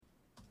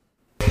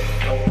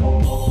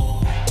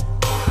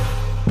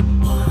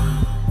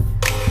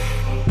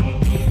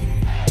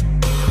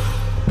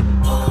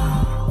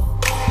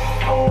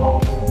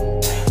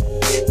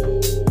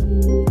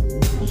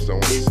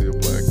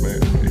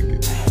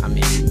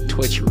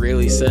Twitch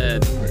really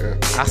said. Yeah.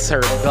 I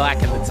heard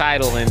black in the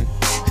title and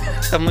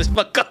I'm gonna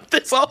fuck up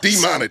this whole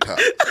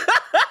Demonetized.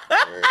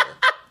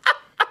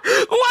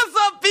 What's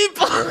up,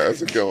 people?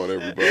 How's it going,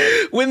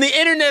 everybody? When the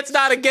internet's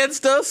not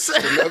against us.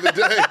 Another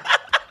day.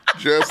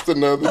 Just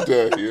another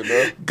day, you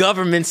know?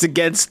 Government's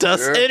against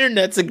us. Yeah.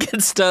 Internet's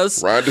against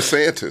us. Ron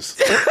DeSantis.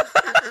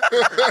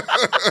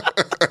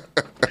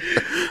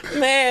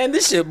 Man,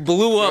 this shit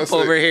blew up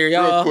over here,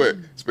 y'all. Real quick,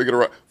 speaking of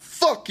Ron,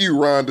 fuck you,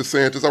 Ron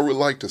DeSantis. I would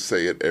like to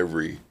say it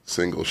every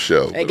single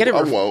show, Hey, but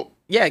I won't.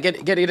 Yeah,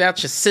 get it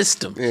out your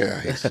system.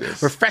 Yeah, he's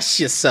just... Refresh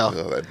yourself.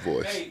 Oh, that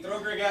voice. Hey, throw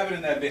Greg Abbott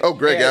in that bitch. Oh,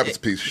 Greg Abbott's a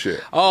piece of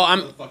shit. Oh,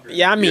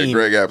 I mean,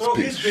 Greg Abbott's Throw a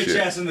piece his of bitch shit.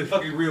 ass in the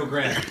fucking Rio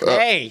Grande.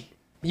 hey,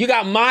 you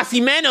got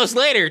Mossy Manos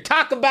later.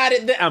 Talk about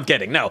it. I'm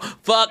kidding. No,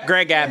 fuck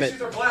Greg Abbott.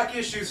 Issues are black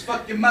issues.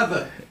 Fuck your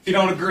mother if you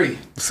don't agree.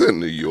 It's in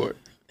New York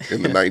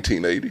in the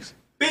 1980s.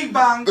 Bing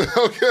bong.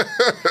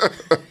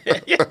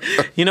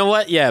 You know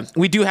what? Yeah,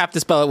 we do have to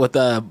spell it with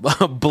a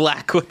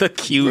black with a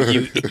Q.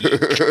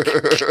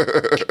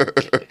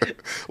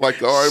 Like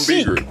the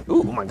R&B group.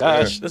 Oh my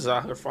gosh, this is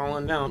out here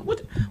falling down.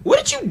 What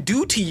did you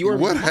do to your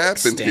What mic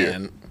happened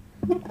stand?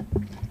 here?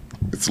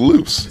 It's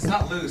loose. It's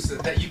not loose.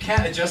 That you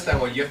can't adjust that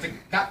one. You have to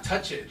not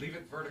touch it. Leave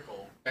it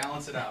vertical.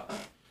 Balance it out.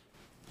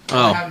 It's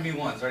already happened to me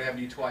once. It's already happened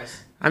to you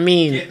twice. I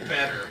mean, Get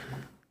better.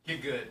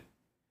 Get good.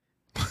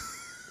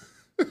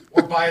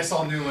 Or buy us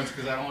all new ones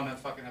because I don't want to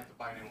fucking have to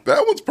buy new ones.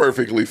 That one's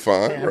perfectly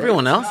fine. right?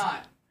 everyone else. It's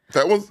not.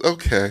 That one's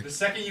okay. The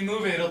second you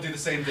move it, it'll do the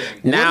same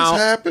thing. Now, what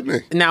is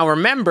happening? now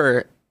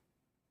remember,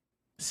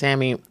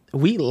 Sammy,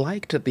 we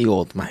liked the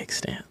old mic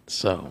stand,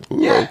 so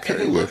We're Yeah, okay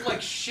and it with looked it.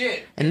 like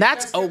shit. and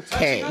that's You guys kept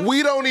okay. touching them,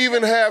 We don't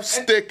even have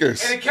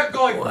stickers. And it kept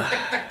going,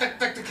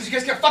 because you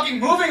guys kept fucking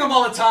moving them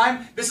all the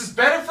time. This is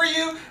better for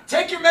you.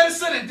 Take your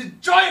medicine and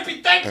enjoy and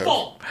be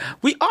thankful.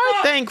 We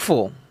are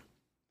thankful.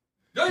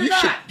 No, you're You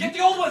not. should- Get the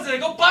old ones and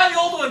go buy the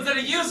old ones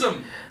and use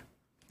them.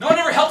 No one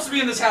ever helps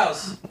me in this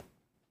house.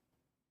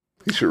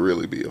 He should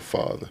really be a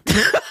father.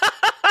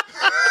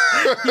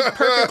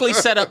 Perfectly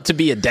set up to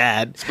be a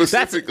dad.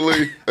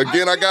 Specifically,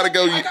 again, I gotta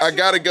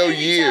go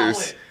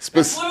years.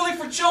 That's literally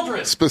for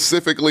children.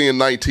 Specifically in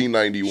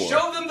 1991.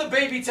 Show them the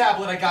baby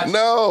tablet I got you.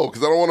 No,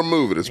 because I don't want to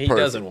move it. It's He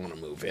perfect. doesn't want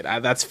to move it.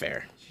 That's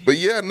fair. But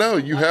yeah, no,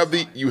 you have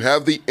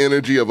the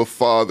energy of a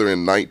father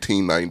in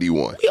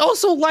 1991. We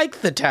also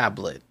like the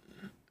tablet,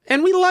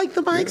 and we like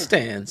the mic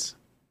stands.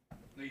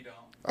 No, you don't.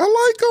 I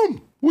like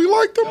them. We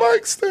like the mic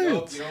Nope,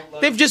 stands. you don't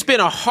love They've just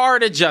been a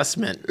hard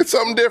adjustment. It's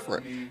something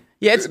different.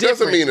 Yeah, it's It different.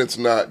 doesn't mean it's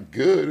not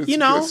good. It's You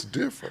know? just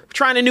different.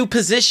 Trying a new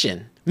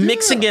position,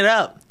 mixing it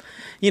up.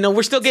 You know,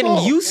 we're still getting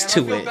all. used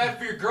Damn, I to feel it. bad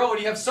for your girl when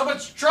you have so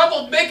much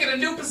trouble making a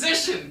new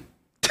position.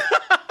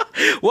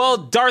 Well,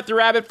 Darth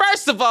Rabbit,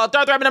 first of all,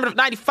 Darth Rabbit number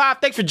 95,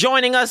 thanks for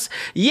joining us.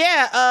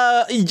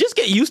 Yeah, just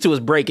get used to us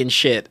breaking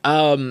shit.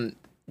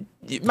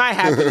 It might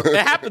happen. It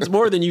happens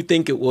more than you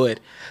think it would.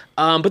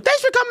 But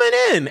thanks for coming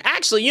in.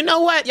 Actually, you know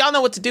what? Y'all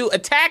know what to do.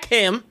 Attack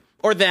him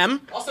or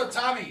them. Also,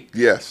 Tommy.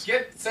 Yes.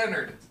 Get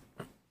centered.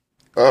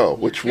 Oh,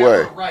 which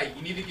Camera way? right.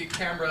 You need to get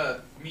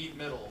camera meet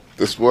middle.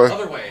 This way?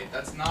 Other way.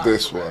 That's not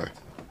This way. correct.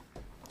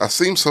 It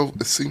seems so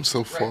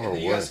Right. far And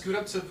then you away. gotta scoot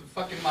up to the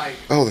fucking mic.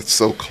 Oh, that's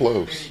so There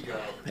close. you go.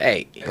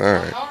 Hey, And All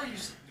right. How are you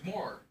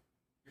more?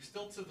 You're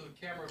still to the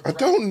camera. I right.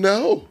 don't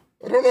know.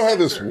 I don't know how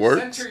this Center.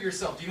 works. Center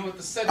yourself. Do you know what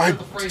the center I of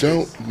the phrase is?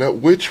 don't know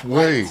which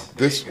way. Right.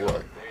 This There you way. go.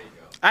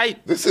 There you go.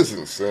 This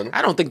isn't center.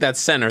 I don't think that's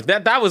center.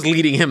 That was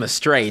leading him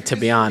astray, to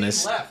be Lean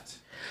honest. Left.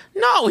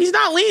 No, he's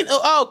not leaning.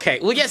 Oh, okay.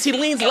 Well, yes, he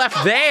leans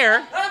left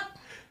there.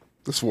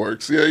 This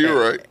works. Yeah, you're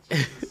right.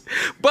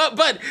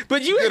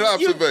 But you Good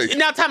observation.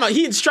 now time out.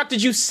 He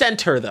instructed you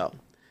center though,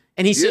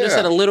 and he should have Yeah.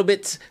 said a little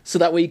bit so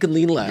that way you can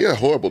lean left. Yeah,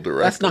 horrible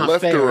director. That's not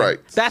Left fair. or right?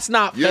 That's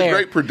not You're a fair.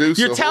 great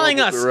producer, You're telling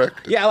us, horrible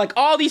director. yeah, like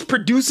all these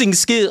producing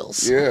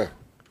skills. Yeah.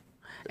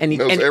 And he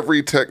Knows and,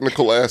 every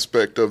technical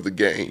aspect of the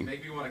game.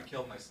 Make me want to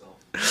kill myself.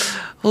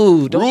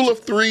 ooh, don't Rule you- of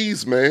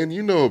threes, man.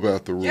 You know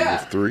about the rule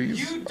Yeah, of threes.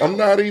 you I'm don't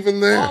not even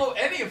there. Follow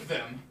any of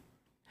them.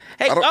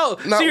 Hey, I don't- oh,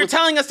 so not you're with-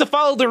 telling us to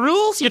follow the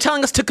rules? You're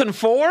telling us to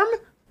conform?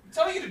 I'm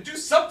telling you to do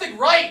something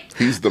right.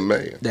 He's the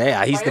man.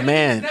 Yeah, he's By the any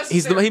man. means He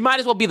necessary. might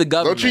as well be the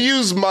government. Don't you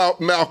use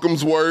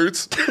Malcolm's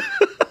words.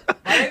 By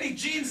any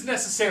genes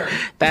necessary.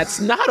 That's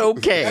not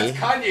okay. That's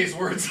Kanye's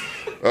words.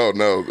 Oh,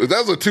 no.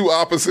 Those are two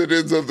opposite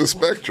ends of the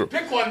spectrum.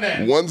 Pick one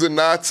then. One's a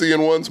Nazi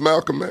and one's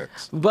Malcolm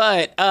X.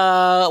 But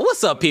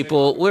what's up,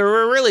 people?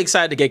 We're really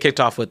excited to get kicked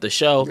off with the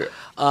show.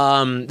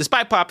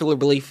 Despite popular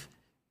belief,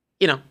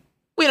 you know,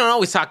 we don't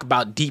always talk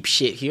about deep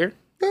shit here.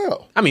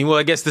 No. I mean, well,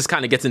 I guess this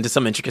kind of gets into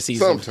some intricacies.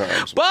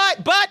 Sometimes. But,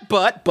 sometimes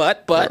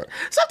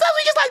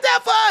we just like to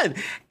have fun.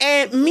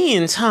 And me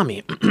and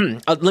Tommy,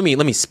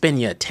 let me spin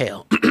you a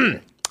tale.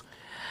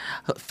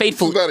 This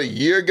Faithful. was about a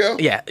year ago?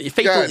 Yeah,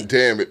 faithfully. God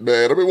damn it,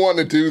 man. I've been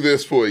wanting to do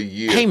this for a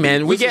year. Hey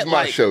man, we This get is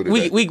my like show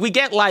today. we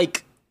get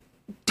like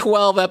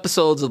 12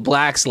 episodes of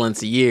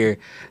Blaxcellence a year.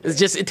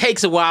 It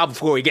takes a while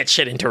before we get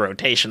shit into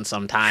rotation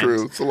sometimes.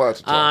 True, it's a lot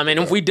to talk and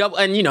about. if we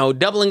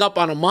doubling up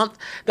on a month,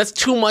 that's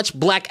too much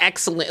Black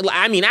Excellence.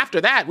 I mean,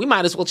 after that, we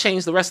might as well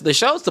change the rest of the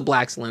shows to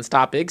Blaxcellence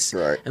topics,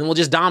 right? And we'll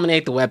just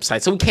dominate the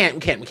website. So we can't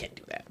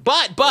do that.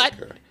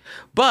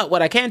 But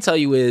what I can tell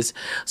you is,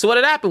 so what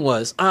had happened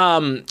was,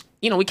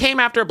 we came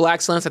after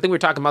Blaxcellence. I think we were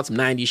talking about some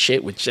 90s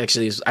shit, which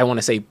actually is, I want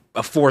to say,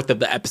 a fourth of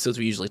the episodes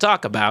we usually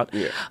talk about.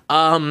 Yeah.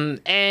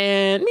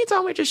 And me and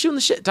Tom were just shooting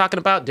the shit, talking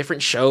about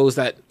different shows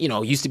that,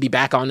 used to be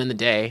back on in the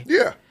day.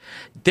 Yeah.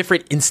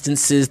 Different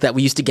instances that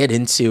we used to get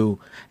into.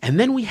 And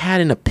then we had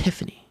an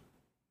epiphany.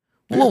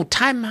 Whoa,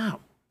 time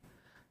out.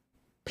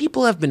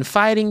 People have been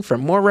fighting for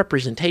more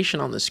representation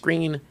on the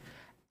screen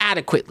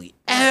adequately.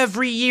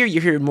 Every year you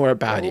hear more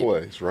about it.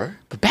 Always, right?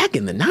 But back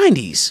in the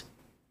 90s,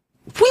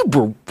 we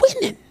were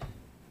winning.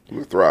 We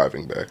were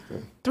thriving back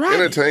then.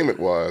 Thriving.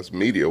 Entertainment-wise,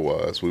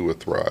 media-wise, we were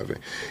thriving.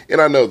 And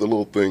I know the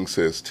little thing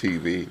says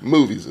TV,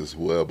 movies as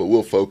well, but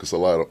we'll focus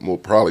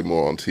probably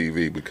more on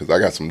TV because I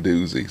got some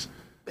doozies.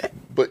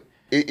 But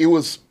it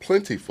was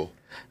plentiful.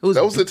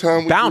 That was the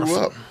time we bountiful.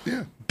 grew up.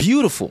 Yeah.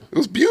 Beautiful. It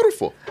was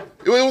beautiful.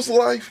 It was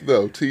life,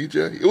 though,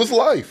 TJ. It was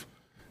life.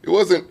 It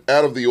wasn't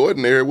out of the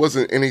ordinary. It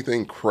wasn't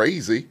anything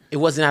crazy. It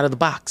wasn't out of the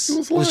box.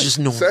 It was just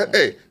normal.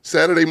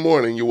 Saturday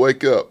morning, you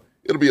wake up.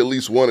 It'll be at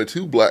least one or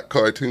two black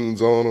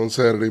cartoons on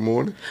Saturday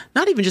morning.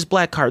 Not even just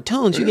black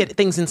cartoons. You get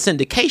things in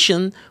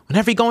syndication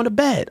whenever you're going to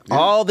bed. Yeah.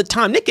 All the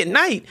time. Nick at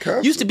Night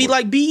used to be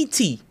like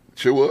BET.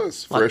 Sure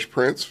was. Fresh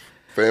Prince,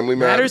 Family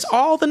Matters.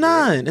 All the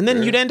nine. And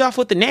then you'd end off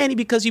with The Nanny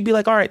because you'd be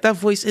like, all right, that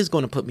voice is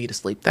going to put me to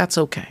sleep. That's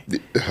okay.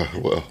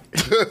 Well,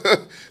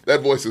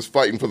 that voice is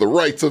fighting for the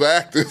rights of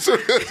actors.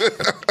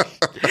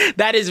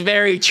 That is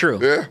very true.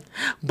 Yeah.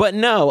 But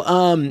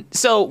no,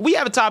 so we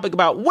have a topic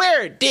about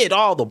where did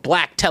all the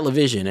black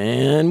television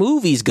and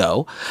movies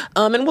go?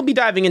 And we'll be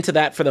diving into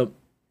that for the...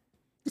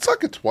 It's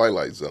like a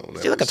Twilight Zone.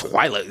 It's like a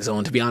Twilight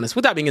Zone, to be honest.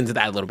 We're diving into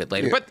that a little bit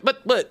later. Yeah.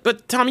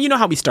 But Tom, you know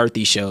how we start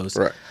these shows.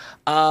 Right.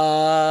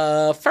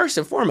 First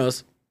and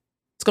foremost,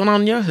 what's going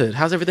on in your hood?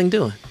 How's everything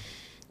doing?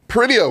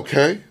 Pretty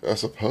okay, I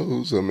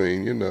suppose. I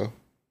mean,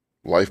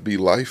 life be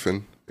life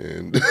and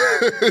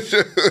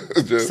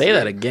just, say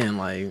that again.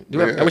 Like,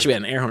 I wish we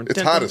had an air horn.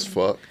 It's hot as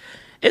fuck.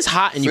 It's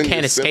hot and you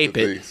can't escape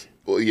it.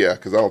 Well, yeah,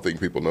 because I don't think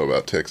people know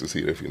about Texas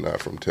heat if you're not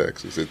from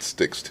Texas. It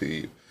sticks to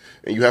you,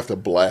 and you have to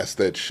blast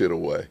that shit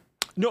away.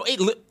 No,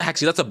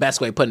 actually, that's the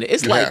best way of putting it.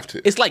 It's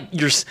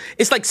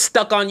like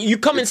stuck on you. You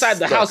come inside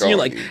the house and you're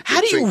like, how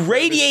do you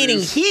radiating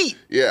heat?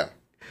 Yeah.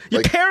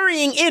 You're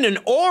carrying in an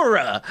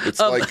aura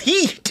of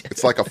heat.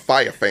 It's like a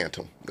fire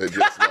phantom that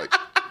just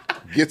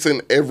gets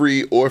in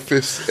every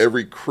orifice,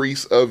 every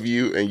crease of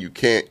you, and you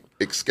can't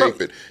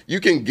escape it. You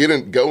can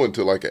go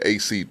into like an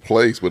AC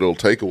place, but it'll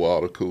take a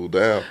while to cool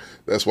down.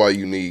 That's why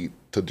you need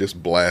to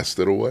just blast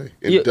it away.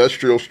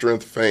 Industrial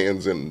strength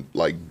fans and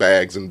like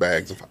bags and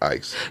bags of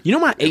ice. You know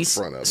my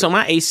AC. So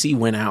my AC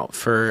went out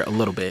for a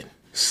little bit.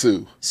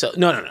 Sue. So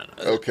no.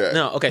 Okay.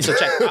 No. Okay. So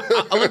check.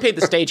 I'll let me paint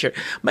the stage here.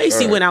 My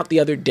AC went out the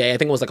other day. I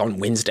think it was like on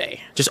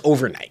Wednesday, just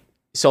overnight.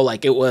 So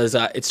like it was.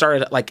 It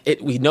started like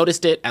it. We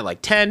noticed it at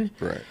like 10,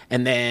 right?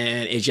 And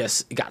then it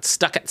just got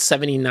stuck at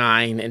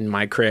 79 in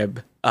my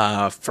crib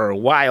for a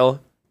while.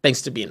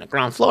 Thanks to being the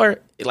ground floor,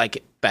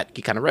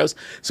 that kind of rose.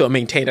 So it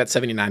maintained at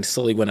 79,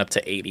 slowly went up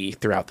to 80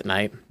 throughout the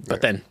night.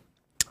 But then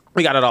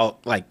we got it all,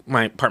 like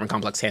my apartment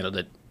complex handled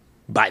it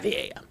by the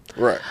AM.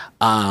 Right.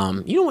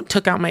 You know what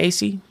took out my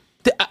AC?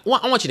 I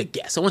want you to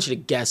guess. I want you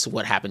to guess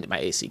what happened to my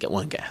AC. Get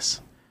one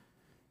guess.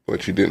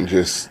 But you didn't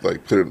just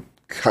like put it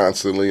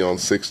constantly on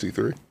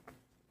 63?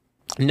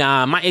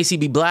 Nah, my AC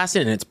be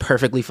blasting and it's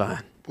perfectly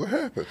fine. What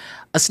happened?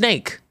 A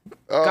snake.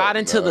 Got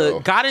into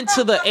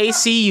the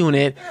AC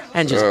unit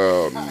and just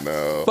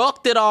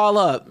fucked it all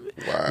up.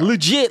 Wow.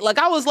 Legit. Like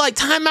I was like,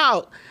 time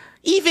out.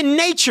 Even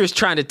nature's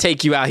trying to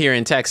take you out here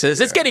in Texas.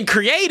 It's getting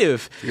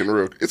creative.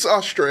 It's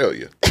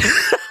Australia.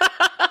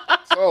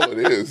 That's all it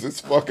is. It's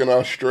fucking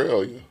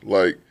Australia.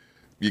 Like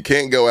you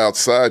can't go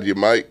outside. You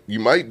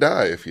might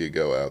die if you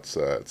go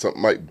outside.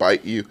 Something might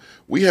bite you.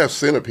 We have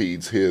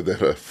centipedes here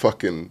that are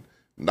fucking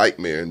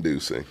nightmare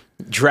inducing.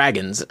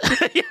 Dragons.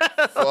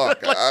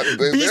 Fuck.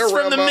 Beasts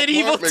from the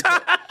medieval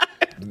time.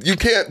 You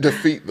can't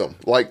defeat them.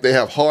 Like, they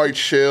have hard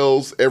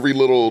shells. Every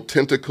little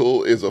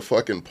tentacle is a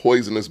fucking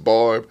poisonous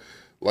barb.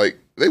 Like,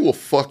 they will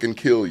fucking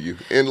kill you.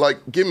 And, like,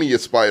 give me your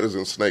spiders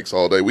and snakes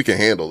all day. We can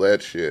handle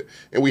that shit.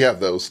 And we have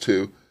those,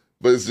 too.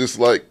 But it's just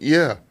like,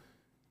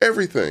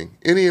 everything.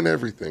 Any and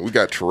everything. We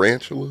got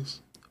tarantulas.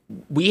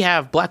 We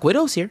have black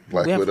widows here.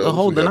 Black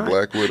widows.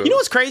 Black widows. You know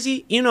what's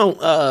crazy?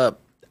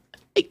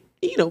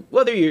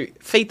 Whether you're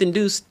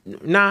faith-induced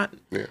or not,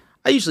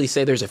 I usually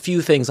say there's a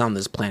few things on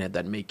this planet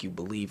that make you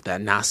believe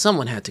that,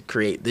 someone had to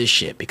create this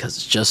shit because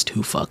it's just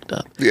too fucked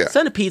up. Yeah.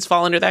 Centipedes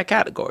fall under that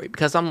category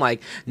because I'm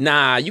like,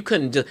 you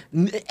couldn't just...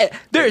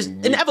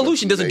 an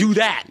evolution doesn't do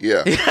that.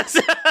 Yeah.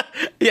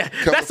 Yeah.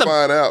 Come to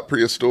find out,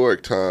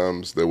 prehistoric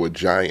times, there were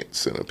giant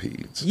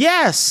centipedes.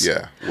 Yes.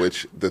 Yeah,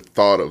 which the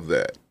thought of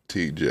that,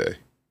 TJ,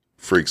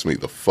 freaks me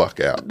the fuck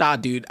out. Nah,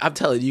 dude, I'm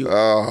telling you.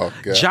 Oh,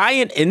 God.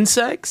 Giant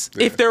insects,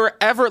 if there were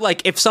ever,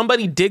 like, if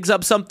somebody digs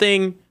up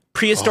something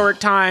prehistoric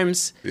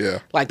times,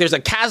 like there's a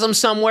chasm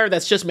somewhere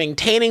that's just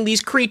maintaining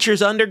these creatures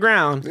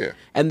underground,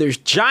 and there's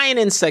giant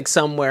insects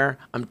somewhere,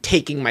 I'm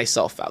taking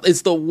myself out.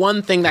 It's the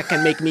one thing that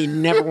can make me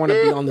never want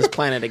to be on this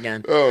planet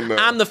again. Oh, no.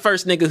 I'm the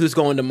first nigga who's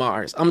going to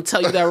Mars. I'm gonna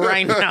tell you that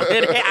right now.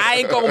 I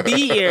ain't gonna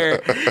be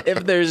here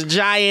if there's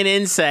giant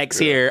insects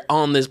here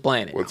on this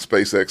planet. What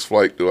SpaceX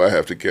flight do I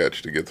have to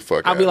catch to get the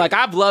fuck out? I'll be like,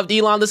 I've loved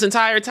Elon this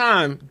entire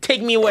time.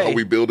 Take me away. Are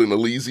we building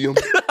Elysium?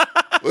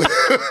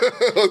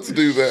 Let's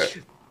do that.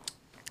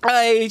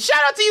 Hey,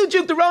 shout out to you,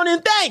 Juke the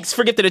Ronin. Thanks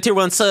for gifting a tier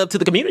 1 sub to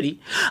the community.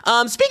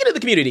 Speaking of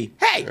the community,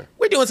 hey,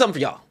 we're doing something for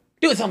y'all.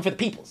 Doing something for the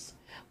peoples.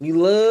 We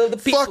love the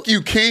people. Fuck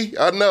you, Key.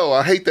 I know.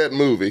 I hate that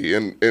movie,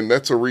 and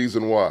that's a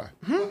reason why.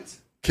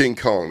 King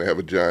Kong, they have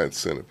a giant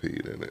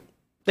centipede in it.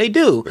 They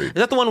do. Is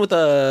that the one with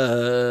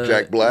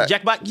Jack Black?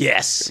 Jack Black,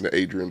 yes. And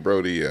Adrian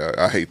Brody. Yeah,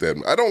 I hate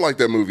that. I don't like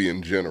that movie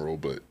in general,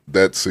 but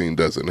that scene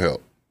doesn't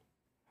help.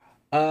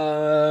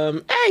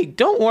 Hey,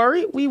 don't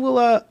worry. We will,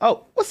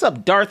 oh, what's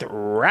up, Darth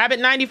Rabbit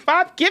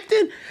 95?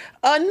 Gifting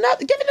a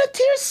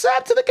tier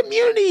sub to the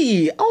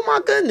community. Oh my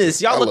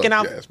goodness. Y'all looking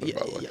out. Jasmine,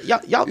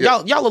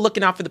 y'all are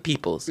looking out for the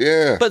peoples.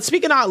 Yeah. But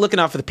speaking of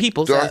looking out for the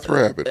peoples, Darth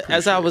Rabbit.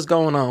 As I was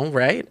going on,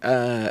 right?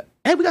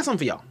 Hey, we got something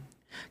for y'all.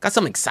 Got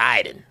something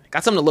exciting.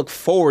 Got something to look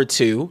forward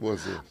to.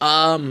 What's this?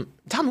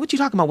 Tommy, what you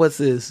talking about? What's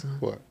this?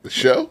 What? The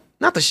show?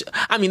 Not the show.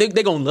 I mean,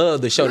 they're gonna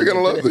love the show. They're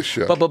gonna love the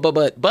show.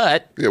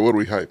 But. Yeah, what are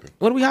we hyping?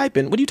 What are we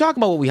hyping? What are you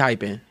talking about? What we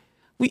hyping?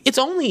 It's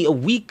only a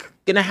week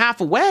and a half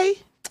away.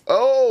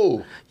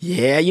 Oh.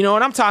 Yeah, you know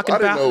what I'm talking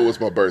about. I didn't know it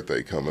was my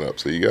birthday coming up,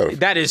 so you gotta.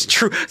 That is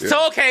true. Yeah.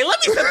 So okay,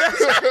 let me.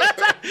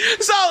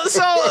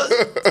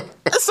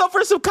 So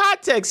for some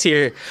context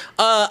here,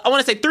 I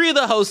want to say 3 of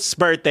the hosts'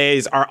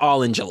 birthdays are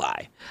all in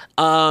July.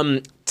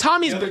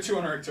 Tommy's. The other 2 are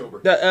in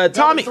October.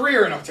 Tommy. 3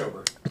 are in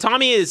October.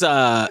 Tommy is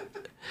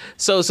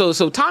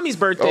So Tommy's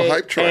birthday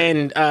hype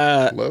train.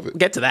 and love it.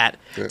 Get to that.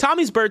 Yeah.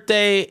 Tommy's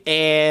birthday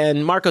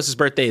and Marcos's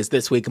birthday is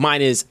this week.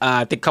 Mine is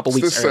I think a couple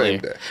weeks the earlier.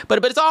 Same day.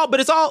 But it's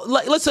all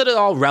let's set it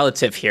all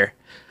relative here.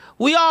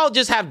 We all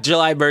just have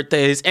July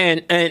birthdays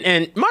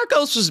and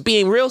Marcos was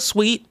being real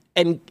sweet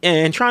and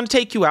trying to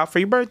take you out for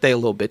your birthday a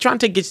little bit, trying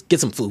to get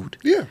some food.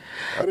 Yeah.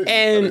 I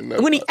didn't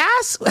know when he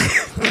asked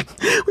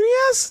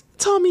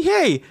Tommy,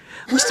 hey,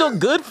 we're still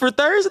good for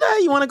Thursday?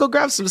 You want to go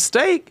grab some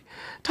steak?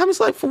 Tommy's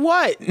like, for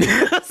what?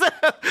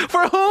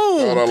 For whom?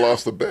 Thought I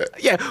lost a bet.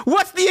 Yeah,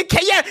 what's the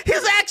occasion? Yeah,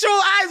 his actual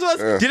eyes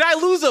was, did I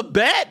lose a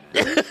bet?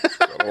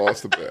 Thought I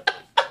lost a bet.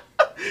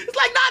 It's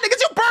like, nah, nigga,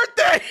 it's your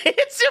birthday.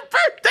 It's your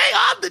birthday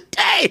on the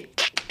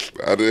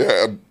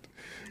day.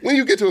 When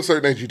you get to a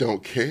certain age, you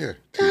don't care.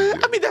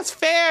 I mean, that's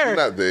fair. You're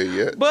not there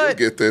yet. But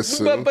you'll get there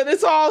soon. But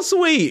it's all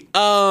sweet.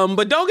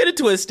 But don't get it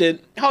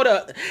twisted. Hold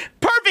up.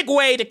 Perfect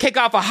way to kick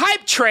off a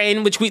hype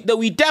train, which we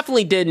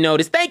definitely did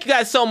notice. Thank you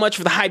guys so much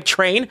for the hype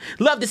train.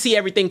 Love to see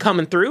everything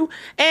coming through,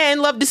 and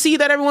love to see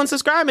that everyone's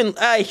subscribing.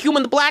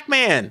 Human the Black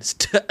Man,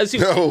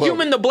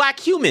 Human the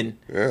Black Human.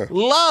 Yeah.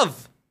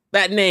 Love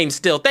that name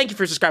still. Thank you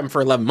for subscribing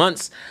for 11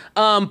 months.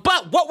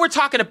 But what we're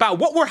talking about,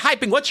 what we're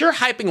hyping, what you're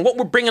hyping, and what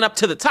we're bringing up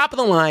to the top of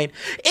the line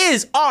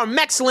is our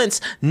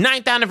Blaxcellence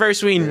 9th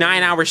anniversary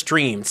 9-hour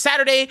stream.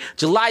 Saturday,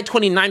 July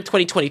 29th,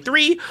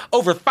 2023.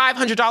 Over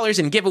 $500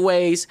 in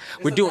giveaways.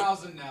 We're doing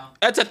 $1,000 now.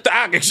 That's a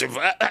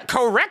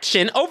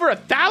correction. Over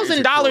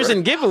 $1,000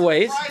 in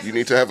giveaways. You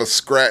need to have a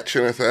scratch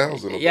and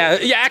 1,000. Yeah.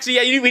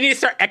 Actually, we need to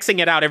start Xing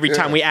it out every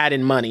time we add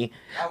in money.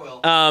 I will.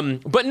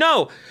 But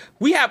no,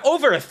 we have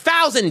over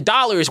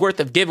 $1,000 worth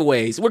of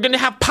giveaways. We're gonna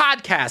have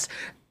podcasts.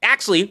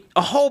 Actually,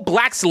 a whole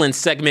Blaxcellence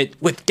segment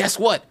with, guess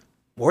what?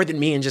 More than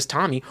me and just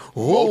Tommy.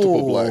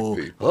 Multiple black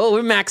people. Oh,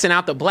 we're maxing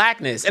out the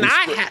blackness, and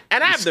I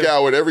have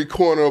scoured every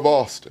corner of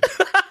Austin.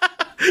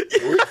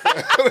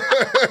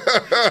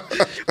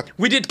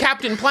 We did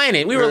Captain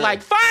Planet. We were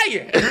like,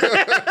 fire!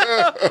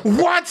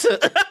 What?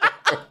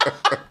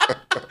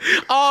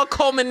 All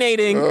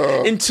culminating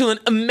into an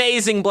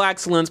amazing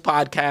Blaxcellence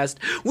podcast.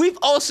 We've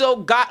also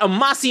got a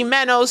Masi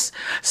Menos,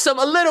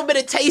 a little bit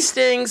of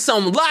tasting, a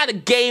lot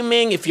of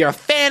gaming. If you're a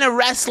fan of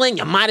wrestling,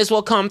 you might as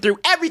well come through.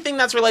 Everything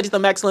that's related to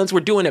the Blaxcellence,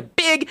 we're doing it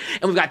big,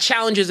 and we've got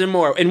challenges and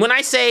more. And when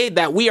I say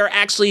that we are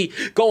actually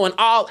going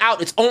all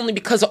out, it's only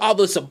because of all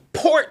the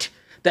support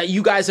that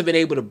you guys have been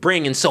able to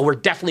bring, and so we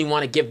definitely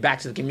want to give back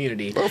to the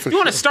community. You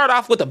want to start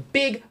off with a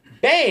big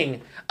bang.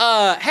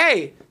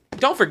 Hey,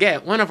 don't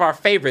forget, one of our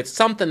favorites,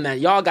 something that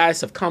y'all guys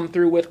have come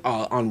through with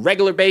on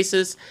regular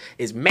basis,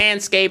 is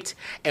Manscaped,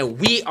 and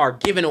we are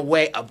giving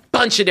away a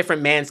bunch of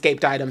different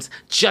Manscaped items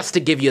just to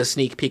give you a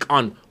sneak peek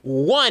on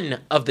one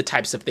of the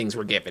types of things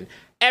we're giving.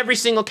 Every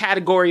single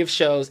category of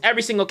shows,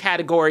 every single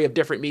category of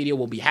different media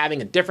will be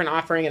having a different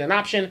offering and an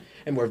option,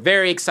 and we're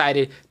very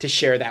excited to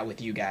share that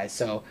with you guys.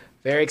 So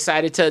very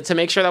excited to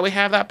make sure that we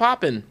have that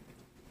popping.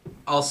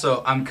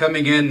 Also, I'm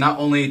coming in not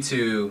only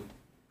to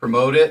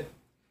promote it,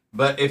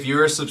 but if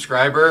you're a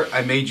subscriber,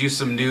 I made you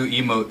some new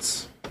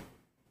emotes.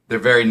 They're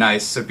very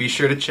nice, so be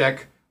sure to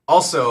check.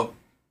 Also,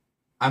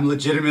 I'm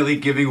legitimately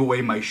giving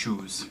away my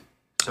shoes.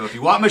 So if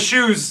you want my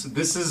shoes,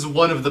 this is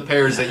one of the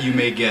pairs that you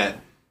may get.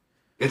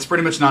 It's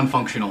pretty much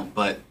non-functional,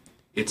 but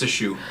it's a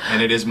shoe,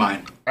 and it is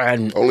mine.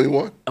 And Only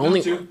one?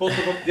 only Two, both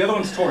of them. The other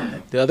one's torn,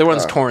 though. the other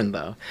one's torn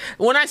though.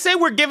 When I say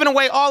we're giving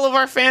away all of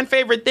our fan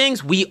favorite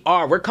things, we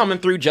are. We're coming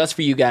through just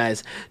for you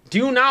guys.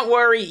 Do not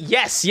worry.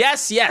 Yes,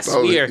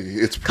 Oh, we are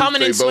it's proof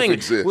coming they in both swinging.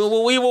 exist.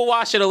 We will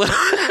watch it a little.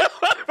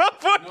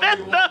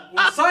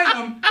 We'll sign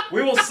them.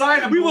 We will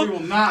sign them, but we will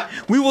not.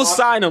 We will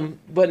sign them,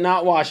 but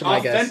not wash them, I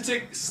guess.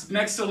 Authentic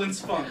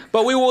Blaxcellence funk.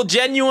 But we will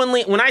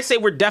genuinely, when I say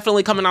we're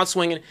definitely coming out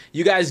swinging,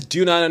 you guys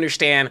do not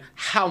understand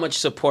how much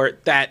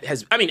support that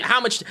has, how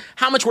much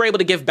we're able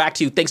to give back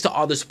to you thanks to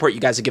all the support you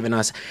guys have given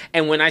us.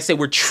 And when I say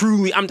we're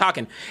truly, I'm not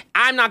going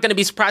to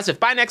be surprised if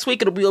by next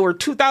week it'll be over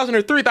 $2,000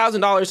 or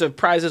 $3,000 of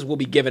prizes we'll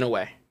be giving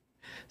away.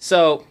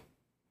 So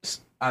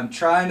I'm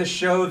trying to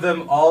show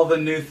them all the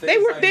new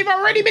things. they've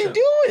already been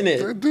doing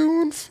They're it.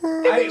 doing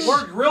fine. I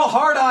worked real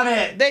hard on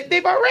it.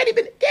 They've already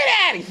been, get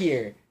out of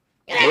here.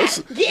 Yeah.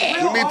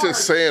 We need to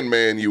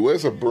Sandman you.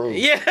 Where's a broom?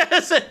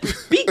 Yes,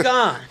 be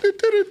gone.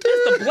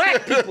 It's the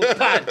Black People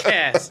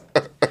Podcast.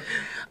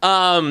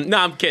 No,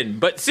 I'm kidding.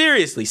 But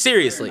seriously.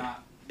 Seriously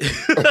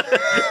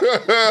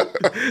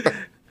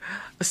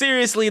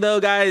though,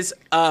 guys,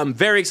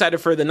 very excited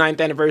for the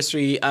 9th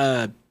anniversary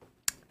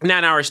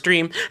 9-hour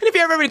stream. And if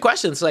you have any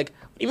questions, like,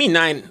 what do you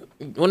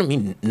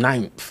mean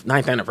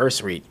 9th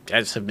anniversary? I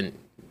just have been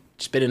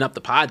spinning up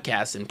the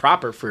podcast in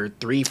proper for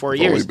 3-4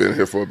 years. Only been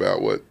here for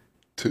about, what,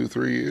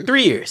 2-3 years?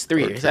 3 years.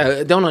 3 years.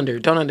 Don't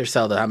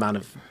undersell the amount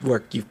of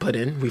work we've put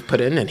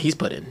in, and he's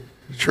put in.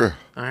 Sure.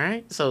 All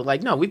right. So,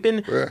 like, no, we've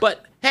been, Yeah.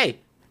 but hey,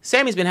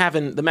 Sammy's been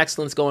having the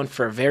Blaxcellence going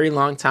for a very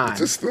long time. It's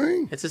his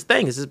thing. It's his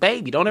thing. It's his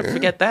baby. Don't ever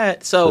forget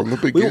that. So From the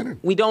beginning.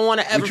 we don't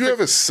want to ever. Would you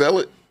ever sell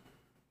it?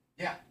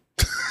 Yeah.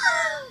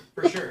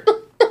 For sure.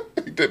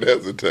 He didn't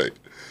hesitate.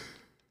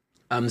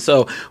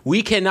 So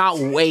we cannot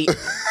wait.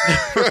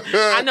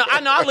 I know.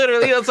 I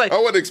literally, it's like, I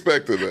wasn't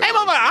expecting that. hey,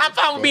 mama, I'm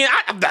fine with being.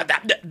 I'm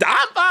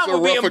fine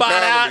with being bought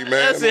out. Man.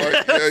 That's it.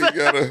 Like, yeah, you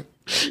gotta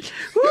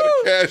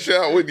cash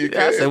out when you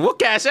can. I said, we'll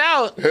cash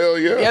out. Hell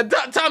yeah. Yeah,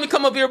 Tommy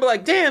come up here and be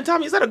like, damn,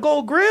 Tommy, is that a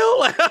gold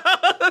grill? Yeah.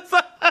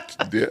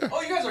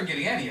 Oh, you guys aren't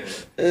getting any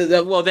of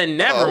it. Well, then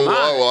never mind.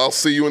 Well, I'll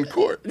see you in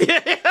court.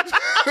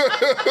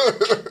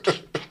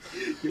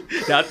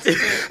 Now,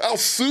 I'll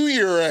sue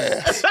your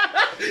ass.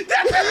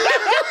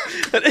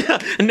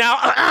 now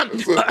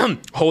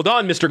hold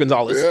on, Mr.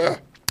 Gonzalez.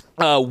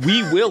 Yeah.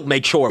 We will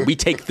make sure we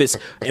take this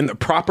in the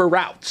proper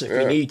routes if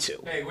we need to.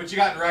 Hey, what you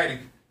got in writing?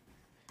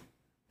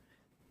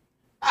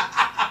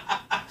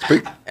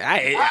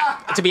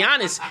 To be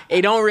honest,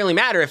 it don't really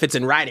matter if it's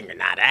in writing or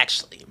not.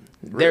 Actually,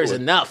 there's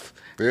Really? enough.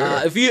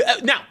 Yeah.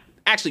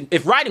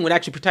 If writing would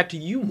actually protect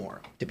you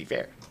more. To be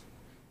fair,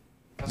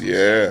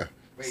 Yeah.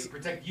 Wait,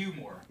 protect you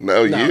more.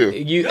 No,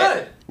 you.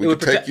 Good. We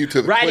could take you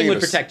to the writing would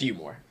cleanest. protect you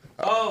more.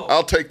 Oh.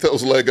 I'll take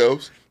those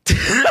Legos.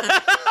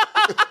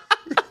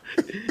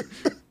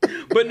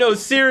 But no,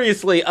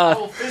 seriously. I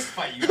will fist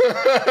fight you.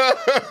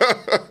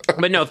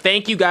 But no,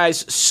 thank you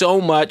guys so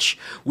much.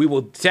 We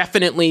will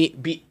definitely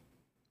be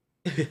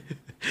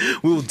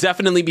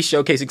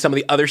showcasing some of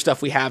the other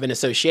stuff we have in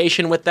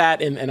association with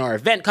that in our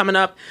event coming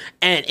up.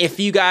 And if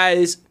you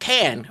guys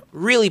can,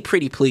 really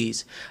pretty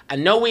please. I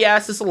know we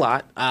ask this a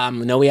lot. I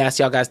know we ask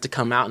y'all guys to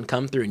come out and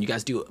come through, and you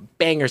guys do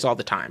bangers all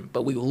the time.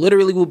 But we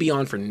literally will be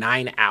on for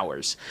 9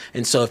 hours.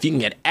 And so if you can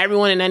get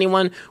everyone and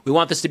anyone, we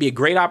want this to be a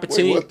great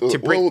opportunity to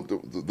bring.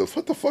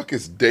 What the fuck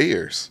is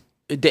dares?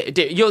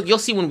 You'll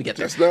see when we get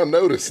there. Just now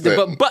noticed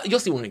that. But you'll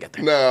see when we get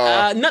there.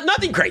 No.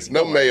 Nothing crazy.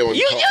 No mayo and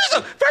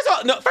First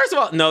of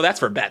all, no, that's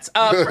for bets.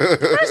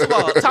 First of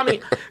all, Tommy,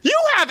 you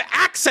have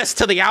access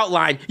to the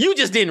outline. You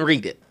just didn't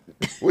read it.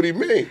 What do you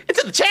mean? It's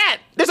in the chat.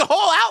 There's a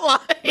whole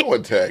outline. No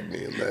one tagged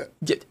me in that.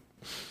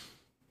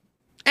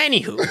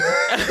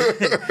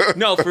 Anywho,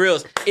 no, for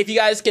reals. If you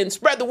guys can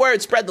spread the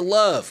word, spread the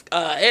love.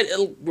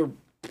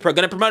 We're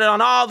going to promote it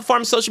on all the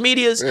forms of social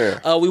medias.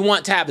 Yeah. We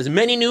want to have as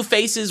many new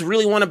faces,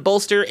 really want to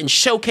bolster and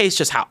showcase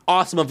just how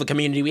awesome of a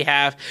community we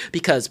have.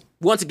 Because,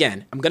 once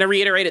again, I'm going to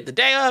reiterate it the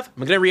day of. I'm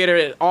going to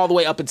reiterate it all the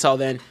way up until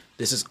then.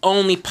 This is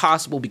only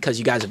possible because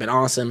you guys have been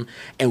awesome.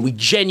 And we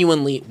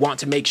genuinely want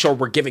to make sure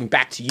we're giving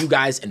back to you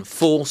guys in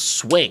full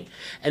swing.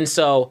 And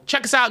so,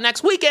 check us out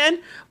next weekend.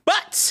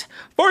 But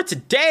for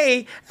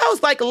today, that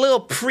was like a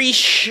little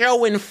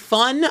pre-show and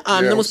fun.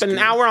 Then we'll spend an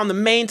hour on the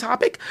main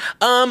topic.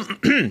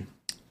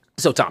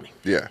 So, Tommy.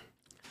 Yeah.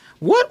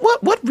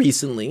 What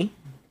recently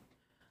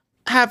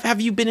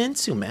have you been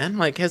into, man?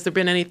 Like, has there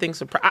been anything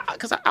surprising?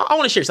 Because I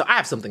want to share something. I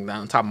have something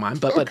on top of mine,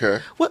 but Okay.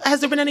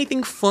 Has there been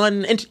anything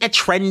fun and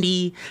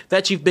trendy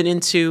that you've been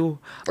into?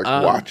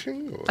 Like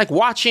watching? Or? Like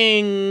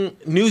watching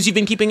news you've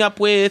been keeping up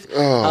with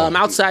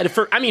outside of,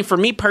 for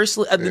me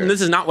personally,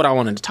 this is not what I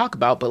wanted to talk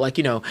about, but like,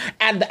 the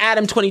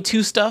Adam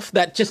 22 stuff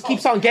that just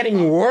keeps on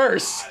getting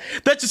worse.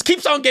 That just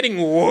keeps on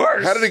getting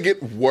worse. How did it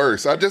get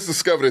worse? I just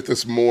discovered it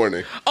this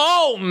morning.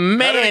 Oh,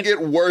 man. How did it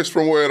get worse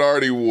from where it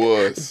already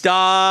was?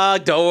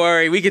 Dog, don't worry.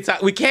 worry. We can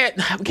talk. We can't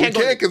We can't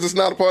because it's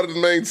not a part of the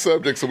main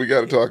subject, so we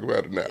got to talk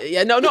about it now.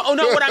 Yeah, no.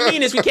 What I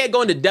mean is we can't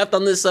go into depth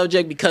on this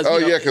subject because.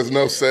 Because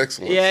no sex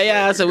ones.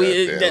 Yeah. So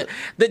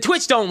the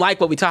Twitch don't like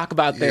what we talk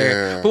about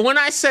there. Yeah. But when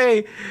I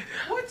say.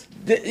 What?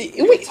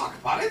 We Talk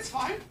about it. It's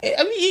fine.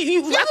 I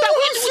mean, I thought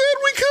said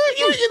we could.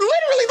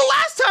 Literally, the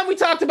last time we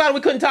talked about it,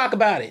 we couldn't talk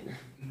about it.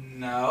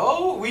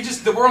 No,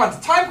 we're on a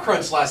time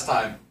crunch last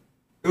time.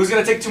 It was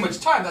gonna take too much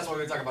time. That's why we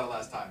were talking about it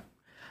last time.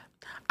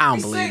 I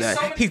don't believe that.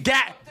 so many- He's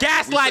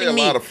gaslighting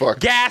me. a lot of fucking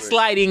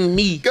Gaslighting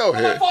me. Go My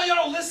ahead. fault you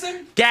don't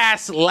listen.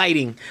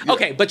 Gaslighting.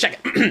 Okay, but check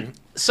it.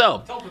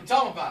 So Tell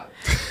them about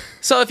it.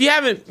 if you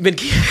haven't been.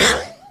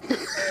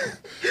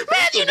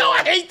 Man, you know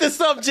I hate the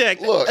subject.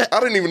 Look, I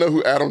didn't even know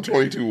who Adam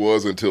 22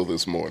 was until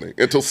this morning.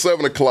 Until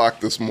 7 o'clock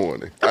this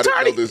morning. I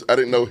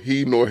didn't know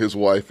he nor his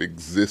wife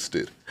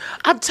existed.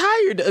 I'm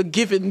tired of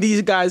giving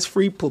these guys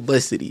free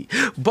publicity,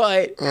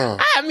 but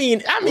I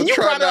mean, you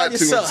try brought it on not to and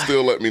yourself.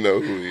 still let me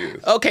know who he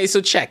is. Okay, so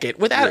check it.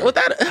 With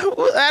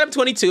Adam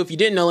 22, if you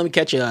didn't know, let me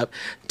catch you up.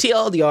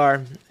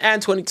 TLDR,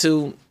 Adam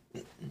 22,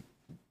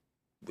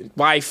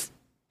 wife,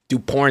 do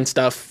porn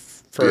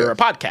stuff for a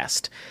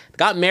podcast.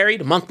 Got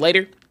married a month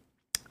later.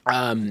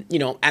 Adam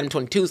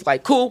 22 is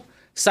like, cool,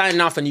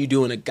 signing off on you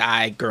doing a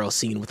guy-girl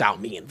scene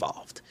without me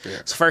involved. Yeah.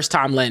 It's the first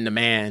time letting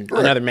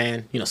another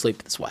man, sleep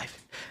with his wife.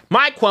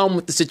 My qualm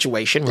with the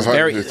situation was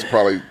It's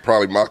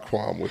probably my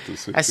qualm with the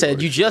situation. I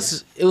said,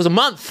 it was a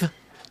month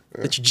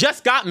that you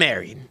just got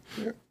married.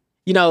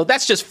 Yeah.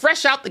 That's just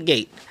fresh out the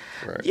gate.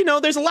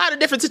 Right. There's a lot of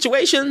different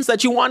situations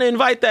that you want to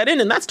invite that in,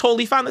 and that's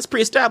totally fine. That's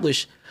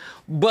pre-established.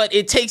 But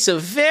it takes a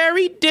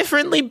very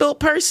differently built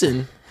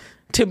person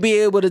to be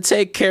able to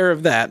take care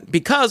of that,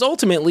 because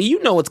ultimately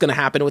what's going to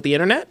happen with the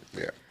internet.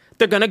 Yeah.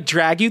 They're going to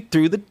drag you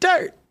through the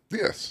dirt.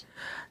 Yes.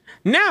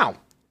 Now,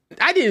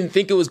 I didn't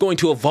think it was going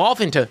to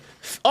evolve into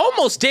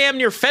almost damn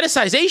near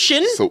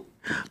fetishization. So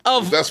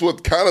that's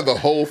what kind of the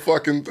whole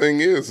fucking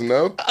thing is,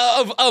 no?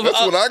 That's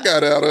what I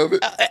got out of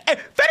it.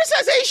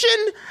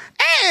 Fetishization,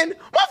 and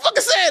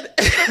motherfucker said,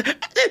 and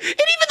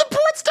even the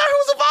porn star who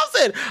was involved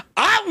said,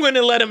 I'm going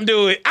to let him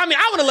do it. I mean,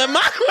 I would have let my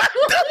wife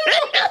do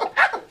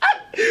it.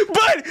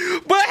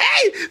 But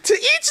hey, to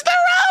each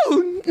their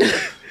own.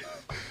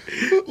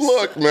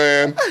 Look,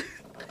 man.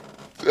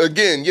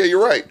 Again, yeah,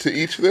 you're right. To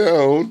each their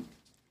own.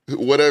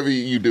 Whatever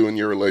you do in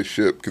your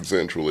relationship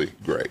consensually,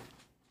 great.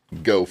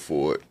 Go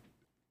for it.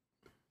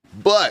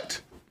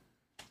 But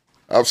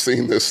I've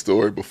seen this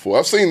story before.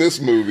 I've seen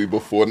this movie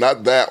before.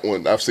 Not that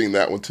one. I've seen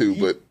that one too,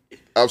 but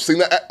I've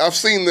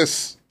seen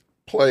this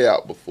play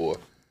out before.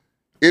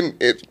 In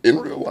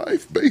real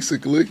life,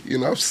 basically.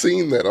 I've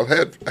seen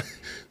that.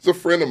 It's a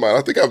friend of mine.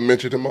 I think I've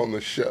mentioned him on the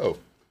show.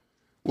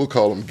 We'll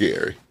call him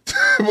Gary.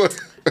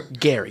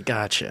 Gary,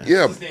 gotcha.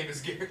 Yeah. His name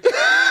is Gary.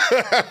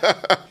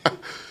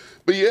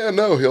 But yeah,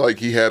 no,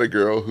 he had a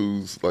girl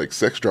whose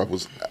sex drive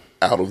was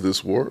out of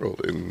this world,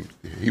 and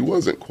he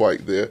wasn't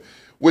quite there.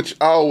 Which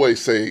I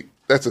always say,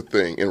 that's a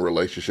thing in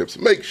relationships.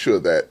 Make sure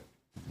that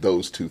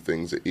those two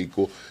things are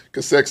equal,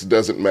 because sex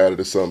doesn't matter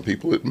to some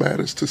people; it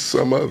matters to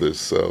some others.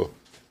 So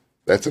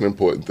that's an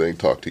important thing.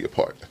 Talk to your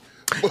partner.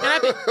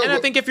 And I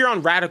think if you're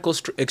on radical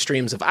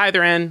extremes of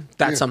either end,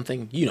 that's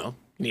something you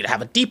need to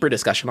have a deeper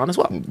discussion on as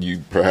well.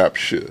 You perhaps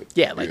should.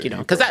 Yeah,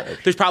 because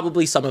there's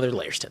probably some other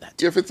layers to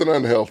that. If it's an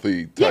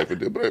unhealthy type of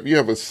deal, but if you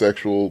have a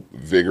sexual,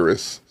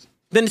 vigorous,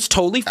 then it's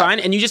totally fine,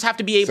 and you just have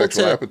to be able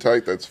sexual to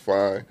appetite. That's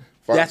fine.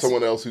 Find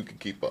someone else who can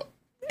keep up.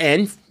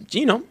 And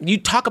you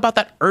talk about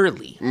that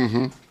early.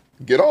 Mm-hmm.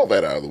 Get all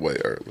that out of the way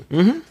early.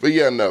 Mm-hmm. But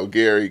yeah, no,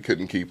 Gary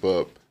couldn't keep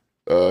up.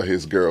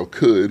 His girl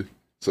could,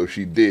 so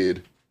she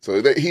did.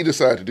 So he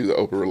decided to do the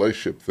open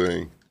relationship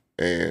thing,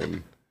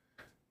 and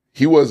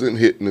he wasn't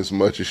hitting as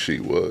much as she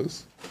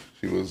was.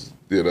 She was,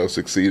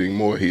 succeeding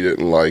more. He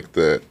didn't like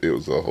that. It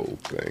was a whole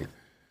thing.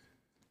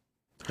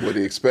 What do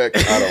you expect?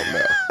 I don't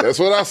know. That's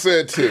what I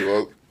said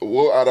too.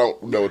 Well, I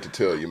don't know what to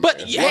tell you, man.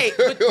 But hey,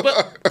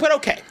 but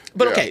okay.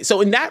 But okay.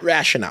 So in that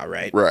rationale,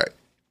 right? Right.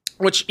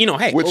 Which,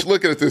 hey.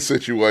 Looking at this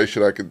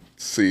situation, I could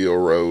see a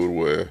road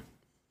where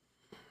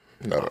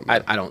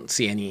I don't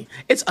see any.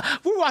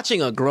 We're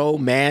watching a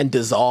grown man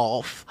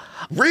dissolve.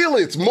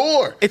 Really, it's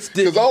more.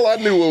 Because all I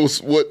knew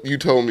was what you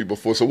told me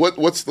before. So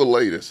what's the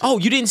latest? Oh,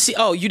 you didn't see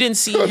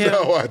him?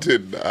 No, I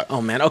did not.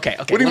 Oh man, okay.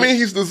 What do you mean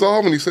he's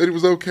dissolving? He said he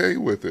was okay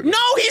with it. No,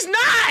 he's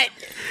not.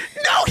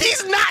 No,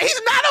 he's not.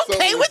 He's not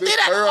okay with it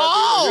at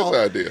all.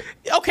 His idea.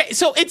 Okay,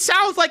 so it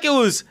sounds like it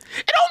almost,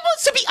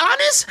 to be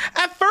honest,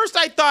 at first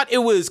I thought it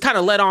was kind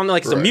of led on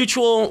like as a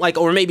mutual,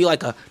 or maybe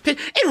like a. It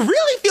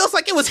really feels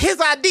like it was his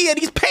idea and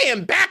he's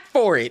paying back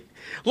for it.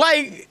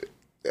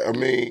 I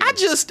mean, I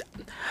just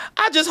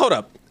hold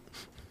up.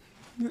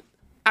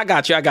 I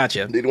got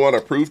you. Did he want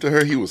to prove to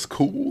her he was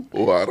cool?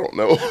 Or I don't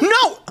know.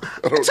 No.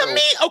 To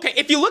me, okay,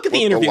 if you look at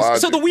the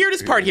interviews. So the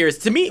weirdest part here is,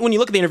 to me, when you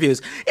look at the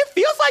interviews, it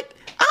feels like,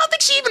 I don't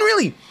think she even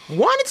really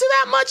wanted to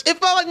that much. It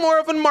felt like more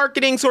of a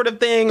marketing sort of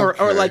thing or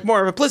like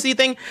more of a publicity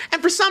thing.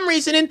 And for some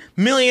reason,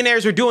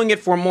 millionaires are doing it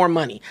for more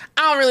money.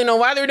 I don't really know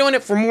why they're doing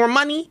it for more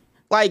money.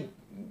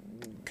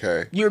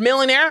 You're a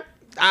millionaire.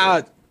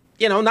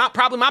 not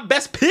probably my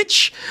best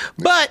pitch,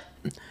 but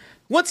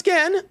once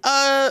again,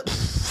 I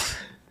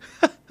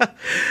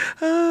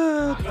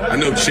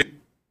know shit.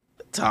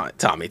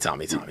 Tommy.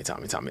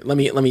 Let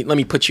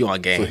me put you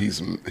on game.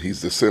 So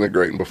he's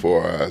disintegrating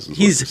before our eyes. Is what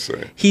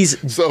you're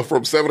saying. So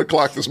from 7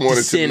 o'clock this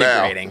morning to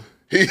now,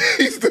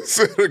 he's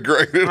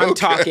disintegrated. I'm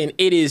talking.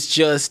 It is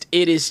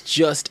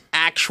just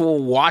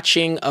actual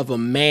watching of a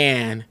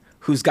man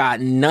who's got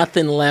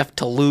nothing left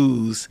to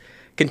lose.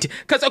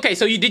 Because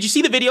so did you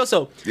see the video?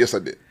 So yes, I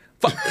did.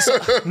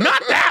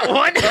 Not that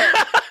one.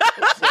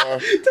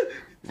 Sorry.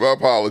 My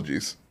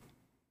apologies.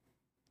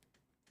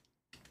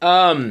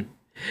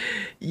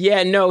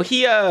 Yeah, no,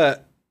 he, how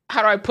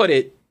do I put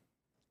it?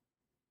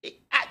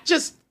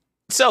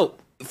 So,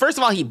 first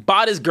of all, he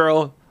bought his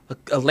girl a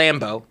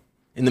Lambo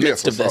in the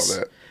midst of this.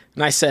 That.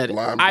 And I said,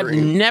 I've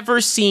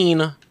never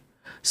seen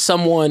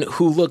someone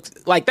who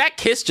looked like that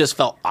kiss just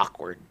felt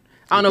awkward.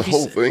 I don't know if the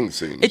whole thing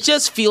seems. It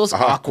just feels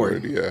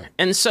awkward. Yeah.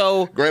 And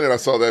so. Granted, I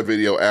saw that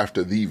video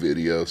after the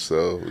video,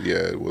 so yeah,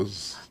 it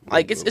was.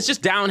 Like, it's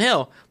just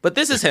downhill. But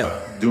this is him.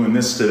 Doing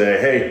this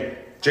today. Hey,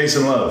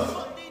 Jason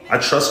Love, I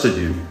trusted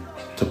you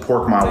to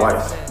pork my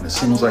wife. And it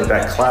seems like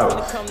that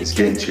clout is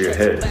getting to your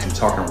head. You're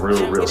talking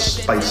real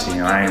spicy,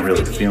 and I ain't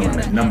really feeling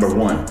it. Number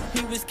one,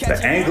 the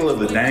angle of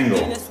the dangle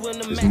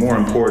is more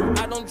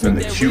important than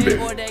the cubic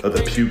of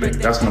the pubic.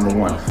 That's number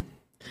one.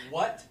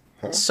 What?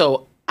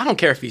 So, I don't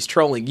care if he's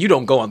trolling. You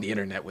don't go on the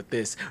internet with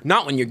this.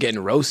 Not when you're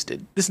getting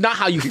roasted. This is not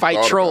how you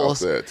fight trolls.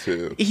 That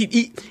too.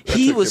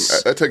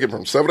 That took him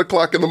from 7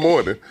 o'clock in the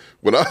morning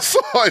when I saw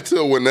it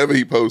till whenever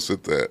he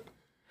posted that.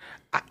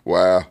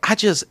 Wow.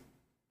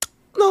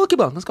 No,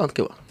 keep on. Let's go.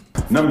 Keep on.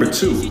 Number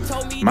two,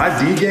 my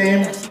D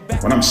game,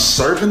 when I'm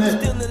serving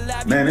it,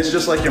 man, it's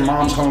just like your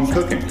mom's home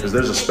cooking because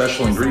there's a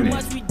special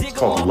ingredient. It's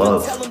called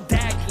love.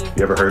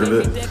 You ever heard of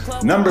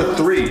it? Number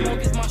three,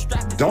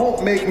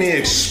 don't make me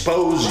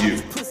expose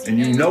you. And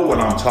you know what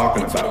I'm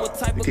talking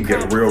about. It could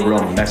get real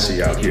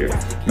messy out here.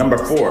 Number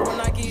four,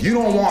 you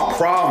don't want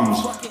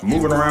problems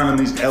moving around in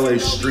these LA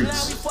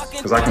streets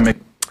because I can make.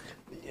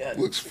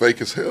 Looks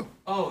fake as hell.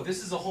 Oh,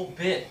 this is a whole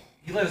bit.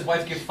 He let his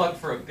wife get fucked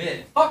for a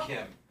bit. Fuck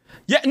him.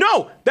 Yeah,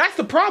 no, that's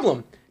the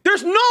problem.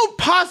 There's no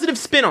positive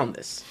spin on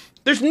this.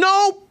 Talk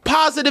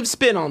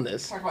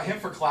about him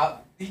for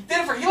clout. He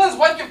let his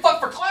wife get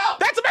fucked for clout.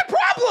 That's a big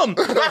problem.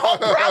 My whole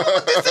problem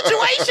with this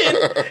situation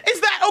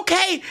is that,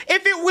 okay,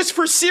 if it was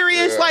for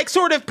serious,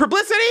 sort of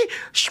publicity,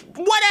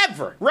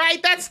 whatever,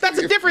 right? That's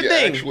a different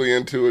thing. If you're actually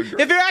into it.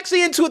 If you're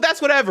actually into it,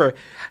 that's whatever.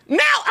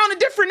 Now, on a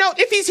different note,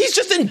 if he's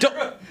just in...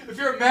 If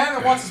you're a man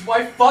that wants his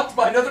wife fucked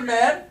by another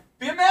man,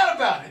 be a man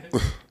about it.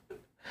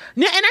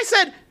 Yeah, and I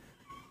said,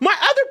 my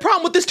other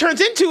problem with this turns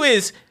into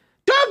is,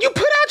 dog, you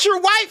put out your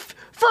wife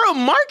for a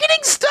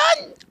marketing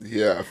stunt?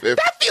 Yeah.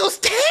 That feels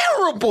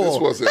terrible.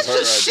 That's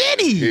just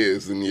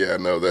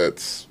shitty.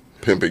 That's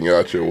pimping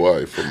out your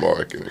wife for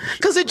marketing.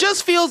 Because it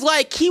just feels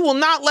like he will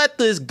not let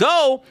this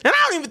go. And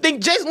I don't even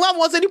think Jason Love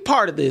wants any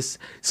part of this.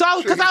 So I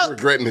was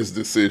regretting his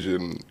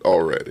decision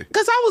already.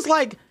 Because I was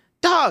like,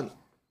 dog,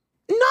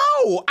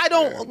 no, I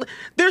don't. Yeah.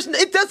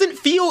 It doesn't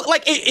feel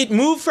like it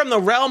moved from the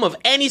realm of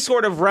any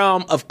sort of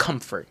realm of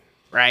comfort,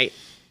 right?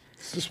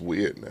 It's just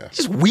weird now.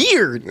 Just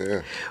weird.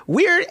 Yeah.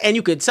 Weird, and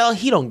you could tell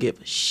he don't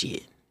give a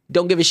shit.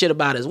 Don't give a shit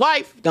about his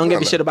wife. Don't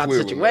give a shit about the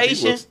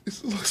situation.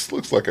 He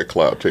looks like a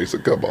cloud chaser.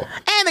 Come on.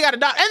 And they got a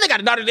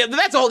daughter.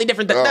 That's a whole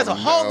different thing. That's a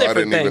whole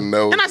different thing. I didn't even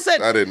know. And I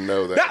said, I didn't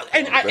know that.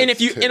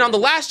 And on the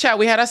last chat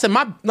we had, I said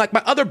my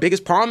other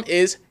biggest problem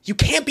is you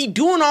can't be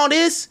doing all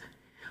this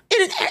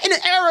in an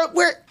era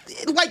where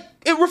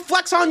it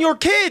reflects on your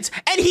kids,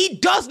 and he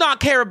does not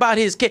care about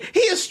his kid. He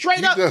is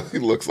straight up. He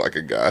looks like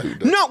a guy who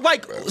does. No,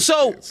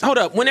 so hold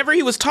up. Whenever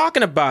he was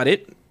talking about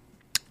it,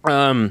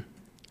 I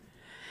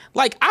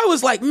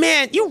was like,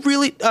 man, you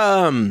really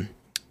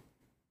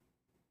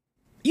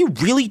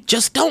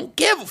just don't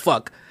give a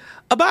fuck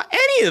about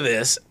any of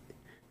this.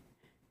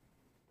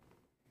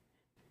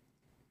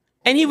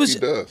 And he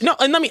does. No,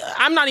 and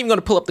I'm not even going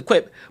to pull up the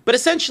quip, but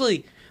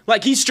essentially,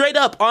 he straight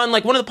up on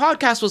one of the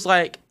podcasts was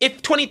like,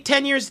 if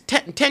 10 years,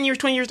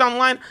 20 years down the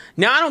line,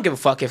 now I don't give a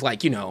fuck if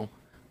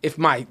if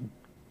my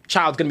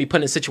child's going to be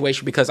put in a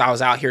situation because I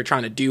was out here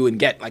trying to do and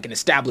get an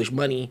established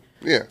money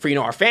for,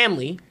 our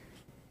family.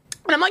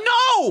 And I'm like,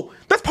 no,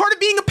 that's part of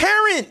being a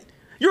parent.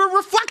 You're a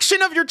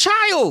reflection of your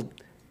child.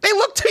 They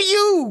look to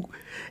you.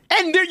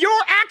 And they're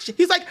your action.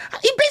 He basically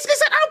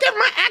said, I don't care if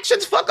my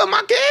actions fuck up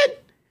my kid.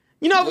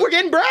 If we're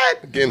getting bread.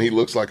 Again, he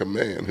looks like a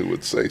man who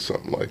would say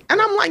something like that.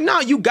 And I'm like, no,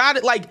 you got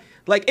it.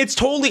 It's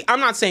totally, I'm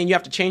not saying you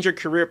have to change your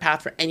career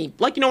path for any,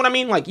 you know what I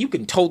mean? You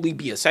can totally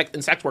be in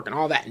sex work and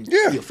all that and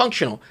be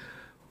functional.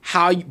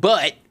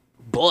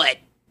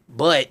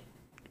 But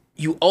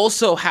you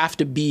also have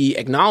to be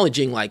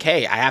acknowledging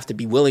hey, I have to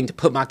be willing to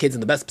put my kids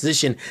in the best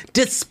position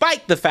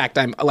despite the fact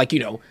I'm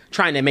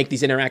trying to make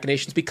these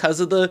interactions because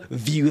of the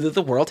view that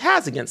the world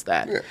has against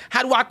that. Yeah.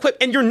 How do I equip?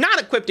 And you're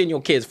not equipping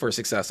your kids for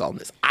success on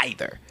this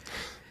either.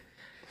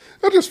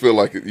 I just feel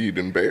like you'd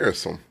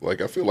embarrass them.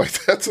 I feel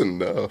like that's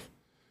enough.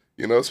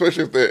 You know,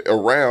 especially if they're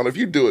around. If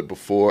you do it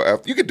before,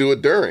 after, you could do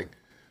it during.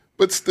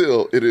 But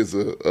still, it is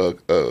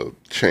a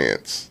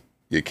chance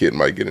your kid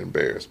might get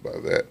embarrassed by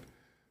that.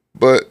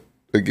 But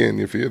again,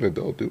 if you're an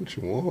adult, do what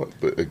you want.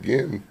 But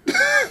again,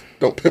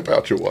 don't pimp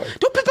out your wife.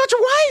 Don't pimp out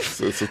your wife.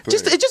 So it's a thing.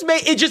 That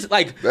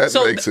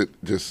makes it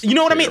just. You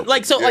know what I mean?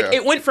 Like, so yeah. like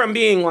it went from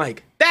being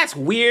like, that's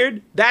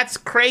weird, that's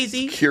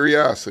crazy,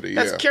 Curiosity.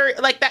 that's yeah. curious,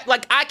 like that.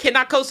 Like I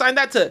cannot co-sign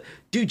that to,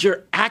 dude.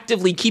 You're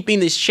actively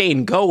keeping this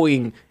chain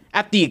going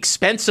at the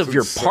expense of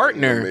your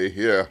partner. Me.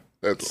 Yeah,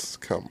 that's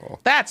come on.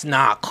 That's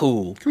not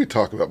cool. Can we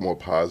talk about more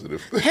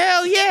positive things?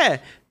 Hell yeah.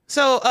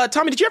 So,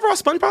 Tommy, did you ever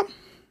watch SpongeBob?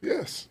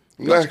 Yes.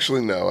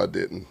 Actually, no, I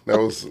didn't.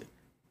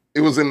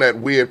 It was in that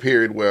weird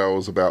period where I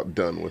was about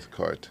done with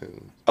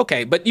cartoons.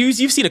 Okay, but you've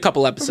seen a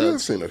couple episodes.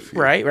 I've seen a few.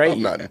 Right.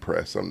 I'm not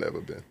impressed. I've never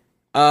been.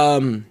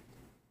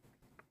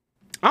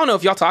 I don't know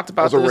if y'all talked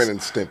about I was a this. Ren and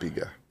Stimpy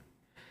guy.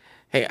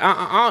 Hey,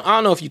 I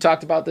don't know if you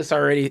talked about this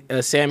already,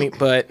 Sammy,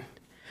 but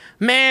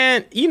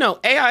man, you know,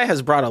 AI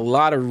has brought a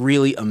lot of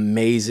really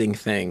amazing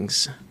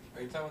things.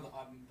 Are you talking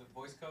about the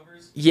voice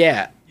covers?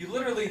 Yeah. You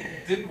literally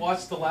didn't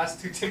watch the last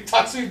 2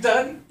 TikToks we've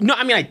done? No,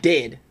 I mean, I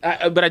did,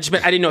 but I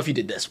didn't know if you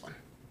did this one.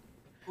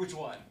 Which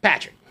one?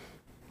 Patrick.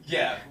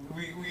 Yeah,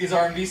 we is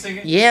R&B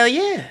singing? Yeah.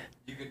 You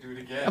could do it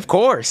again. Of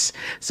course.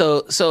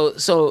 So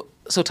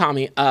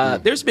Tommy,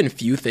 there's been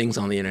few things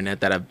on the internet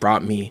that have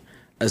brought me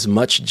as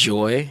much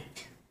joy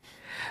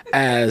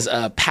as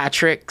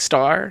Patrick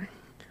Star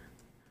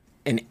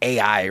and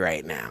AI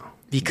right now.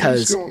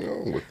 Because, what's going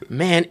on with it?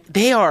 man,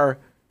 they are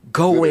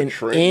going Is it a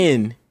trend?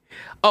 in.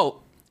 Oh,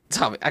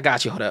 Tommy, I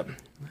got you. Hold up.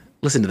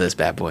 Listen to this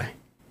bad boy.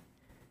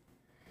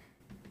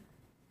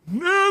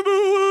 Never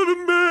would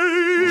have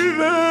made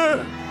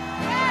it.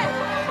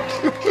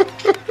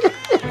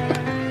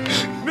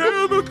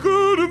 Never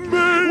could have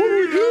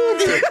made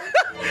it.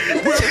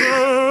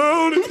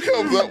 Who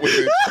comes up with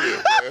this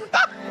shit, man?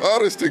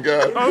 Honest to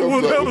God, who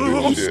comes up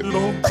with this shit?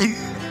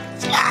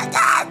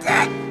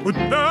 But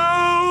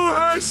now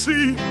I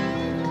see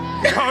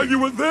how you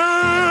were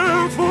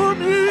there for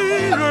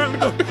me,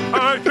 and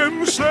I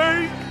can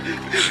say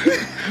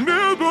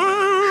never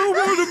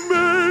would have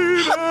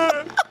made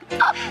it.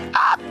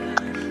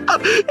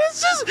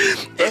 It's just.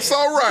 That's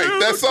all right.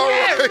 That's all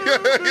right.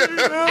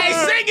 Hey,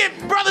 sing it,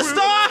 Brother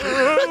Star.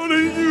 Proud of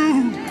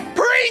you.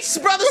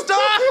 Preach, Brother Star.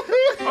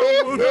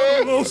 I would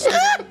have lost it.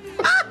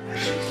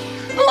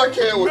 I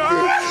can't with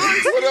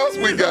this. What else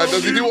we got?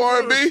 Does he do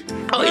R&B?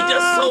 Oh, he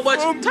does so much.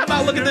 Time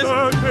out, look at this.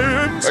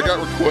 I got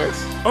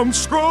requests. I'm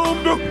strong.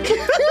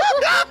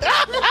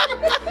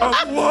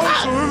 I was.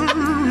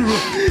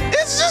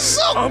 It's just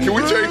so. Can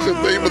we change the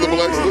theme of the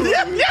Blaxcellence?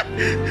 Yeah.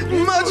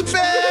 Much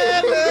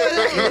better.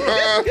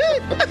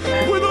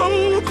 With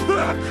all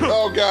that.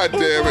 Oh, God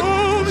damn it.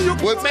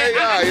 What's Man,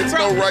 AI? It's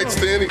no rights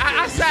to anything.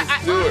 I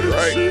Do it,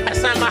 right? I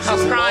sat in my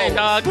house crying,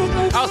 dog.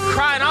 I was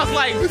crying. I was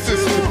like, This is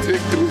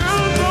ridiculous.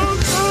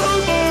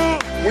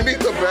 We need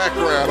the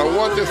background. I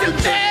want this to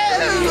change.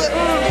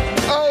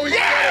 Oh,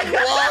 yeah.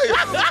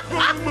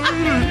 Why?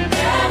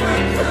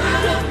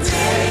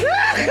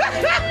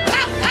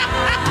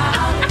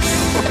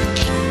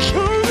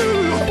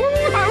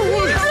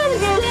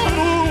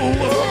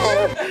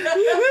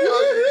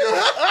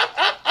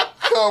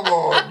 Come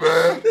on,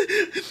 man.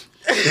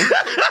 You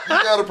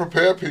gotta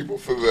prepare people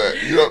for that.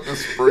 You don't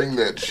just spring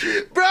that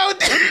shit. bro, Oh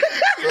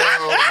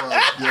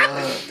my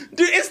god.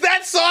 dude, it's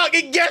that song.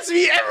 It gets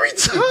me every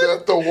Is time.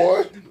 that the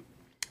one?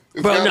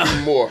 It's Bro, gotta no.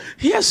 be more.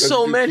 He has Does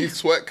so he do many. Keith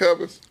Sweat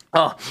covers?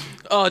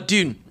 Oh,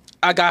 dude,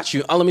 I got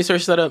you. Let me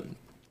search that up.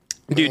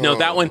 Dude, no,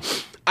 that one.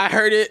 I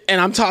heard it,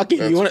 and I'm talking.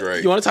 That's You want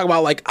great. to talk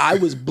about like I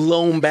was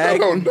blown I back?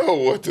 don't know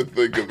what to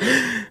think of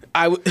it.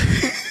 I was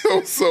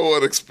so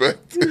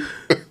unexpected.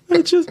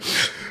 I just.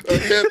 I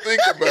can't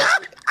think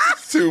about it.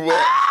 It's too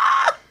much.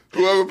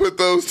 Whoever put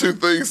those two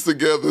things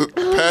together,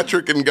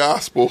 Patrick and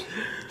Gospel,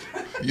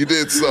 you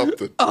did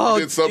something. Oh,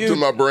 you did something to dude.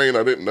 my brain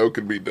I didn't know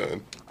could be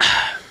done.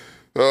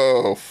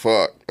 Oh,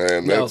 fuck,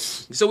 man. No.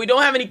 That's So we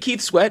don't have any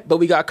Keith Sweat, but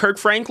we got Kirk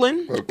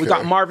Franklin. Okay. We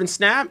got Marvin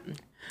Sapp.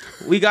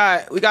 We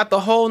got the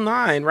whole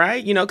nine,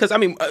 right? You know, because I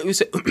mean,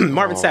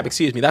 Marvin Sapp.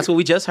 Excuse me. That's what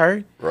we just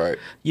heard. right.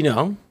 You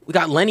know, we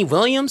got Lenny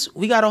Williams.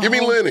 We got a Give me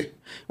whole, Lenny.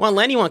 Want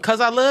Lenny one? Cause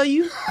I love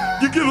you.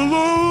 You get a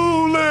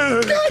lonely.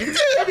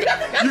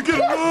 You get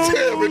a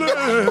lonely.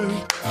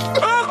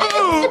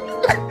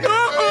 Uh-oh.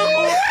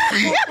 Uh-oh.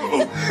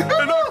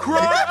 And I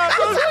cry.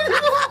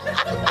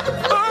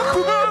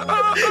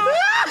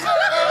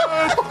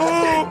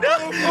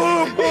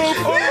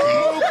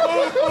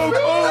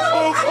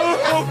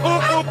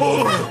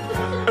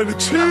 And the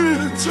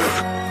tears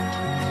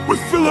will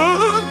fill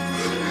up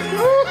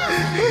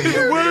in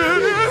the way.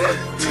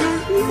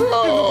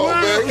 Oh,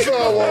 man,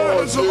 come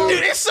on, dude.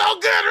 Dude, it's so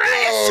good,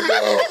 right? Oh,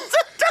 no.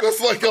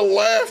 That's like a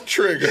laugh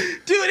trigger.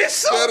 Dude, it's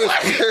so That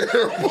is good.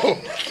 terrible.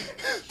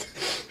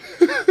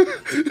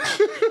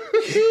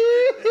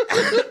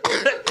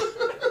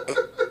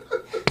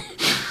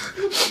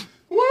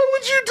 Why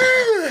would you do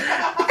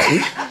that?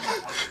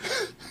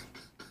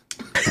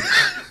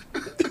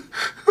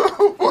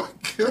 Oh my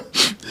god.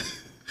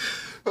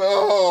 Oh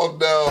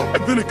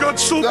Then it got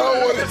so No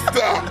bad. one is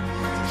stopped.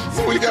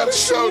 So we got a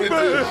show to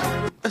do.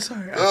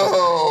 Sorry.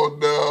 Oh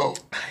no.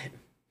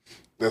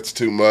 That's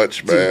too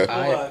much, man.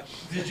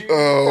 Did you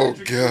Oh,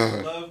 Patrick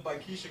God. Love by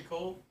Keisha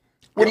Cole?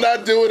 We're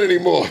not doing it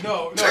anymore.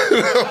 No.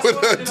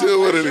 We're not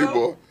doing it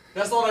anymore.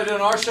 That's the one I did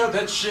on our show.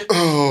 That shit.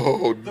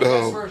 Oh The best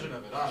no. version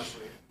of it,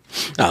 honestly.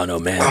 Oh no,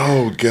 man.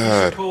 Oh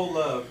God. Cole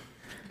Love.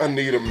 I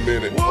need a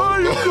minute. Why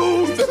you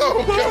go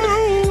Oh, God.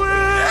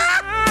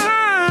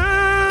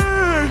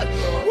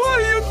 Why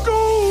you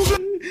go?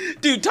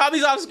 Dude,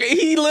 Tommy's off screen.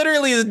 He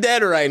literally is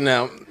dead right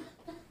now.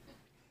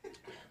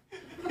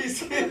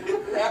 He's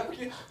getting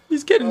napkin.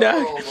 He's getting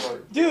down. Oh, my.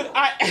 Dude,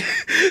 I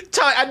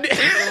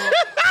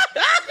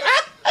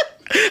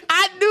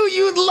knew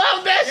you'd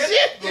love that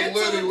shit. The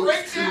Lenny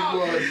was too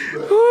much,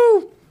 man.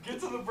 Woo. Get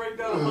to the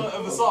breakdown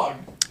of the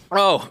song.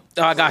 Oh,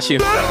 I got you.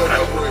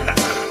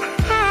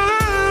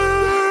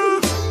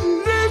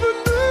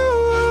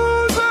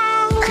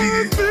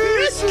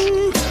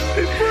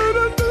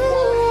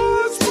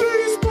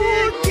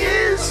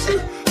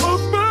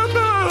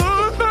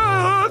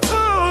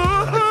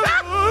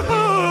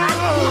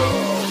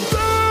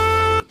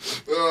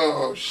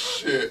 Oh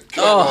shit!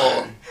 Come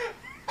on!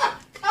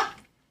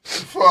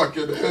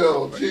 Fucking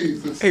hell,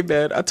 Jesus! Hey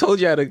man, I told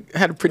you I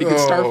had a pretty good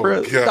start for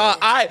us. God.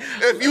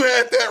 If you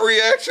had that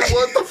reaction,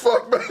 what the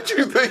fuck made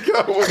you think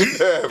I would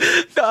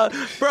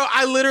have? Bro,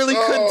 I literally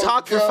couldn't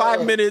talk for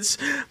 5 minutes.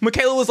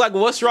 Michaela was like,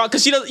 "What's wrong?"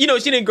 Because she doesn't, she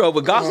didn't grow up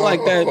with gospel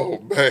like that. Oh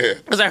man!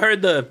 Because I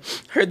heard the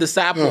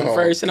sap one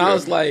first, and I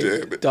was God like,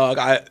 damn it. "Dog,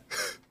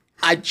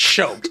 I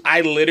choked.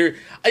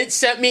 It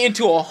sent me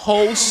into a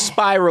whole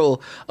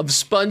spiral of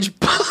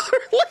SpongeBob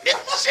related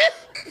shit."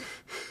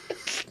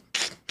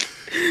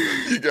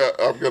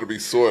 I'm gonna be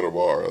sore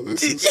tomorrow.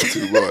 This is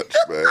too much,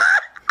 man.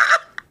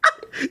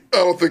 I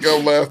don't think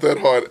I've laughed that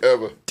hard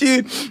ever.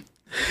 Dude,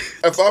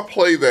 If I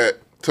play that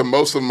to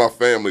most of my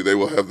family, they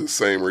will have the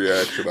same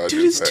reaction I it's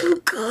just too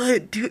had.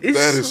 good. Dude,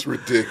 That is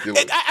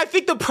ridiculous. I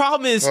think the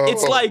problem is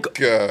it's Oh, like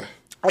God.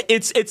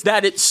 it's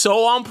that it's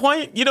so on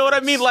point. You know what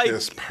I mean? Like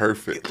It's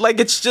perfect. like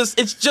it's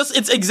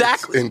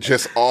exactly And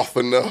just off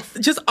enough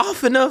just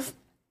off enough.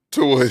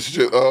 to where it's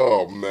just,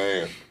 oh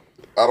man.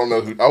 I don't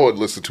know I would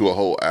listen to a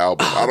whole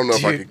album. I don't know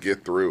if I dude. could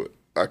get through it.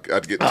 I'd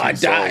get two I'd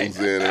die. songs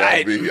in and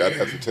I'd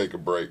have to take a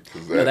break.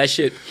 'Cause That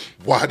shit.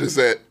 Why does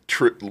that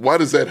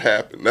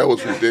happen? That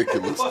was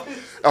ridiculous.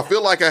 I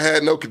feel like I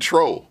had no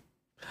control.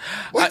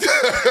 No,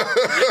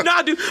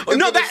 dude. Is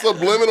No, it a that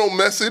subliminal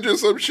message or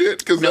some shit?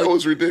 Because that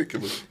was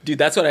ridiculous. dude,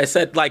 that's what I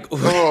said. Like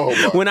Oh,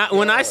 my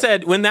when I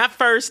said that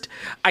first,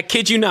 I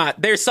kid you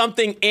not, there's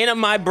something in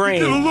my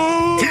brain.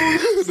 No,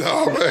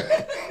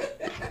 man.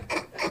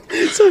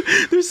 So,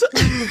 there's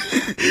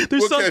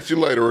We'll some, catch you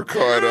later,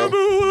 Ricardo.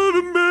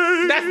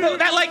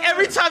 that like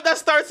every time that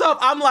starts up,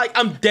 I'm like,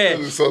 I'm dead.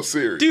 This is so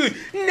serious. Dude,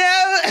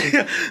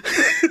 no.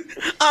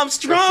 I'm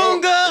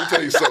stronger. Let me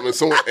tell you something. If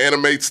someone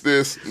animates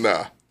this,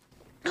 nah.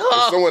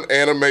 If someone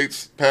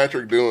animates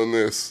Patrick doing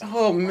this,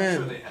 Oh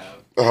man. They have.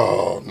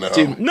 oh no.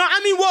 Dude, no, I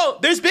mean, well,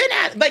 there's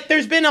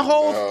been a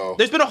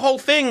whole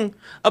thing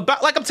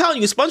about, like I'm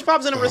telling you,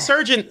 SpongeBob's in a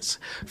resurgence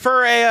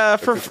for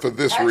For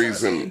this Actually,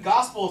 reason.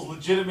 gospel is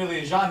legitimately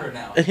a genre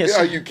now. Yeah,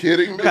 are you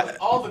kidding me?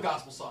 All the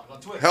gospel songs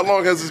on Twitch. How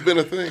long has this been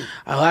a thing?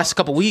 last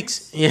couple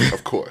weeks. Yeah.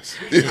 Of course.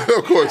 Yeah,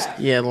 of course.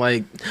 Yeah,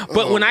 like,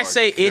 but when I my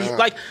say it, God.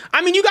 like,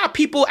 I mean, you got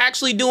people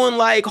actually doing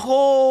like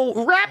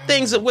whole rap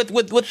things with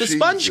the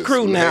Sponge Jesus,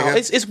 crew now. man.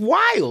 It's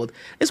wild.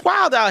 It's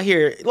wild out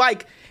here.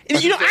 Like,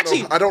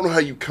 actually, I don't know how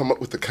you come up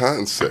with the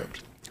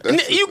concept.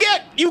 That's the you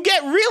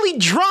get really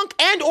drunk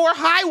and or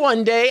high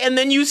one day, and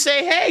then you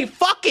say, "Hey,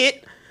 fuck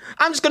it,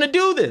 I'm just gonna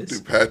do this."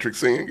 thing. Patrick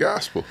singing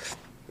gospel.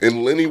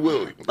 And Lenny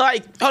Williams.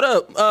 Like, hold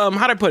up,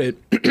 how'd I put it?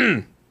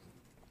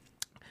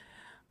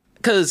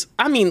 Because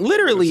I mean,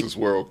 literally, This is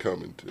world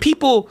coming to.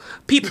 people,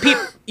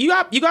 you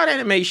got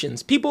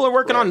animations. People are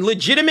working on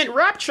legitimate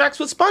rap tracks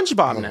with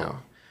SpongeBob now.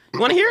 You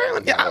want to hear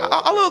it?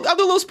 I'll do a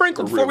little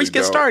sprinkle before we really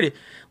get don't. started.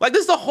 Like,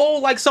 this is the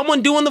whole, like,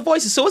 someone doing the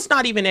voices, so it's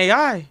not even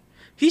AI.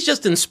 He's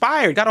just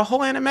inspired. Got a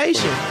whole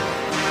animation.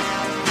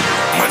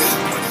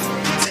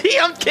 See,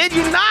 I'm kidding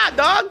you not,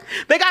 dog.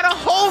 They got a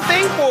whole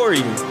thing for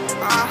you.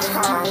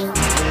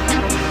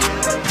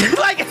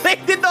 Like, they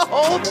did the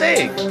whole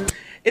thing.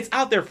 It's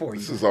out there for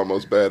you. This is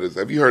almost bad as.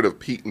 Have you heard of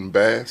Pete and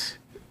Bass?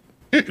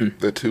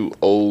 They're two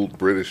old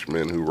British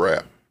men who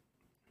rap.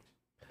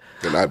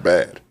 They're not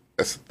bad.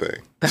 That's the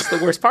thing. That's the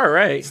worst part,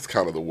 right? It's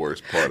kind of the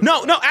worst part.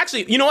 No,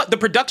 actually, you know what? The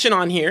production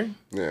on here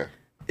Yeah.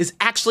 is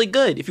actually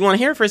good. If you want to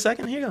hear it for a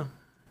second, here you go.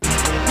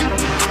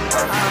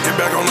 Get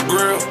back on the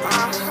grill.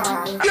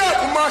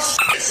 Yeah, my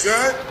shit,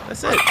 son.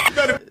 That's it.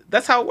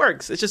 That's how it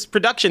works. It's just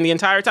production the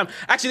entire time.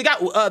 Actually,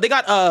 they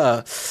got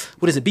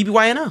what is it?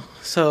 BBYNO.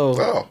 So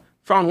Oh.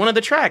 for on one of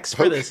the tracks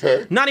for this.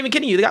 Okay. Not even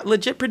kidding you. They got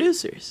legit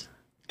producers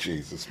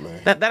Jesus,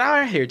 man. that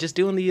are here just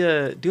doing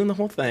the whole I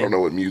don't thing. know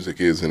what music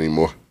is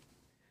anymore.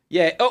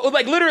 Yeah. Oh,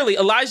 like literally,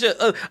 Elijah's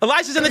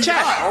in the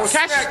chat.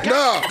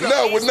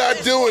 No, we're not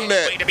doing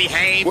that.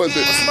 Was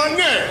it? My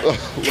name.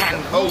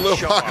 Little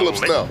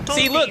Apocalypse now.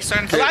 See, look,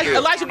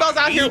 Elijah Bell's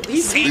out here.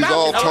 He's These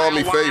all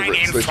Tommy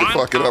favorites that you're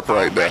fucking up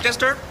right now.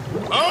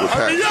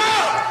 Hurry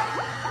up!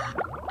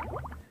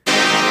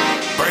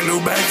 Brand new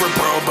bag for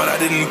bro, but I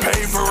didn't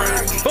pay for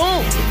it.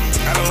 Boom.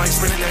 I don't like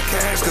spending that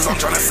cash because I'm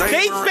trying to save.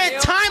 They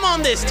spent time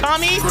on this,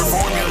 Tommy.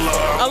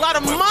 A lot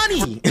of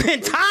money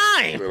and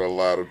time. Spent a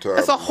lot of time.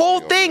 It's a whole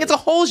thing. It's a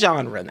whole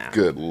genre now.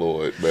 Good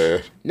Lord,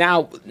 man.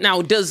 Now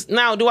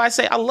do I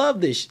say I love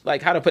this?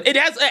 Like how to put it?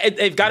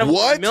 They've got a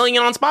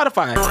million on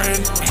Spotify. I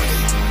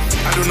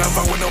do not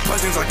fuck with no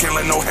plugins. I can't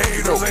let no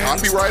haters. No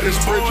copyright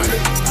infringement.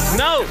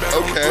 No.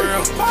 Okay.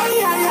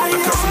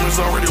 The customers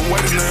already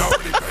waiting. They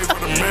already paid for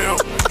the meal.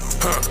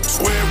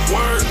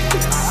 Squidward.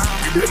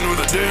 You been with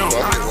the deal.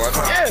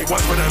 Yeah.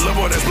 Watch for that little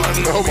boy that's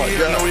blinding. Oh my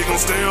God. Know he gon'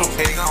 steal.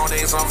 He gon'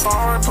 need some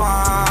foreign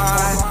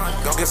pie.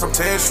 Go get some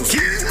tissues.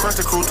 Crush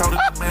the crew. Told the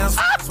man's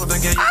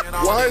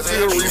Why is he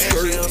a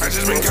research? I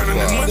just been counting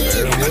the money.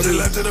 I just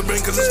left to the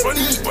bank cause it's funny.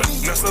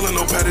 Not selling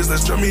no patties,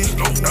 that's chummy.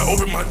 I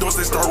open my doors,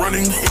 they start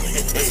running.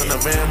 It's an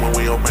event when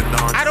we open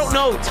doors. I don't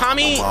know,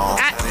 Tommy.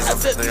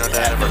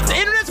 The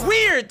internet's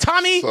weird,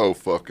 Tommy. So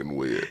fucking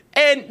weird.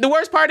 And the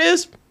worst part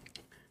is,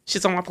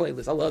 shit's on my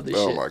playlist. I love this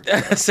shit. Oh my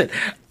God.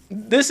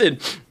 Listen,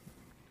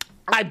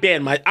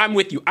 I'm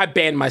with you. I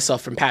banned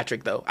myself from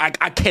Patrick though. I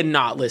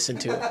cannot listen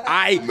to it.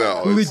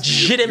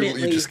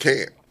 Legitimately you just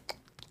can't.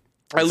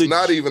 It's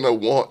not even a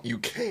want. You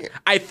can't.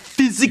 I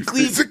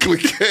physically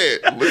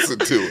can't listen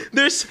to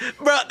it.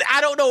 Bro,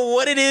 I don't know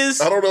what it is.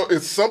 I don't know.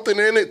 It's something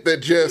in it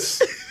that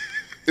just,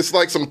 it's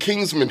like some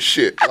Kingsman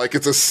shit. Like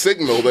it's a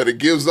signal that it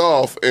gives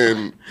off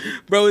and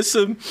bro, it's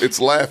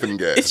laughing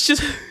gas. It's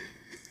just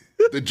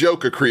the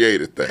Joker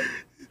created that.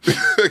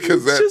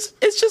 Because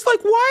it's just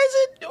like why is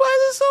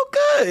it so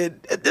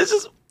good? This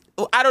is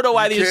I don't know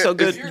why these are so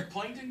good. Your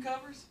Plankton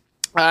covers?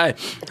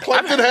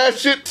 Plankton has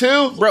shit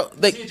too, bro.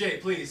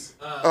 CJ, please.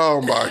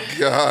 Oh my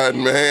God,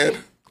 man.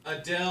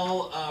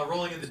 Adele,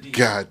 Rolling in the Deep.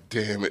 God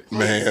damn it,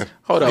 man.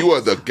 Hold up. You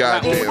are the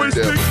goddamn Always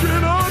devil.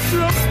 thinking of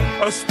you.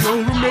 I still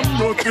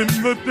remember in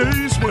the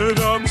days when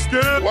I'm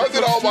scared. Why is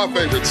it all my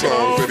favorite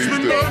songs that he's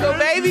doing? Go,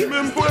 baby.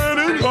 Been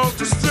planning how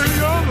to say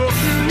I love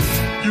you.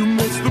 You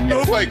must have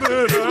known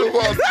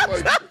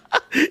that.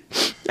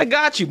 I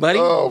got you, buddy.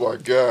 Oh my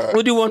God.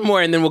 We'll do one more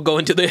and then we'll go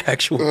into the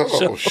actual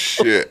show. Oh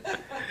shit.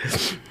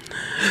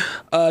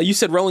 You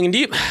said Rolling in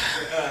Deep?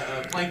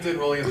 Plankton,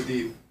 Rolling in the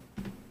Deep.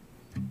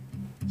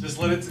 Just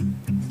let it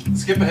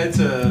skip ahead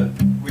to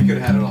We Could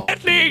Have Had It All.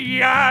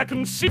 I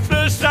can see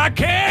this, I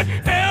can't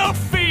help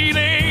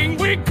feeling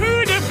we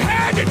could have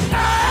had it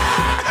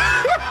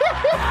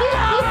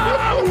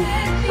all.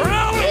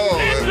 Rolling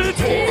in the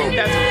deep.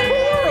 That's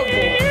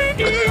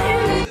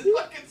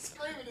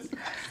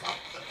horrible.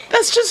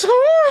 That's just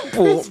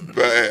horrible. It's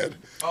bad.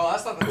 Oh,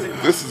 that's not the thing.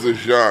 This is a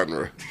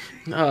genre.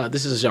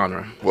 This is a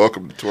genre.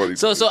 Welcome to 20.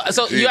 So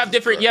you have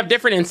different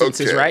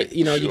instances, Okay, right?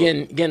 You know, sure.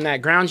 you're getting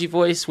that groungy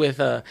voice with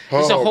there's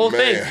a whole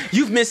thing.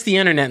 You've missed the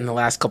internet in the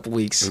last couple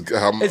weeks.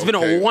 It's been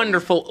a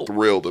wonderful. I'm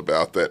thrilled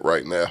about that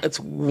right now. It's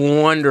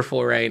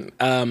wonderful, right?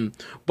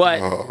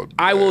 But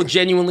I will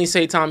genuinely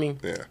say, Tommy,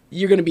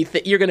 you're gonna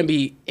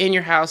be in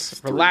your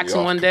house,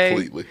 relaxing one day.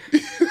 Completely.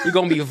 You're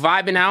gonna be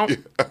vibing out,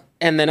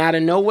 and then out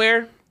of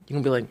nowhere,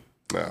 you're gonna be like,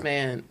 Nah.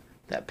 man,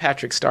 that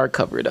Patrick Star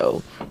cover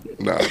though.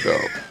 Nah,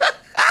 don't.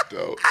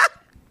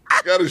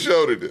 Got a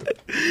show to do.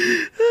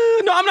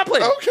 No, I'm not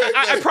playing. Okay.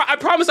 I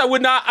promise I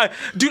would not.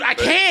 Dude, I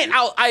can't.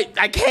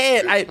 I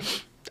can't.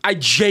 I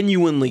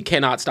genuinely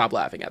cannot stop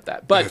laughing at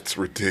that. But That's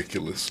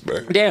ridiculous,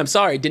 man. damn,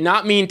 sorry. Did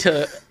not mean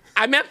to.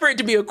 I meant for it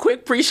to be a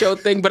quick pre-show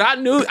thing, but I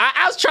knew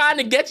I was trying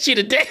to get you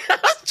today.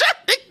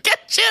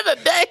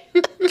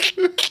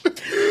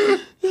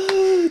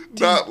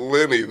 Not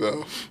Lenny,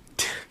 though.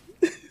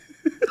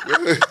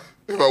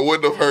 If I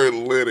wouldn't have heard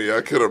Lenny,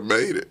 I could have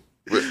made it.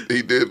 But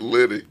he did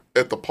Lenny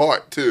at the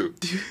park, too.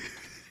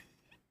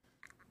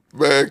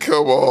 Man,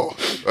 come on.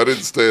 I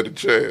didn't stand a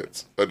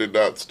chance. I did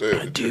not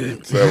stand a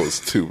chance. That was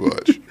too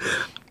much.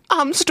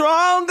 I'm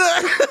stronger.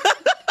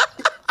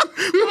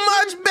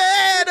 Much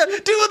better.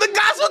 Do the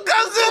gospel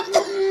comes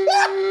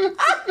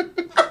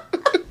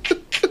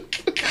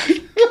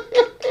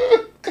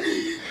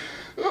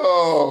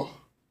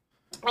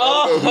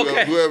Oh,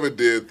 okay. Whoever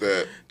did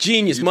that.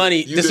 Genius,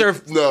 money,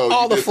 deserve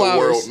all the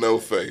flowers. The world no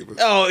favors.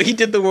 Oh, he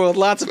did the world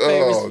lots of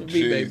favors Oh, for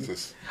me, baby.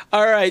 Jesus.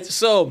 All right,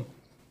 so.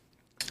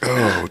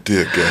 Oh,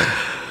 dear God.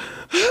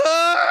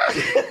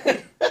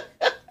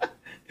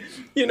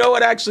 You know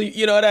what? Actually,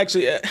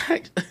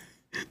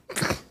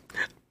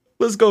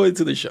 let's go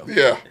into the show.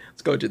 Yeah.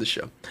 Let's go into the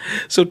show.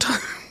 So,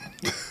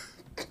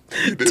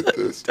 You did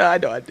this. I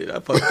know I did. I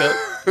fucked up.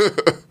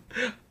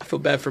 I feel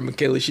bad for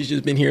Michaela. She's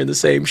just been hearing the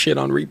same shit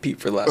on repeat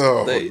for the last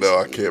couple days. No,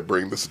 I can't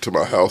bring this into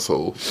my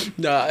household.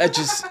 No, I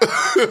just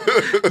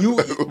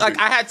I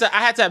had to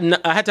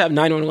have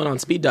 911 on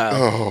speed dial.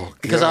 Oh,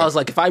 because I was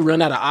like, if I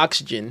run out of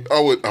oxygen,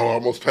 I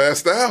almost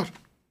passed out.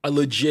 I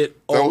legit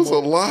That was a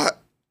lot.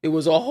 It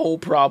was a whole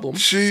problem.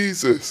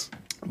 Jesus.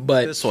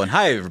 But This one.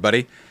 Hi,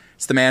 everybody.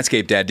 It's the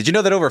Manscaped Dad. Did you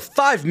know that over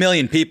 5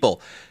 million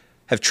people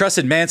have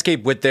trusted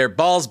Manscaped with their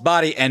balls,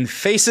 body, and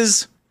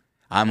faces?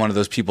 I'm one of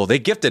those people. They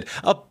gifted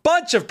a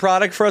bunch of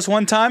product for us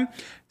one time,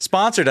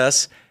 sponsored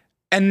us,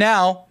 and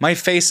now my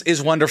face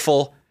is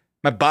wonderful.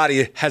 My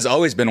body has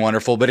always been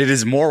wonderful, but it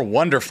is more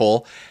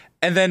wonderful.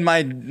 And then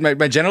my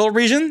genital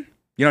region,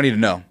 you don't need to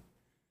know.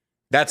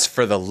 That's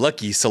for the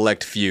lucky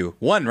select few.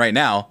 One right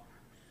now,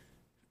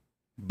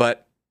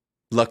 but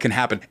luck can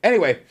happen.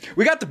 Anyway,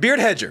 we got the Beard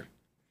Hedger.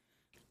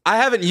 I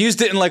haven't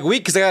used it in like a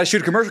week because I got to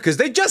shoot a commercial because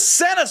they just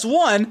sent us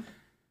one.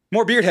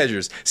 More beard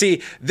hedgers.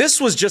 See,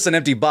 this was just an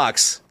empty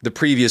box the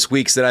previous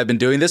weeks that I've been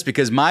doing this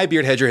because my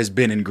beard hedger has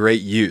been in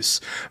great use.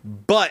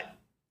 But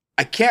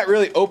I can't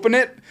really open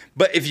it.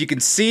 But if you can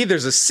see,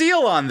 there's a seal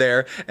on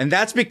there, and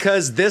that's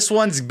because this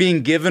one's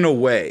being given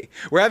away.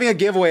 We're having a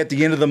giveaway at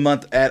the end of the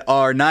month at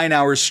our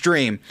 9-hour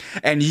stream,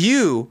 and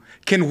you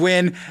can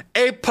win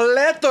a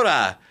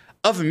plethora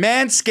of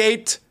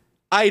Manscaped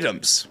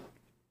items.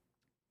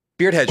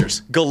 Beard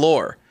hedgers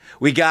galore.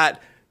 We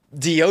got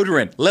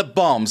deodorant, lip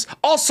balms,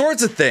 all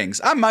sorts of things.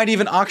 I might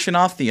even auction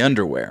off the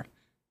underwear.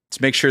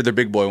 Let's make sure they're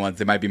big boy ones.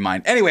 They might be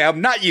mine. Anyway,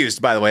 I'm not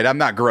used, by the way. I'm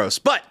not gross.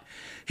 But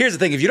here's the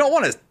thing. If you don't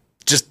want to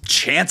just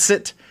chance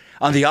it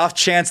on the off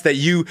chance that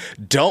you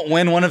don't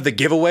win one of the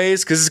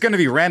giveaways, because it's going to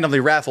be randomly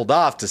raffled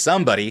off to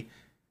somebody,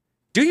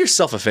 do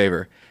yourself a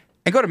favor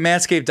and go to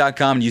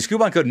manscaped.com and use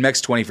coupon code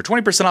MEX20 for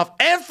 20% off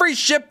every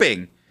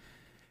shipping.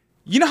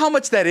 You know how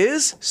much that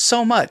is?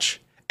 So much.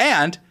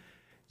 And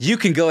you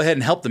can go ahead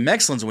and help the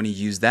Mexcellence when you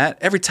use that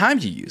every time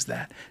you use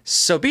that.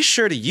 So be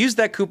sure to use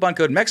that coupon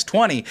code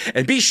MEX20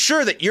 and be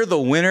sure that you're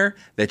the winner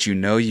that you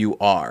know you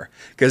are.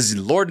 Because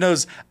Lord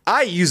knows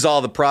I use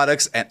all the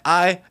products and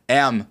I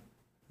am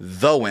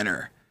the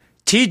winner.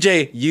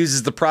 TJ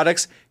uses the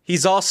products.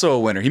 He's also a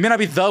winner. He may not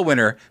be the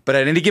winner, but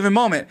at any given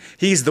moment,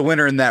 he's the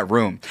winner in that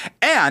room.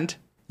 And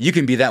you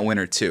can be that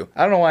winner too.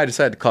 I don't know why I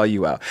decided to call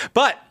you out,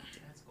 but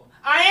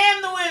I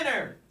am the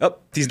winner. Oh,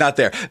 he's not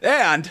there.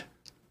 And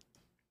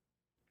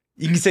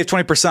you can save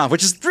 20% off,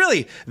 which is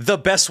really the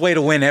best way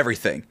to win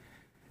everything.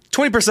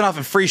 20% off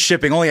and free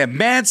shipping only at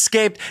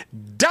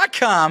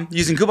manscaped.com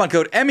using coupon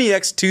code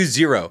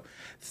MEX20.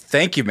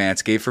 Thank you,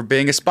 Manscaped, for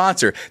being a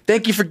sponsor.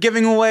 Thank you for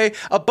giving away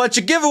a bunch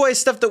of giveaway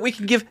stuff that we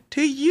can give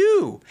to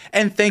you.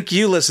 And thank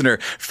you, listener,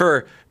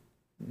 for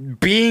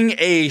being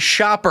a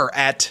shopper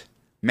at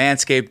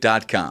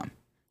manscaped.com.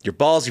 Your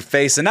balls, your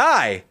face, and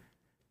I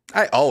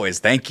always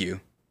thank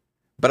you.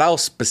 But I'll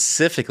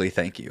specifically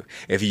thank you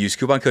if you use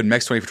coupon code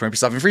MEX20 for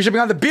 20% off and free shipping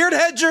on the Beard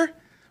Hedger,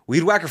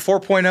 Weed Whacker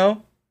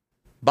 4.0,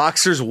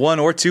 Boxers 1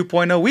 or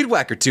 2.0, Weed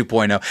Whacker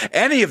 2.0,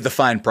 any of the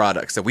fine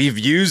products that we've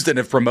used and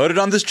have promoted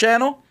on this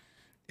channel.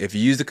 If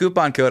you use the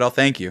coupon code, I'll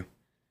thank you.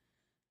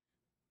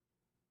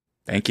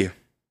 Thank you.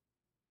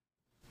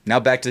 Now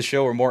back to the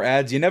show or more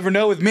ads. You never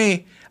know with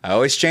me. I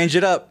always change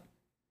it up.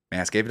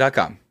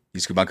 Manscaped.com.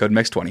 Use coupon code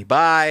MEX20.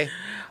 Bye.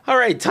 All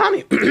right,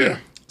 Tommy.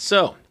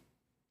 So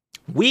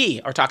we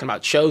are talking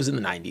about shows in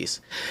the 90s,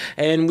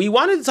 and we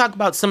wanted to talk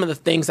about some of the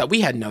things that we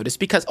had noticed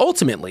because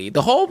ultimately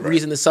the whole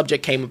reason the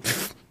subject came up.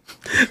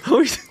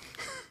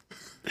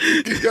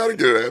 You gotta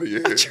get it out of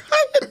your head.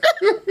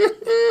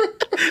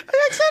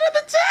 I said at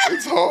the time.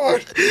 It's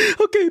hard.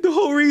 Okay, the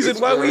whole reason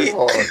It's why very we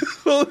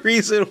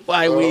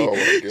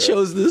hard.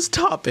 chose this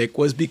topic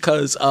was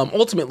because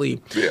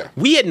ultimately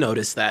we had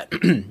noticed that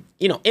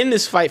in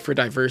this fight for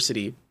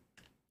diversity.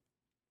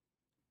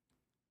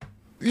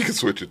 You can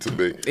switch it to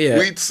me. Yeah.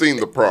 We'd seen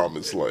The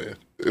Promised Land.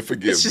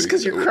 Forgive me. It's just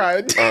because you're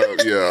crying.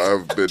 Yeah,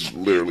 I've been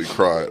literally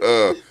crying.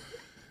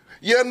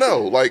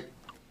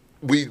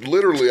 We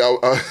literally,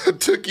 I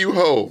took you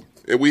home,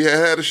 and we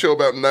had a show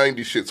about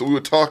 90s shit, so we were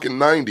talking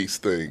 90s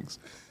things.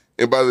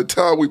 And by the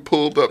time we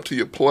pulled up to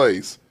your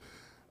place,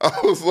 I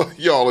was like,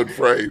 y'all in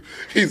frame.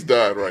 He's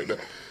dying right now.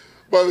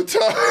 By the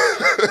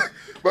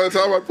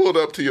time I pulled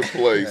up to your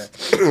place,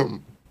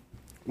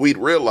 we'd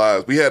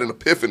realized, we had an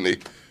epiphany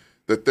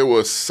that there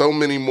were so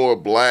many more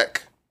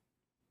black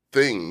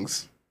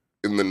things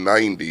in the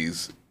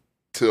 90s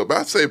to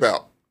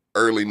about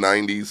early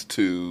 90s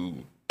to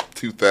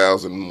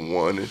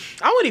 2001-ish.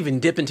 I would even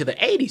dip into the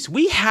 80s.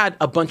 We had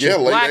a bunch of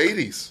black, late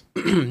 80s.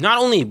 Not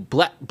only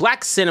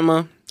black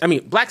cinema,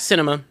 black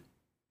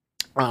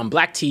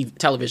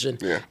television,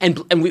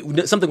 and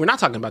something we're not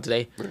talking about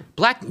today,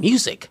 black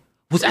music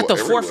was at the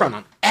forefront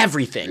on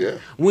everything. Yeah.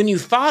 When you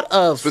thought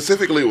of...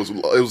 Specifically, it was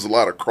a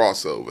lot of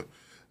crossover.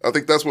 I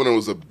think that's when it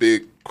was a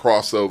big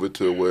crossover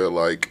to where,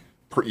 like,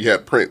 you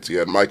had Prince, you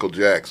had Michael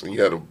Jackson,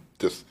 you had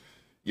just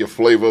your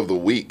flavor of the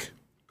week,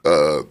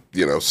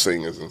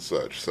 singers and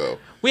such. So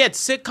we had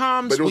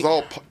sitcoms. But it was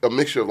all a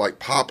mixture of, like,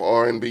 pop,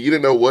 R&B. You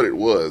didn't know what it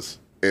was.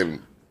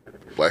 And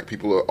black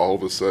people are all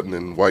of a sudden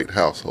in white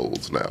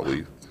households now.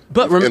 We've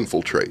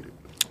infiltrated.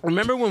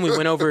 Remember when we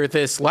went over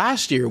this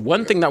last year,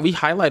 one thing that we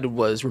highlighted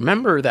was,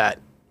 remember that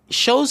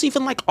shows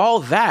even like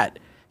All That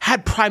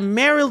had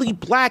primarily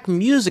black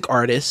music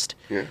artists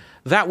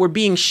that were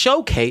being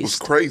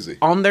showcased crazy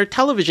on their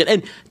television.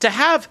 And to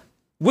have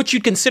what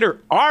you'd consider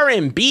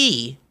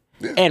R&B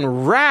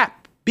and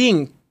rap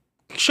being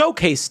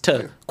showcased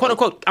to quote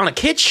unquote on a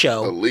kids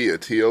show. Aaliyah,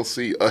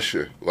 TLC,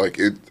 Usher, like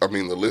it. I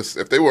mean, the list.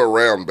 If they were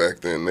around back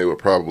then, they were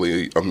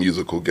probably a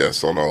musical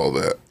guest on all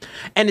that.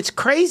 And it's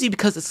crazy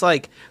because it's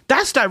like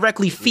that's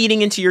directly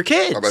feeding into your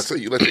kids. I'm about to say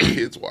you let your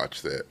kids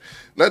watch that.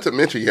 Not to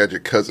mention you had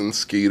your cousin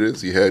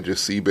Skeeters, you had your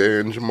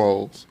Seabear and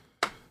Jamals.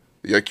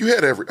 Like you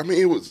had every. I mean,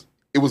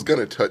 it was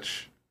gonna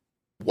touch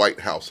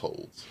white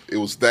households. It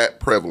was that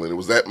prevalent. It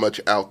was that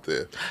much out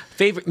there.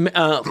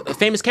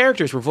 Famous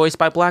characters were voiced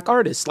by black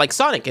artists, like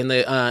Sonic in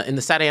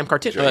the Sad AM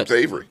cartoon. James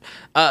Avery.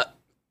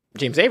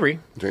 James Avery.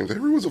 James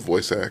Avery was a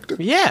voice actor.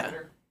 Yeah.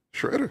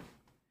 Shredder.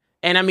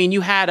 And I mean,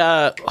 you had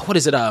what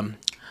is it?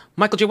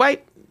 Michael J.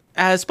 White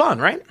as Spawn,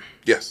 right?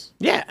 Yes.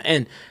 Yeah,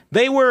 and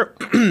they were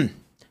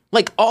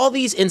like all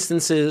these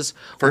instances.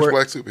 First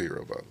black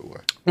superhero, by the way.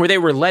 Where they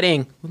were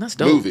letting that's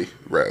dope. Movie,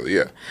 rather,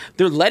 yeah.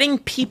 They're letting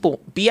people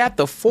be at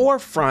the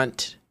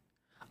forefront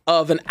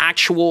of an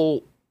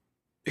actual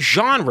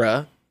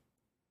genre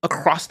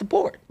across the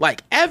board.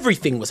 Like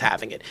everything was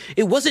having it.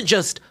 It wasn't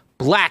just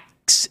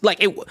blacks. Like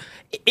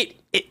it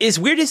as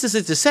weird as this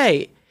is to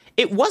say,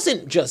 it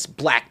wasn't just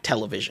black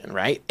television,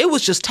 right? It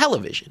was just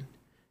television.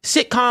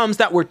 Sitcoms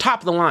that were top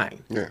of the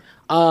line. Yeah.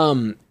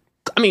 I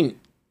mean,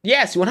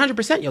 yes, 100%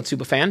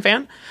 Yotsuba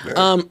fan.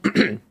 Yeah.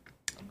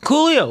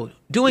 Coolio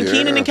doing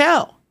Keenan and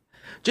Kel.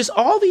 Just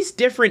all these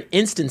different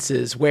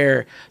instances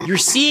where you're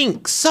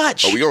seeing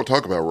such... Oh, we gonna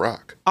talk about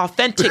rock.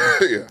 Authentic...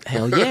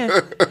 Hell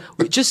yeah.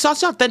 Just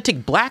such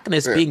authentic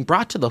blackness being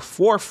brought to the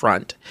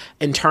forefront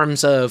in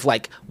terms of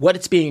like what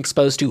it's being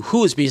exposed to,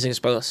 who it's being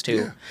exposed to.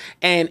 Yeah.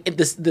 And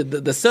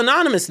the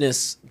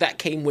synonymousness that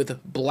came with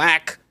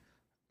black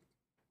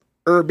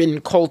urban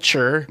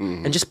culture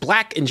and just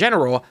black in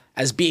general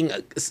as being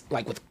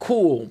like with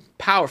cool,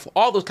 powerful,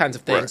 all those kinds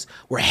of things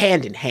were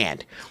hand in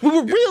hand. We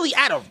were really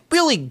at a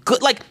really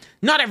good, like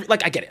not every,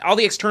 like I get it, all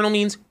the external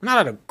means, we're not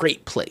at a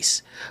great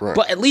place,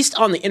 but at least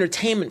on the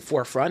entertainment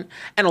forefront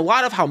and a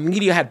lot of how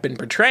media had been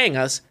portraying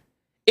us,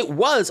 it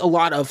was a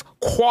lot of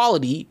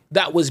quality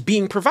that was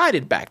being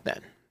provided back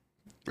then.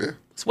 Yeah.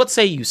 So what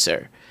say you,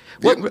 sir?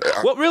 What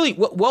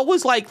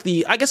was like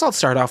I guess I'll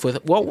start off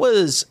with, what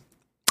was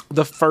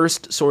the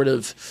first sort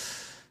of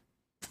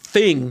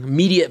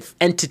media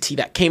entity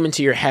that came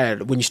into your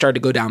head when you started to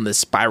go down this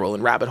spiral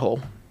and rabbit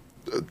hole?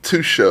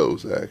 2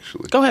 shows,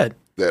 actually. Go ahead.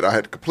 That I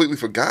had completely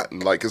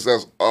forgotten. Like, cause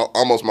that's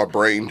almost my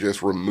brain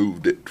just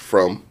removed it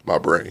from my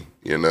brain,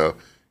 you know?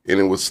 And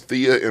it was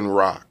Thea and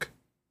Rock.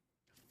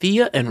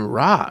 Thea and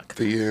Rock?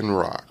 Thea and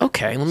Rock.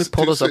 Okay, let me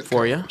pull those up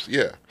for you.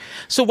 Yeah.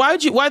 So why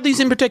these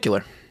in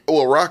particular?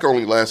 Well, Rock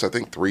only lasts, I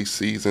think, 3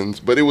 seasons,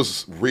 but it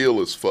was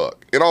real as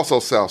fuck. And also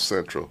South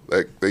Central.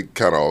 They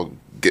kind of all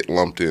get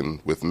lumped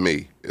in with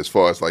me as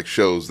far as like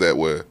shows that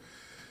were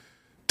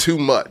too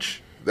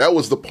much. That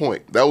was the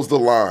point. That was the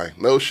line.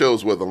 Those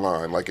shows were the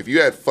line. Like if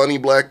you had funny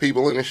black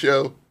people in the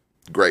show,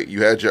 great.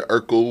 You had your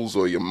Urkels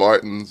or your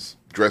Martins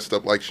dressed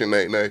up like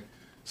Shanae.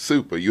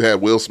 Super. You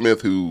had Will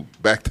Smith, who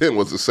back then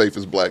was the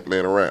safest black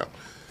man around.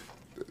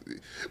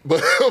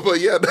 But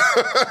yeah.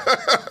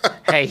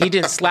 Hey, he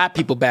didn't slap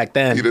people back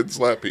then. He didn't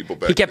slap people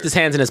back then. He kept his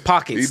hands in his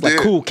pockets like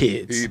cool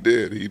kids. He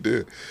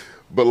did.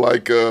 But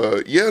like,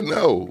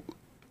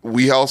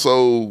 we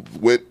also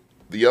went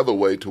the other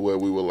way to where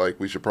we were like,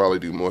 we should probably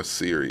do more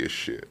serious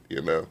shit,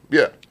 you know?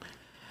 Yeah.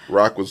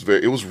 Rock was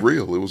it was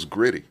real. It was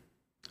gritty.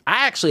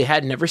 I actually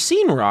had never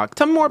seen Rock.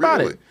 Tell me more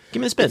about it.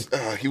 Give me the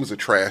spin. He was a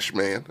trash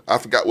man. I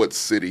forgot what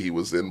city he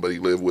was in, but he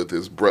lived with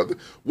his brother.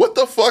 What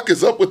the fuck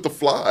is up with the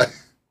fly?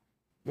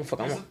 What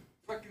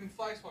fucking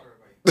fly swatter,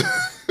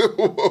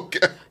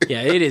 okay.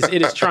 Yeah, it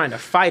is trying to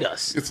fight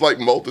us. It's like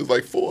It's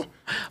like 4.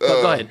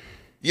 Go ahead.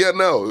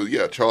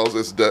 Charles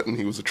S. Dutton,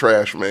 he was a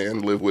trash man,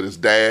 lived with his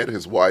dad,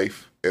 his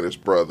wife, and his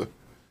brother.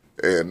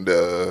 And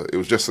it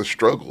was just the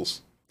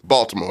struggles.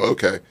 Baltimore,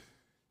 okay.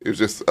 It was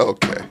just,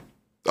 okay.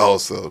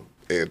 Also,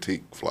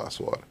 antique fly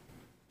swatter.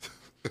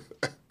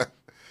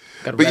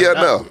 But yeah,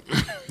 no.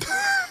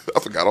 I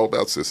forgot all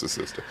about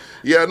Sister.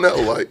 Yeah, no,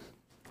 like,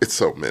 it's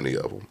so many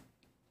of them.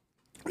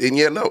 And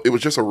yeah, no, it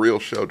was just a real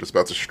show, just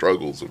about the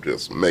struggles of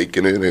just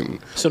making it, and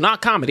so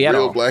not comedy at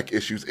all. Real black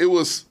issues.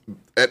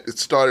 It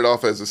started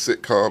off as a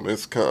sitcom,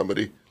 it's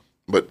comedy,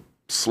 but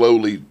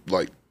slowly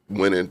like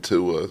went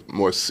into a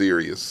more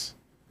serious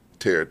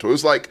territory. It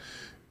was like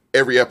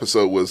every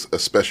episode was a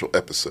special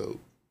episode.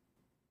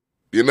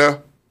 You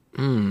know?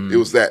 It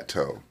was that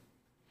tone.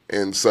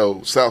 And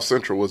so South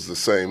Central was the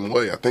same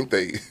way. I think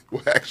they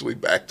were actually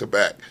back to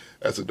back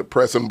as a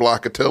depressing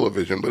block of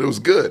television, but it was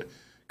good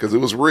because it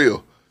was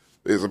real.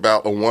 It's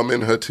about a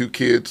woman, her 2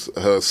 kids,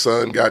 her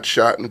son got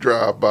shot in a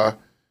drive-by,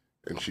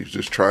 and she's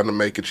just trying to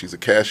make it. She's a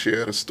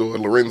cashier at a store.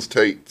 Lorenz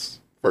Tate's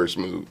first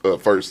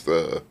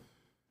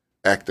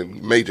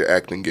major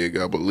acting gig,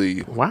 I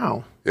believe.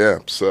 Wow. Yeah,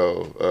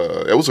 so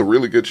it was a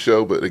really good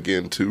show, but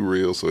again, too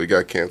real, so it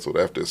got canceled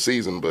after a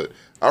season. But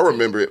I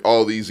remember it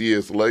all these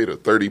years later,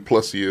 30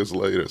 plus years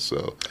later.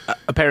 So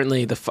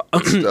apparently,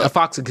 a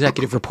Fox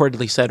executive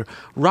reportedly said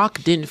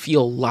Rock didn't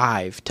feel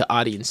live to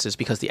audiences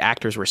because the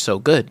actors were so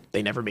good.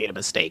 They never made a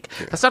mistake.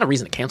 Yeah. That's not a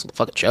reason to cancel the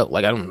fucking show.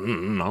 Like, I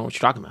don't know what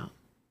you're talking about.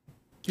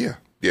 Yeah,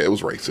 it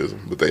was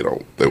racism, but they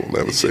will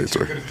never say it's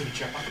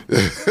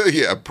right.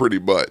 Yeah, pretty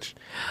much.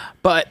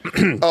 But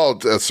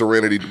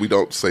Serenity, we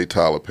don't say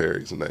Tyler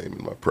Perry's name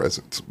in my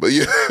presence. But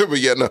yeah,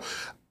 no,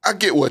 I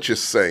get what you're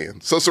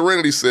saying. So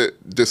Serenity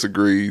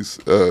disagrees,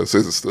 says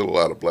there's still a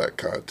lot of black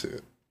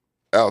content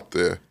out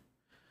there.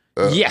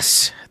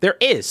 Yes, there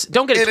is.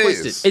 Don't get it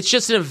twisted. Is. It's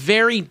just in a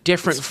very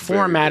different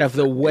format of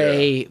the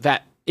way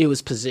that it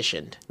was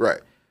positioned.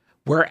 Right.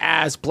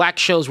 Whereas black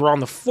shows were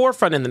on the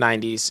forefront in the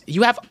 90s,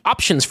 you have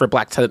options for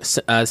black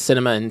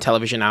cinema and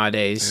television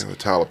nowadays. Yeah,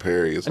 Tyler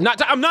Perry is. I'm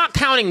not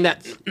counting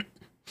that.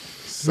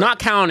 Not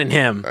counting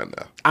him. I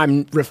know.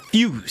 I'm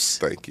refuse.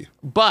 Thank you.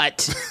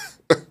 But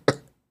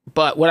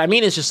what I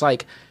mean is just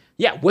like,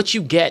 yeah, what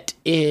you get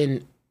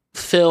in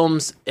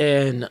films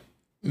and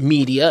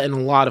media and a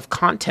lot of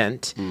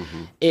content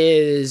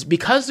is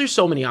because there's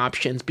so many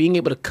options, being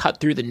able to cut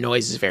through the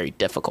noise is very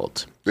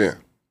difficult. Yeah.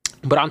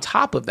 But on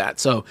top of that,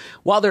 so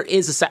while there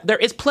is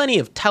plenty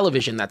of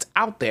television that's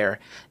out there,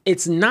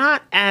 it's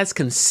not as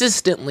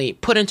consistently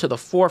put into the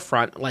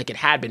forefront like it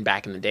had been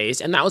back in the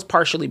days. And that was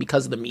partially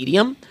because of the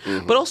medium,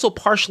 but also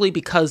partially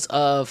because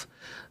of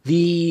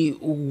the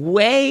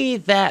way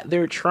that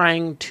they're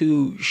trying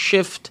to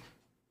shift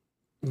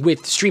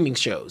with streaming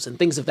shows and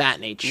things of that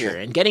nature.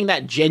 And getting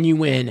that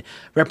genuine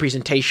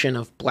representation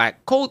of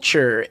black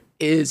culture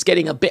is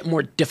getting a bit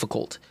more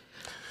difficult.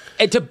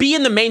 And to be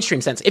in the mainstream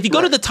sense, if you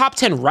go to the top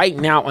 10 right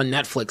now on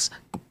Netflix,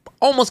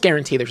 almost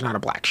guarantee there's not a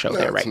black show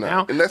there right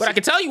now. But I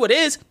can tell you what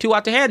is Too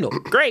Hot to Handle.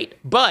 Great,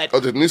 but... Oh,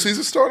 did the new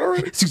season start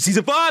already?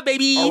 Season 5,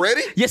 baby!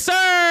 Already? Yes,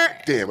 sir!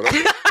 Damn it.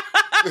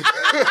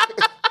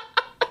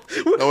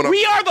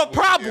 We are the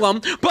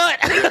problem, but...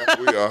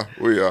 Yeah,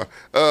 we are.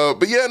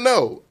 But yeah,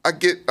 no, I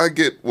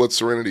get what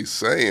Serenity's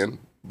saying,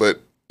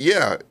 but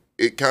yeah,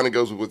 it kind of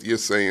goes with what you're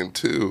saying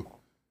too.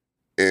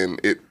 And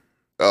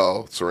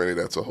Serenity,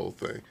 that's a whole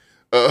thing.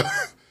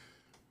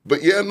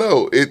 But yeah,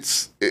 no,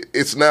 it's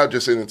now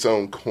just in its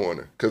own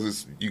corner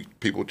because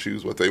people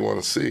choose what they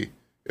want to see,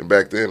 and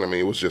back then, I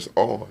mean, it was just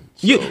on.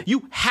 So.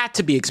 You had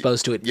to be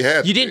exposed to it.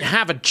 You didn't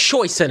have a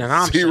choice and an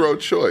option. Zero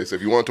choice.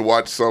 If you wanted to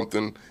watch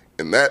something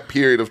in that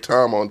period of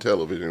time on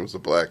television, it was a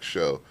black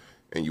show,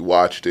 and you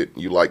watched it,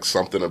 and you liked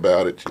something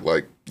about it, you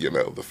like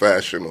the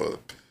fashion or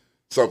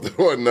something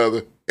or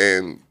another,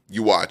 and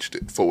you watched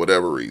it for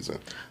whatever reason.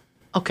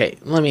 Okay,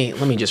 let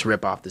me just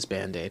rip off this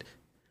Band-Aid.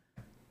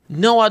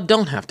 No, I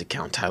don't have to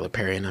count Tyler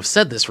Perry, and I've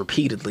said this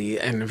repeatedly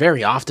and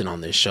very often on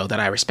this show that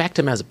I respect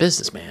him as a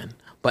businessman.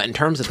 But in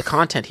terms of the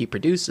content he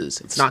produces,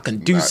 it's not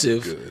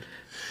conducive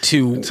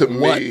to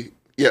what... me.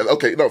 Yeah,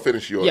 okay, no,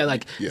 finish yours. Yeah,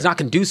 it's not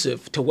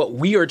conducive to what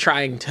we are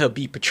trying to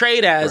be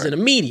portrayed as in a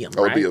medium.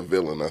 I would be a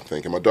villain, I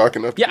think. Am I dark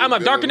enough to be a villain?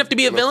 I'm dark enough to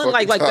be a villain?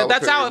 Like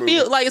that's how it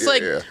feels. Like,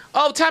 it's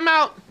oh, time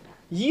out.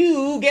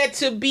 You get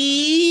to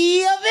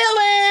be a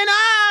villain.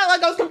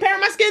 Like I was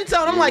comparing my skin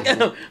tone. I'm like,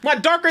 am I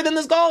darker than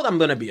this gold? I'm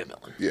going to be a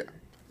villain. Yeah.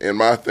 And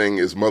my thing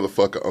is,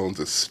 motherfucker owns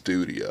a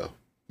studio.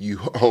 You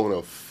own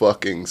a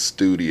fucking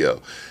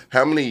studio.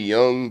 How many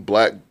young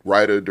black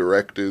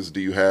writer-directors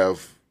do you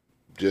have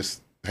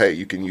just, hey,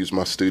 you can use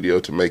my studio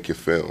to make your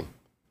film?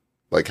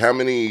 Like, how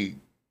many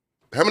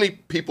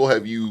people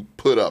have you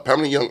put up? How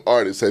many young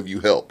artists have you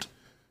helped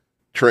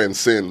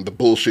transcend the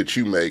bullshit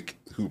you make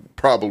who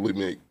probably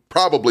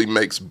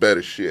makes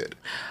better shit?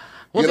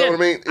 Well, you know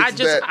what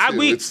I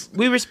mean?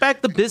 We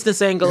respect the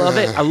business angle of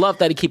it. I love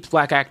that he keeps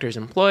black actors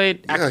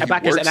employed. Black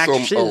actors and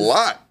actresses. A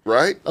lot,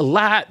 right? A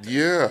lot.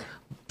 Yeah.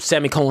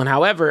 Semicolon.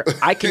 However,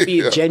 I can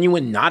be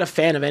genuine, not a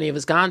fan of any of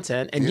his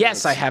content. And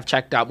yes, I have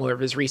checked out more of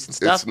his recent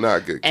stuff. It's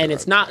not good. And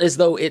it's not as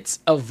though it's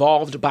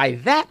evolved by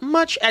that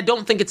much. I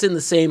don't think it's in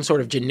the same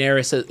sort of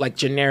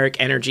generic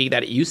energy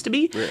that it used to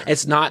be. Yeah.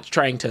 It's not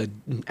trying to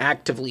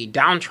actively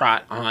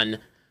downtrot on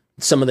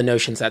some of the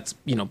notions that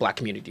black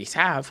communities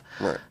have.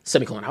 Right.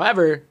 Semicolon.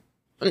 However,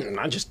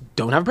 I just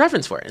don't have a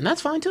preference for it, and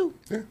that's fine too.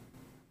 Yeah.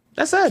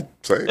 That's it.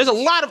 Same. There's a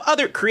lot of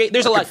other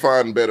There's a lot.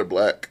 Find better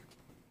black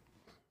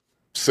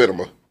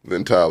cinema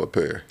than Tyler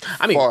Perry.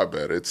 I mean, far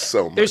better. It's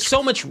so much. There's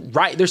so much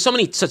There's so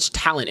many such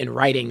talent in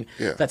writing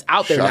that's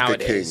out there Shaka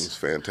nowadays. King's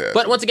fantastic.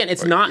 But once again,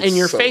 it's not in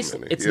your face.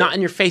 It's not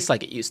in your face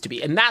like it used to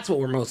be, and that's what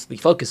we're mostly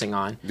focusing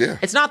on. Yeah.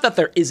 It's not that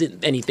there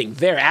isn't anything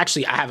there.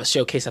 Actually, I have a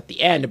showcase at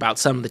the end about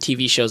some of the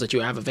TV shows that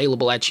you have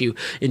available at you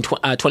in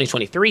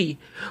 2023.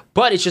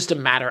 But it's just a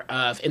matter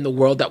of, in the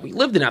world that we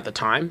lived in at the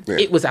time,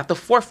 it was at the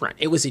forefront.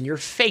 It was in your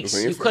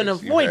face. You couldn't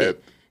avoid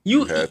it.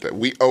 You had that.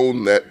 We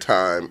own that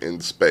time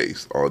and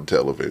space on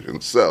television.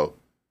 So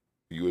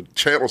you would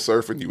channel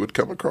surf and you would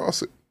come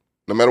across it,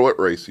 no matter what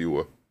race you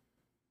were.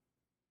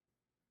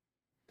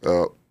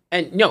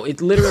 And no, it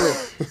literally.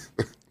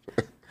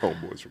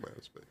 Homeboys from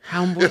outer space.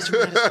 Homeboys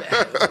from Outer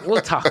Space.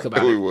 We'll talk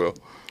about We it. will.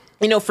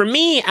 You know, for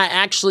me, I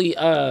actually,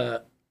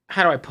 how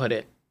do I put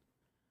it?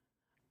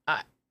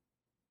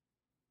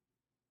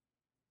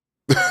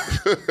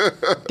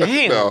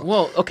 Damn. No.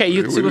 Well, okay,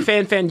 you We-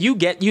 fan. You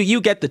get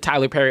the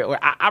Tyler Perry. Or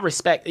I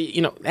respect.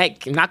 You know, hey,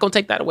 I'm not gonna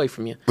take that away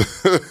from you.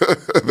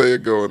 They're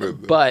going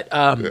in there.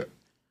 But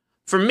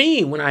for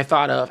me, when I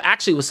thought of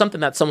actually, it was something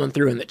that someone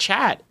threw in the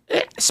chat.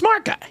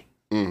 Smart Guy.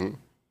 Mm-hmm.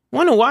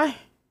 Wanna know why?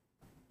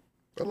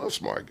 I love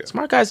Smart Guy.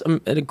 Smart Guy's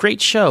a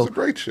great show. It's a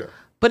great show.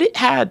 But it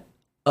had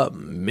a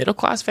middle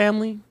class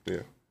family,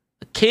 Yeah.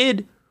 a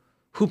kid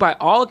who, by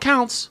all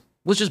accounts,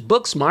 was just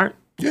book smart.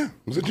 Yeah,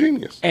 he was a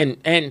genius. And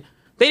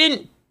they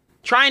didn't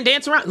try and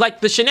dance around.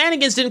 Like, the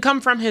shenanigans didn't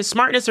come from his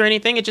smartness or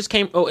anything. It just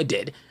came, it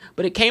did.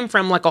 But it came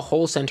from, like, a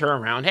whole center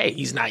around, hey,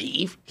 he's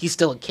naive. He's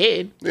still a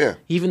kid. Yeah.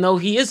 Even though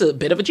he is a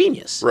bit of a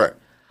genius. Right.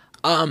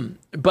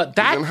 But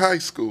that... In high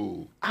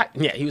school.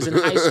 he was in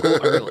high school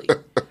early.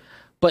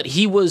 But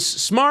he was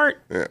smart,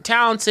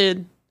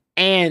 talented,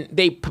 and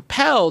they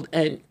propelled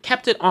and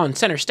kept it on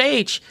center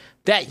stage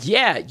that,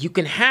 you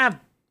can have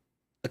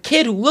a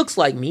kid who looks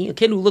like me, a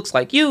kid who looks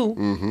like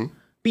you,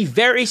 be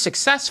very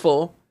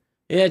successful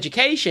in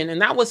education.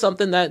 And that was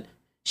something that,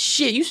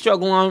 you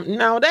struggle on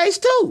nowadays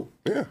too.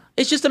 Yeah.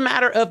 It's just a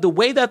matter of the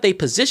way that they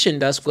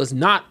positioned us was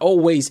not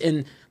always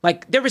in,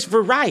 like, there was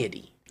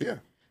variety. Yeah.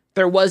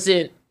 There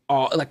wasn't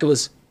all, like, it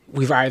was,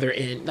 we were either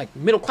in, like,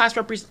 middle class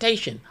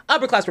representation,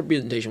 upper class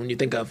representation, when you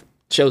think of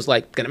shows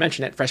like, gonna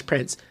mention it, Fresh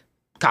Prince,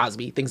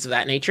 Cosby, things of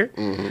that nature.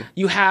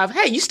 You have,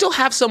 you still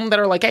have some that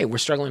are like, hey, we're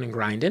struggling and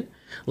grinding.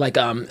 Like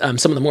some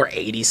of the more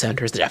 80s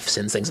centers, the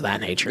Jeffersons, things of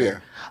that nature. Yeah.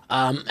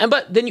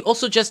 But then you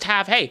also just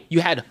have,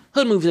 you had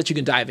hood movies that you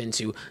can dive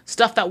into,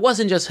 stuff that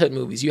wasn't just hood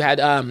movies. You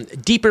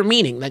had deeper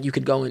meaning that you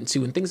could go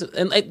into and things,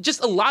 and like,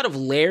 just a lot of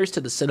layers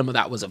to the cinema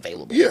that was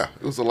available. Yeah,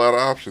 it was a lot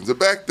of options. And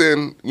back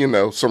then,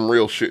 some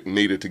real shit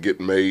needed to get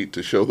made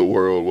to show the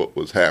world what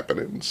was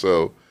happening.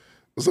 So it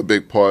was a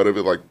big part of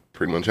it, like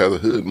pretty much how the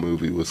hood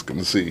movie was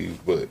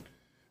conceived. But,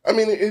 I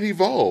mean, it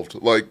evolved.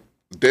 Like,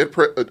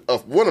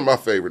 one of my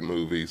favorite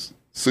movies,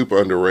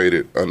 super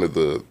underrated, under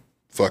the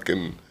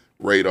fucking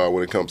radar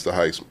when it comes to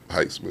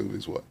heist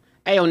movies. What?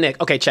 Hey, Nick.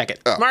 Okay, check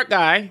it. Smart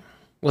Guy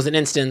was an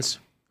instance.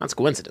 That's a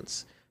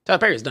coincidence. Tyler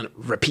Perry has done it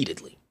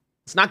repeatedly.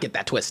 Let's not get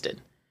that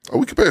twisted. Oh,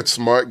 we compared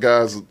smart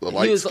guys, the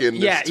light skinned.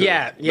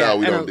 Yeah. No,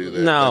 we don't do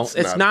that. No, That's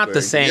it's not the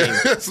thing. same. Yeah,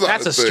 it's not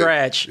That's a thing.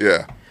 stretch.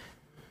 Yeah.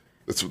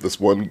 That's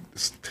one.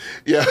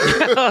 Yeah.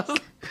 I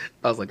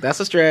was like, that's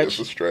a stretch. That's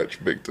a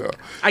stretch, big time.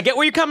 I get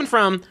where you're coming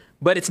from,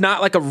 but it's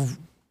not like a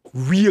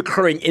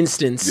reoccurring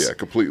instance. Yeah,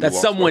 completely. That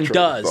lost my someone train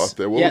of does. thought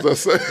there. What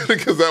was I saying?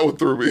 Because that one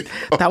threw me.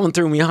 That one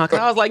threw me off.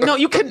 I was like, no,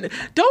 you couldn't.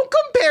 Don't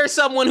compare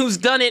someone who's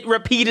done it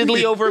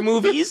repeatedly over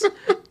movies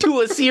to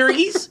a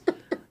series.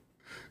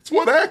 It's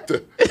one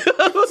actor.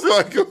 It's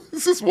like,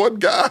 it's just one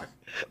guy.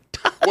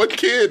 One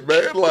kid,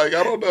 man. Like,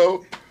 I don't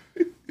know.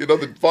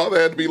 The father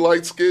had to be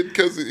light skinned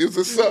because it was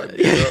his son.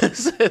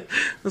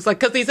 It's like,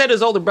 because he said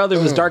his older brother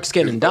was dark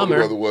skinned and dumber.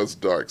 His older brother was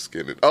dark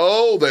skinned.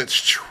 Oh, that's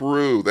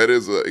true. That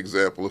is an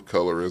example of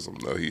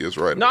colorism, though. He is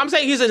right. No, I'm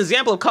saying he's an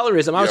example of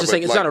colorism. I was just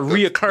saying it's not a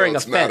reoccurring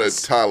offense.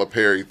 It's not a Tyler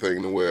Perry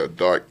thing to wear a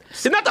dark.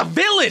 It's not the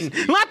villain.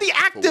 Not the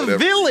active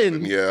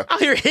villain. Reason. Yeah. Out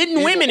here hitting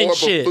Evil women and or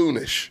shit.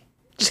 Buffoonish.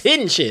 Just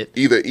hitting shit.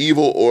 Either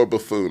evil or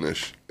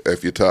buffoonish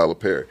if you're Tyler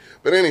Perry.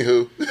 But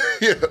anywho,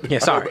 Yeah,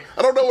 sorry.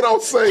 I don't know what I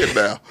was saying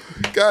now.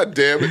 God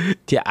damn it.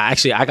 Yeah,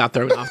 actually, I got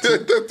thrown off too.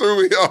 That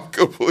threw me off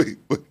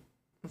completely.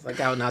 It's like,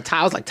 oh, now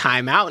I was like,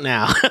 time out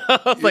now. I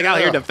was like out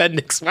here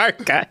defending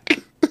Smart Guy.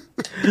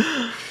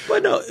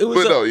 But no, it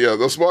was.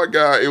 The Smart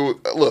Guy. It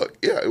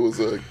was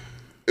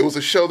it was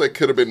a show that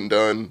could have been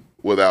done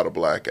without a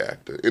black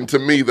actor, and to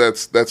me,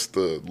 that's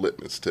the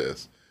litmus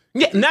test.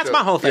 Yeah, and that's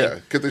my whole thing. Yeah,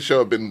 could the show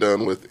have been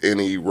done with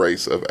any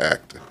race of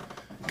actor?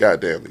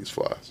 Goddamn these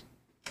flies.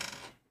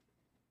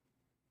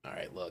 All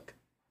right, look.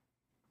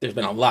 There's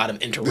been a lot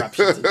of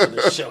interruptions into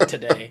the show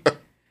today.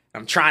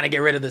 I'm trying to get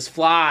rid of this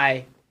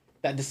fly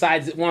that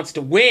decides it wants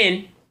to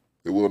win.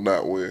 It will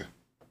not win.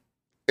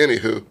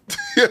 Anywho.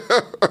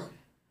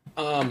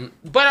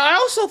 But I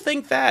also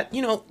think that,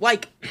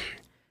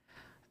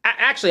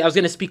 actually, I was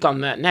going to speak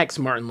on that next.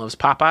 Martin loves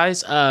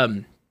Popeyes.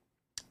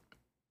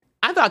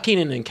 I thought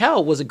Kenan and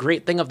Kel was a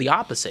great thing of the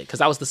opposite, because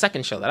that was the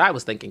second show that I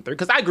was thinking through,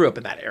 because I grew up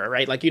in that era,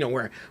 right? Like,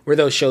 where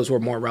those shows were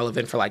more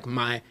relevant for like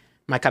my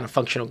kind of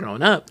functional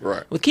growing up.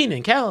 Right. With Kenan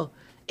and Kel,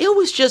 it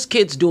was just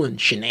kids doing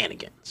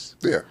shenanigans.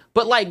 Yeah.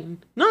 But like,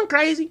 not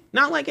crazy,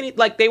 not like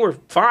like they were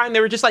fine. They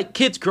were just like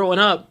kids growing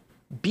up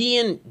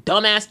being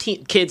dumbass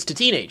kids to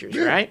teenagers,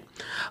 right?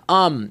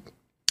 And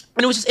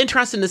it was just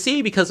interesting to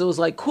see, because it was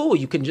like, cool,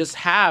 you can just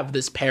have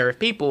this pair of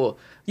people.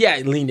 Yeah,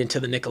 it leaned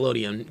into the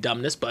Nickelodeon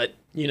dumbness, but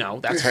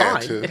that's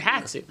fine. It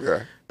had to.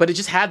 Yeah. But it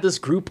just had this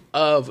group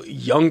of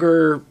young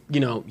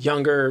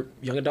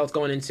adults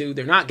going into.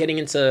 They're not getting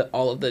into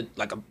all of the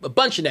like a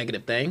bunch of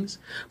negative things,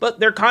 but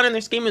they're kind of,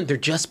 they're scheming. They're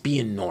just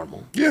being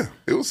normal. Yeah,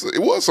 it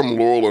was some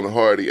Laurel and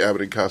Hardy,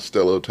 Abbott and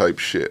Costello type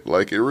shit.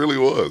 Like, it really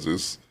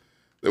was.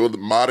 They were the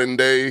modern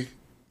day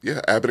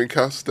Yeah, Abbott and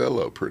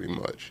Costello, pretty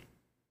much.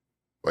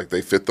 Like,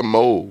 they fit the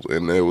mold,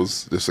 and there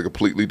was just a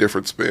completely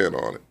different spin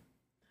on it.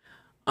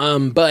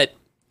 But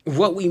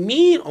what we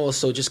mean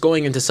also, just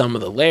going into some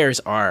of the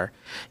layers, are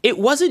it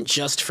wasn't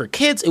just for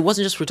kids, it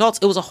wasn't just for adults,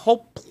 it was a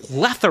whole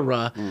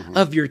plethora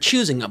of your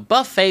choosing. A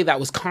buffet that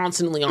was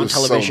constantly on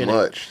television. So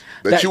much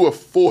that you were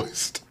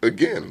forced,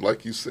 again,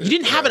 like you said. You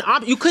didn't have an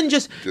option. You couldn't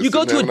just you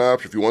go to an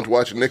option. If you want to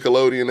watch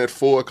Nickelodeon at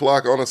 4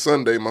 o'clock on a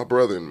Sunday, my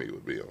brother and me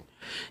would be on.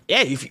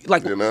 Yeah, if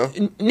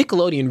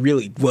Nickelodeon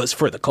really was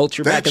for the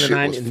culture back in the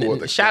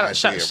 90s.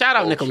 Shout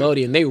out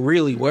Nickelodeon. They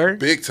really were.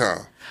 Big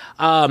time.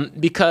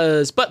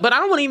 Because I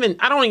don't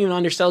even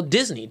undersell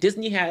Disney.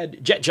 Disney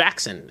had Jet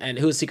Jackson, and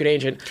who was Secret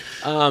Agent.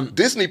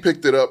 Disney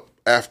picked it up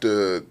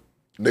after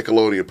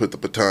Nickelodeon put the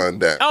baton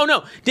down. Oh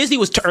no, Disney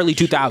was early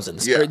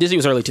 2000s. Yeah, Disney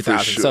was early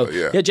 2000s. sure, So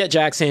yeah. you had Jet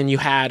Jackson. You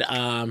had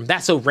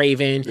That's So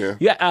Raven. Yeah.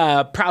 You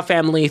had Proud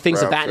Family, things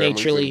Proud of that Family,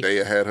 nature.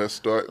 Zendaya had her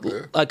start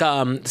there. Like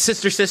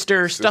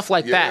Sister, stuff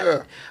like yeah.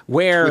 that.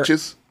 Where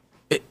Twitches.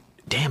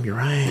 Damn, you're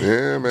right.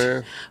 Yeah,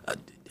 man.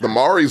 The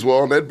Maris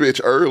were on that bitch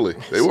early.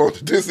 They were on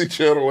the Disney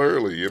Channel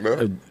early, you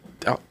know?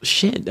 Oh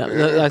shit!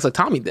 That's like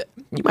Tommy.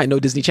 You might know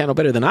Disney Channel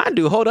better than I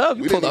do. Hold up,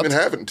 We didn't even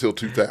have it until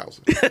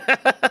 2000.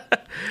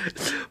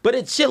 But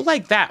it's shit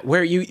like that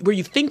where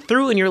you think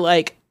through and you're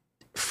like,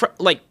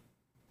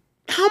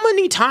 how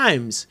many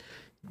times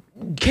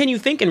can you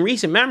think in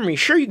recent memory?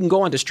 Sure, you can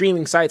go onto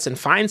streaming sites and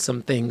find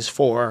some things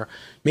for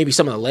maybe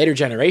some of the later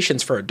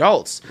generations for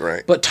adults.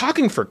 Right. But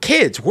talking for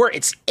kids, where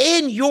it's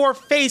in your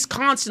face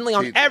constantly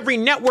on every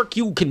network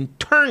you can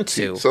turn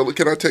to. So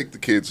can I take the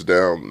kids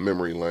down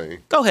memory lane?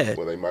 Go ahead.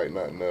 Well, they might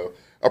not know.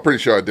 I'm pretty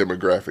sure our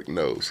demographic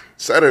knows.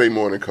 Saturday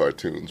morning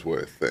cartoons were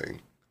a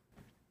thing.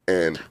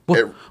 And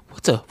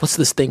what's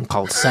this thing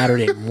called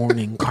Saturday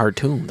morning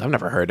cartoons? I've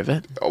never heard of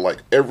it. Like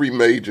every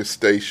major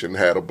station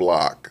had a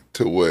block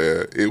to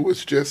where it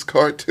was just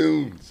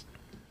cartoons.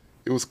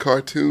 It was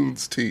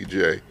cartoons,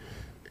 TJ.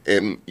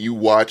 And you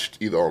watched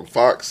either on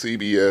Fox,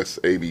 CBS,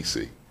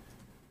 ABC.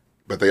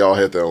 But they all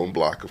had their own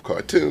block of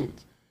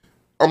cartoons.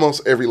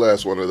 Almost every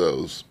last one of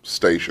those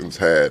stations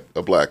had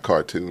a black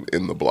cartoon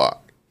in the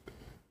block.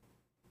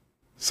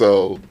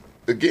 So,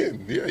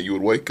 again, yeah, you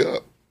would wake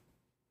up,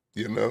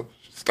 you know.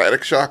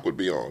 Static Shock would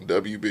be on,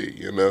 WB,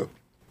 you know.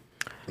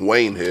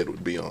 Wayne Head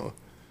would be on.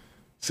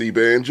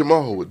 C-Bear and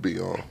Jamal would be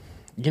on.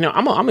 You know,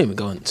 I'm even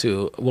going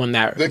to one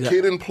that... The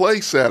Kid and Play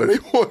Saturday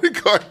morning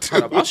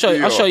cartoon. I'll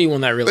show you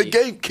one that really... They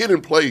gave Kid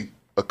and Play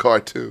a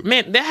cartoon.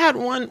 Man, they had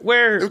one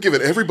where... They were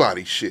giving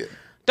everybody shit.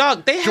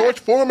 Dog, George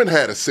Foreman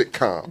had a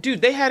sitcom.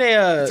 Dude, they had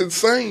a... It's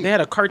insane. They had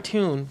a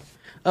cartoon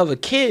of a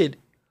kid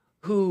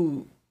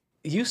who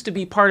used to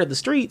be part of the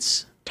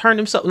streets... Turned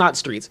himself, not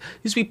streets,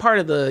 used to be part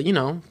of the,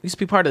 used to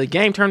be part of the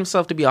game, turned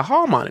himself to be a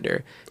hall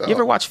monitor. You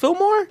ever watch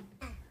Fillmore?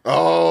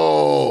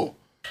 Oh,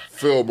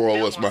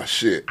 Fillmore was my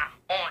shit.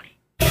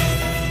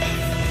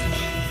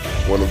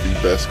 One of the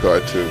best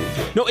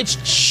cartoons. No, it's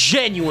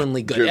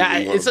genuinely good.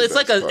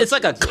 It's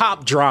like a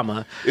cop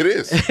drama. It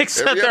is.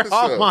 Except they're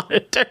hall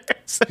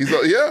monitors.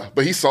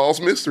 But he solves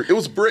mystery. It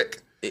was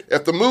Brick.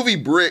 If the movie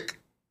Brick,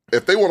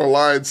 if they want to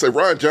lie and say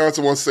Ryan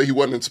Johnson wants to say he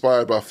wasn't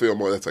inspired by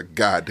Fillmore, that's a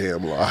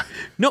goddamn lie.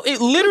 No,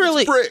 it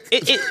literally... It's Brick.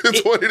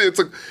 It's what it is.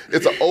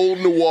 It's an old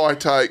noir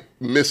type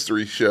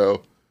mystery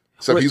show.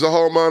 So he's a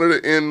hall monitor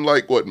in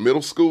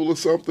middle school or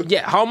something?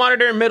 Yeah, hall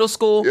monitor in middle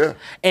school. Yeah.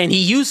 And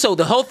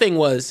the whole thing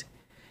was,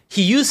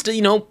 he used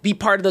to, be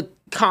part of the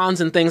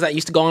cons and things that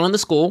used to go on in the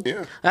school.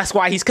 Yeah. That's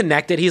why he's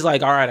connected. He's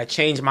like, all right, I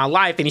changed my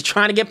life. And he's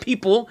trying to get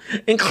people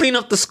and clean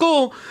up the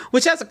school,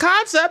 which as a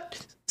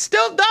concept,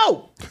 still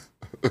dope.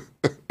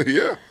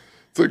 Yeah,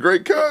 it's a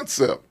great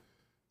concept.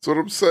 That's what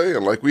I'm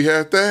saying. Like, we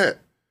had that.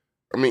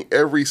 I mean,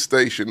 every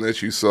station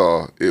that you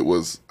saw, it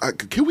was...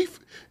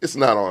 It's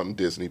not on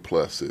Disney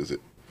Plus, is it?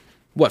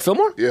 What,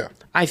 Fillmore? Yeah.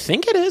 I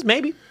think it is,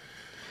 maybe.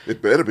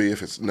 It better be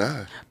if it's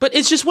not. But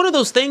it's just one of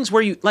those things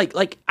where you,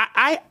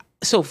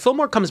 so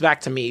Fillmore comes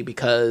back to me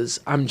because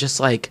I'm just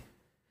like,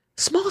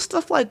 small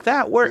stuff like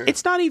that where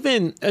it's not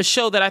even a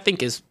show that I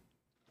think is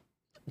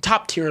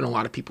top tier in a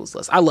lot of people's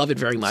lists. I love it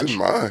very much. It's in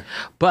mine.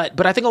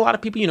 But I think a lot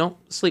of people,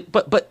 sleep.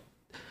 But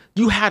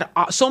you had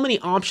so many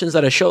options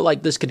that a show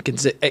like this could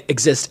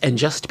exist and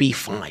just be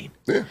fine.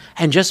 Yeah.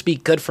 And just be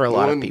good for a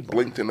lot of people.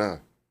 Blinked an eye.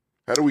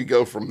 How do we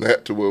go from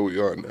that to where we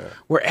are now?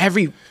 Where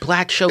every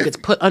black show gets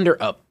put under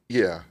a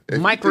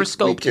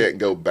microscope. We can't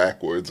go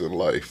backwards in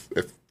life.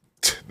 If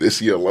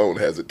this year alone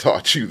hasn't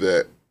taught you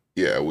that,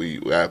 yeah, we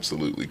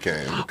absolutely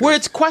can. Where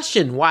it's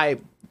questioned why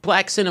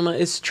black cinema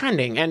is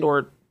trending and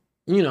or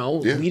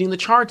leading the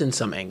charge in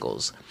some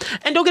angles.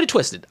 And don't get it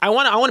twisted. I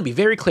want to be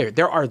very clear.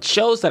 There are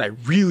shows that I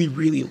really,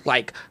 really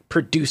like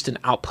produced and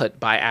output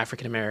by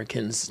African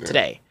Americans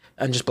today.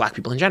 And just black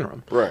people in general.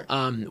 Right.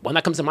 One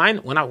that comes to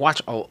mind when I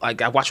watch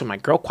with my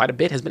girl quite a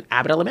bit has been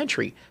Abbott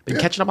Elementary. Been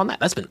catching up on that.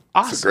 That's been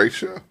awesome. It's a great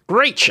show.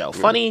 Great show.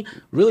 Funny,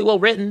 really well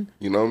written.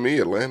 You know me,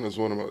 Atlanta's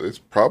it's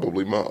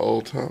probably my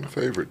all-time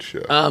favorite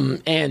show.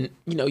 And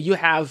you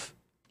have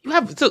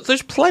so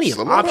there's plenty of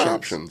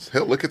options.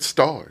 Hell, look at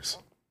Stars.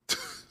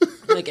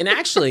 Like, and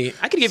actually,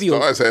 I could give you.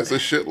 Stars has a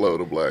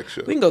shitload of black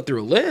shows. We can go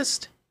through a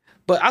list,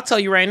 but I'll tell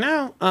you right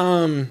now.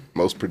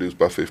 Most produced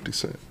by 50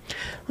 Cent.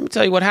 Let me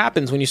tell you what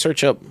happens when you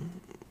search up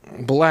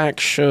black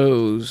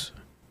shows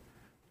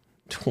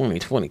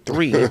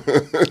 2023.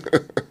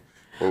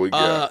 What we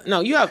got?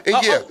 No, you have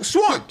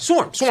Swarm.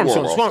 Swarm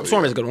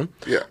is a good one.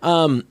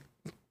 Yeah.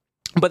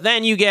 But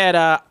then you get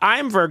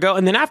I'm Virgo,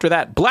 and then after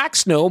that, Black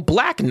Snow,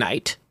 Black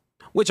Knight,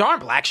 which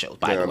aren't black shows,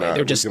 by the way. Nah,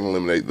 They're we just can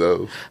eliminate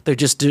those. they're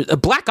just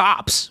Black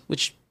Ops,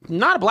 which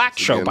not a black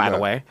show, by the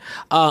way.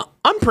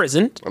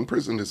 Unprisoned.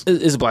 Unprisoned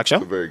Is a black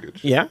show. a very good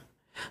show. Yeah.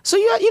 So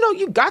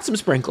you got some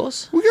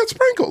sprinkles. We got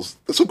sprinkles.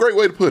 That's a great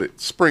way to put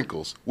it.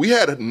 Sprinkles. We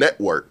had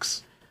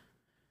networks.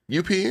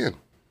 UPN.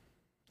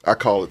 I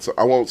call it. So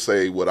I won't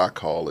say what I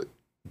call it,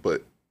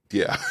 but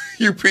yeah,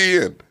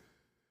 UPN.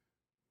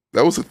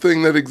 That was a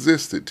thing that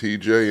existed,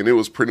 TJ, and it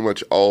was pretty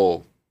much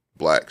all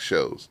black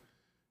shows.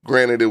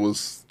 Granted, it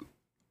was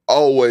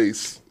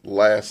always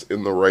last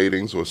in the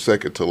ratings or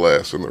second to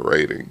last in the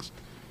ratings,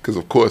 because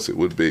of course it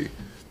would be,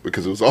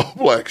 because it was all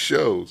black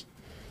shows.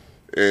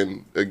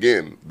 And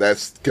again,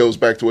 that goes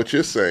back to what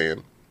you're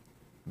saying.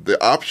 The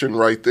option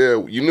right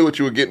there, you knew what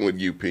you were getting with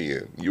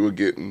UPN. You were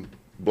getting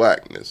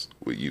blackness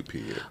with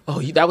UPN.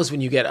 Oh, that was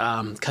when you get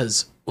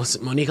because was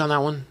it Monique on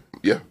that one?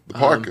 Yeah, the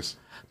Parkers.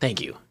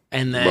 Thank you.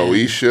 And then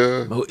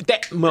Moesha.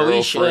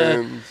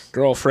 Moesha,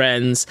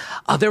 Girlfriends.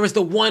 There was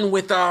the one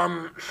with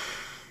All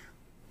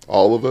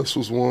of Us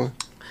was one.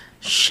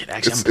 Shit,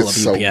 actually, I'm pulling up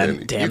so UPN.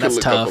 many. Damn, you that's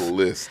can look tough. up a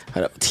list.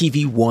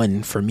 TV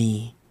One for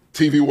me.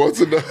 TV One's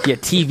enough. Yeah,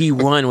 TV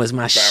One was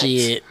my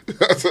shit.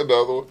 That's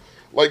another one.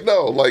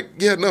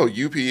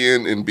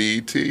 UPN and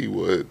BET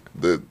were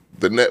the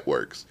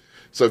networks.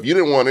 So if you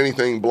didn't want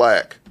anything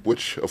black,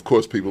 which of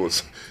course there were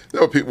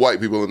white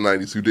people in the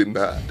 90s who did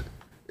not,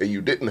 and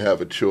you didn't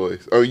have a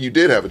choice, or you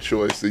did have a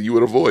choice, then you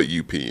would avoid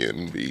UPN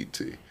and BET.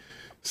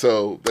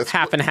 So that's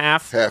Half and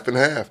half. Half and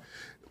half.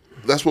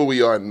 That's where we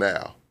are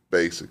now,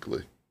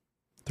 basically.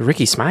 The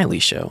Ricky Smiley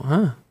Show,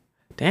 huh?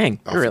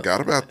 Dang. I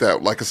forgot about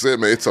that. Like I said,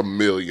 man, it's a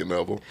million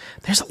of them.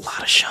 There's a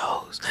lot of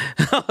shows.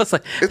 I was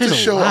like, it's a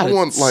show I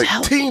want, like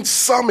salad. Teen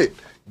Summit.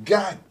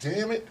 God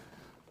damn it.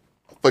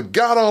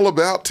 Forgot all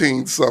about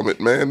Teen Summit,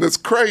 man. That's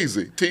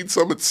crazy. Teen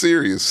Summit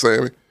serious,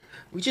 Sammy.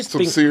 We just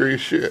Some serious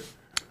shit.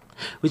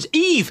 Which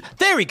Eve,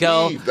 there we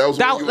go. Eve, that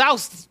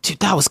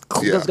was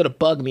gonna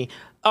bug me.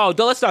 Oh,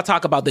 let's not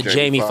talk about the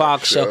Jamie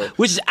Foxx show,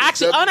 which is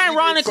actually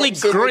unironically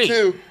great.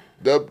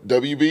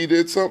 WB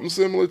did something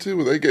similar too,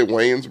 where they get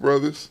Wayans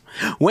Brothers.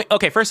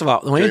 Okay, first of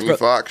all, the Jamie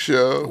Foxx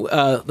show.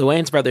 The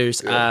Wayans Brothers,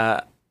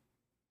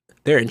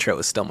 their intro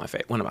is still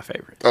one of my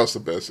favorites. That's the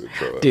best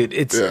intro, dude.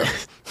 It's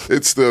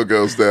it still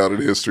goes down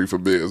in history for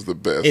me as the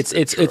best.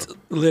 It's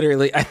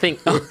literally, I think.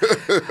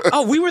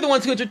 Oh, we were the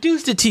ones who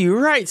introduced it to you,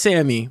 right,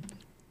 Sammy?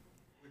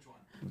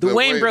 The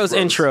Wayne Bros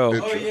intro.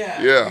 Oh,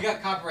 yeah. Yeah. We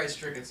got copyright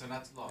stricken, so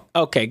not too long.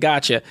 Okay,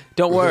 gotcha.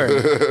 Don't worry.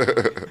 We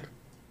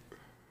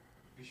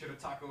should have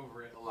talked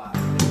over it a lot.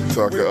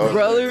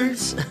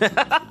 Brothers.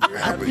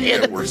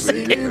 Yeah, we're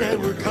singing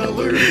and we're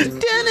colored.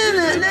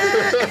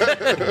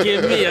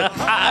 Give me a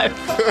high.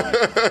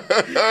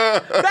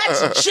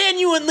 That's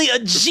genuinely a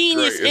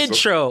genius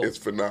intro. It's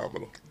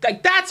phenomenal.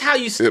 Like, that's how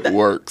you... It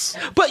works.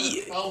 But...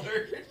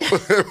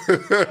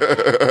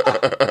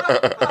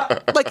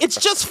 like, it's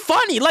just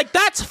funny. Like,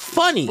 that's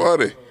funny.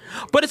 Funny.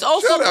 But it's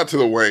also... Shout out to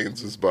the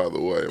Wayneses, by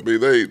the way. I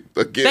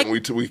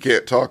mean, we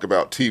can't talk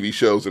about TV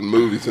shows and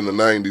movies in the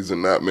 90s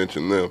and not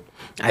mention them.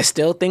 I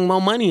still think Mo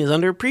Money is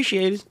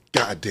underappreciated.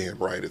 Goddamn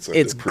right,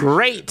 it's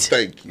great.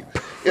 Thank you.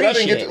 And I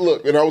didn't get to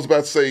look. And I was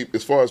about to say,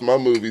 as far as my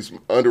movies,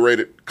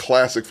 underrated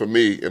classic for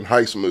me and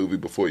heist movie.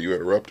 Before you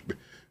interrupted me,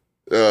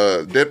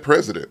 Dead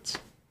Presidents.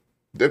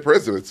 Dead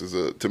Presidents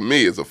to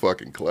me is a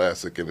fucking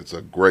classic, and it's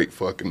a great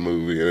fucking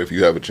movie. And if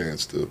you have a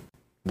chance to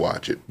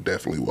watch it,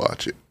 definitely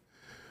watch it.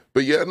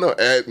 But yeah, no,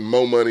 add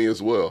Mo Money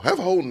as well. Have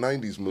a whole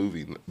 '90s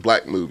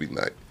black movie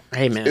night.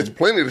 Hey man, it's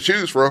plenty to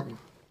choose from.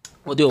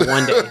 We'll do it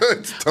one day.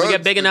 We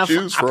get big enough.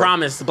 I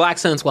promise. The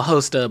Blaxcellence will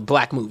host a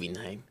black movie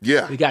night.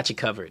 Yeah, we got you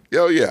covered.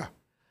 Oh yeah.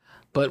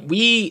 But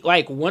we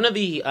one of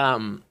the.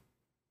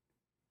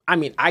 I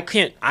mean, I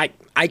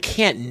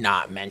can't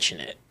not mention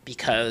it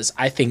because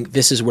I think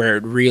this is where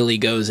it really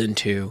goes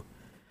into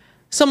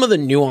some of the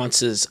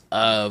nuances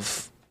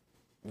of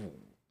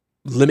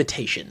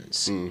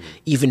limitations,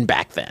 even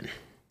back then.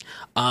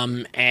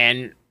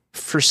 And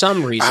for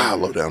some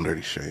reason, Low Down Dirty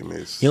Shame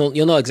is. You'll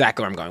know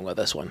exactly where I'm going with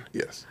this one.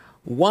 Yes.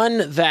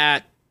 One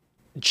that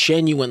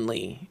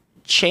genuinely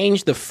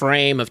changed the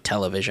frame of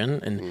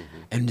television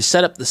and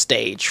set up the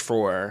stage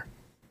for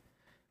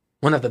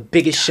one of the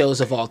biggest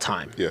shows of all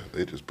time. Yeah,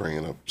 they're just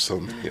bringing up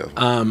so many of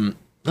them.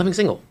 Living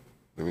Single.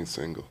 Living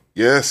Single.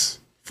 Yes.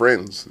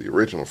 Friends, the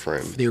original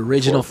Friends. The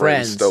original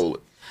Friends. Stole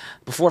it.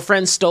 Before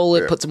Friends stole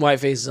it, put some white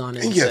faces on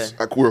it. And yes,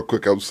 real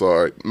quick, I'm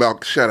sorry.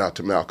 Shout out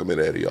to Malcolm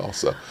and Eddie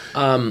also.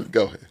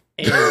 Go ahead.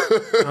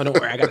 Don't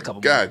worry, I got a couple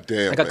more. God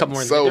damn. I got a couple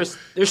more.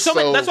 There's so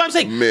many. That's what I'm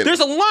saying. Many. There's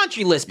a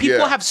laundry list.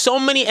 People have so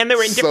many, and they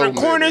were in different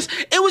corners.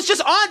 It was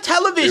just on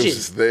television. It was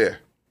just there.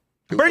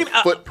 It was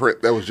a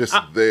footprint that was just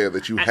there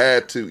that you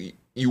had to,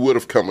 you would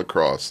have come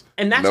across,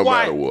 and that's no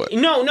why, matter what.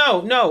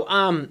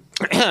 No.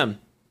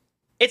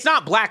 It's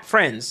not Black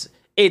Friends.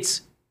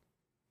 It's,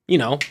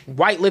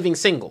 white living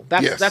single.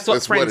 That's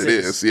what Friends it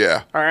is.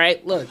 Yeah. All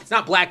right. Look, it's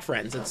not Black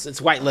Friends.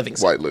 It's white living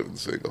single. White living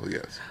single.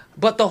 Yes.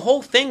 But the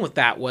whole thing with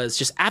that was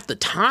just at the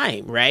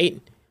time, right?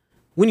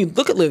 When you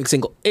look at living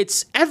single,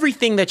 it's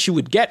everything that you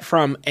would get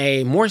from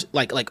a more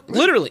like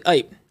literally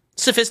a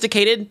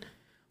sophisticated,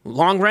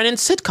 long-running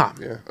sitcom.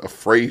 Yeah, a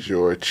Frasier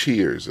or a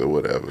Cheers or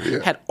whatever.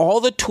 Yeah. Had all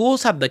the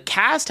tools, had the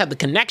cast, had the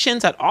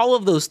connections, had all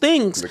of those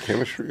things. The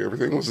chemistry,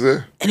 everything was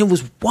there. And it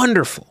was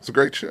wonderful. It's a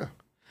great show.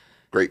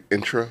 Great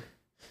intro.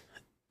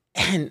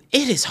 And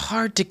it is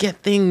hard to get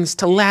things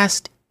to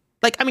last.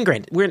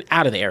 Granted, we're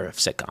out of the era of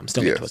sitcoms.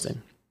 Don't get twisted.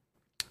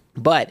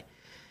 But,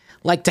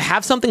 to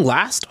have something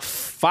last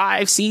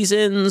 5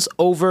 seasons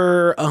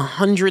over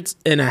 100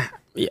 I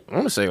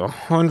want to say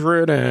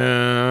 100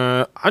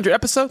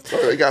 episodes.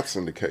 Oh, they got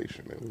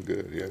syndication. It was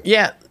good, yeah.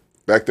 Yeah.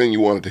 Back then, you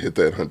wanted to hit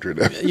that 100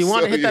 episodes. You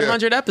want to hit that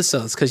 100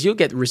 episodes because you'll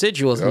get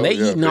residuals, and they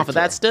eating off of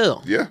that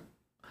still. Yeah.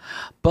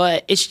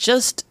 But it's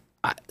just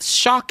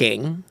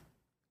shocking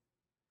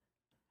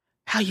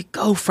how you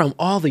go from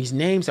all these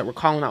names that were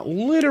calling out,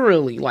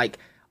 literally,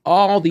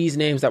 all these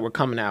names that were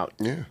coming out.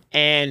 Yeah.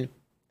 And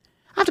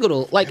I have to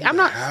go to I'm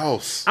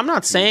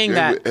not saying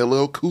that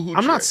LL Cool J.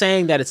 I'm not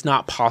saying that it's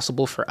not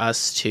possible for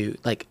us to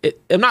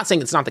I'm not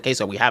saying it's not the case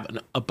that we have an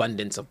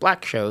abundance of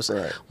Black shows.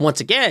 Right.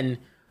 Once again,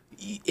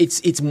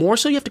 it's more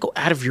so you have to go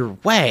out of your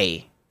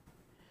way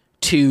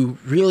to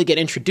really get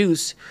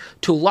introduced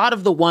to a lot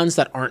of the ones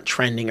that aren't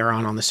trending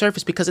around on the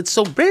surface because it's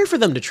so rare for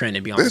them to trend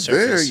and be on the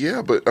surface. They're there,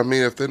 yeah, but I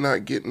mean, if they're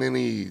not getting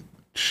any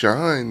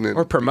shine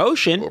or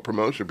promotion,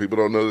 people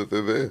don't know that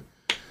they're there.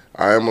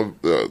 I am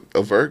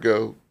a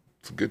Virgo.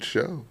 It's a good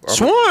show.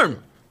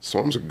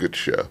 Swarm's a good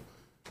show.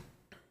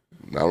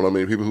 I don't know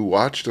many people who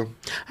watched them.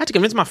 I had to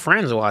convince my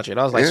friends to watch it.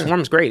 I was like,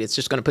 Swarm's great. It's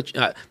just going to put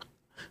you...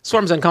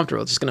 Swarm's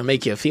uncomfortable. It's just going to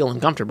make you feel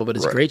uncomfortable, but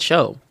it's a great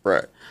show.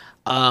 Right.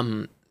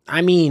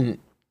 I mean,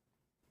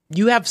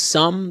 you have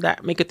some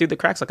that make it through the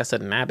cracks. Like I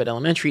said, Abbott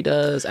Elementary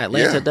does.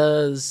 Atlanta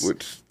does.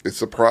 Which is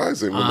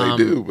surprising when they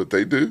do, but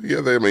they do. Yeah,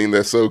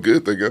 they're so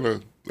good. They're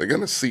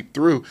gonna seep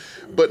through.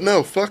 But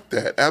no, fuck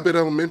that. Abbott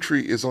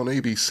Elementary is on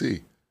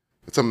ABC.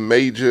 It's a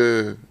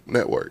major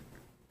network.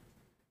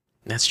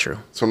 That's true.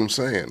 That's what I'm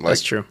saying.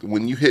 That's true.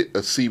 When you hit a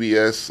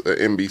CBS, a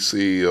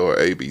NBC, or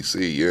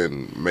ABC, you're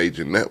in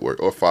major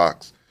network, or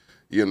Fox,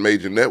 you're in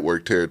major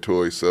network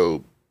territory,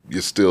 so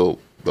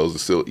those are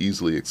still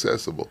easily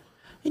accessible.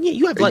 And yeah,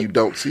 you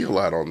don't see a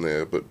lot on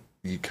there, but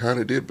you kind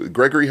of did. But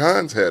Gregory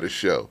Hines had a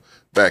show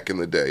back in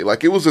the day.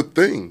 It was a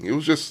thing. It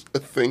was just a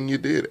thing you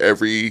did.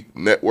 Every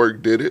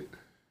network did it,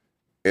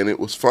 and it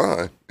was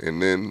fine.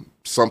 And then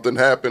something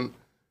happened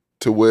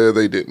to where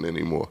they didn't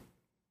anymore.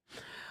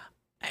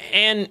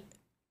 And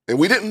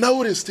we didn't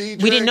notice,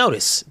 TJ. We didn't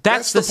notice.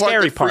 That's the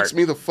scary part. Freaks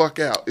me the fuck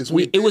out.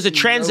 It was a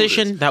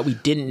transition that we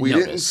didn't notice. We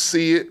didn't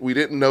see it. We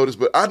didn't notice,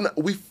 but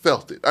we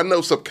felt it. I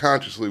know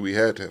subconsciously we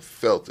had to have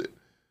felt it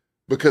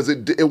because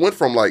it went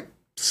from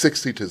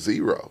 60 to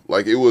 0.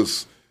 It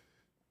was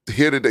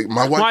here today.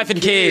 My wife and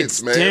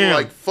kids, man.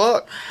 Damn.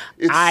 Fuck.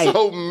 It's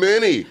so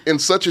many in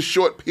such a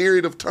short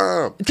period of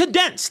time.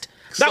 Condensed.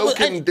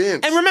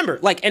 Condensed. And remember,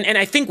 and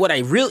I think what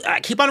I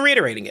keep on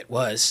reiterating it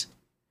was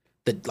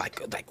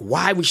that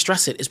why we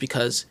stress it is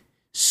because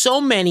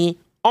so many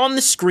on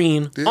the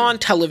screen, on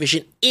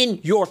television, in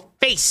your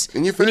face.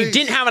 In your face. When you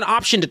didn't have an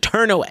option to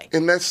turn away.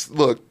 And that's,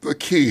 the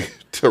key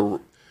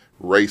to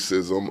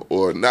racism,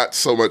 or not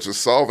so much as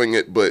solving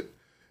it, but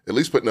at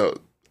least putting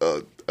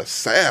a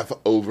salve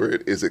over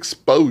it, is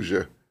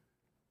exposure.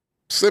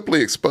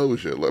 Simply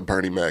exposure. Like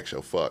Bernie Mac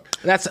show, fuck.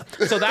 That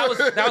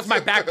was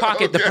my back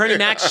pocket. The Bernie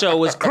Mac show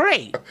was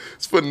great.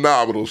 It's a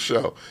phenomenal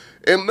show.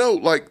 And no,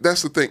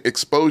 that's the thing.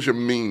 Exposure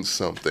means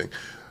something.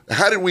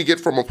 How did we get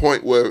from a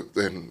point where,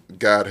 and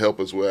God help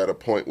us, we're at a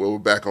point where we're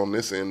back on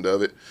this end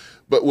of it,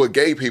 but where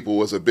gay people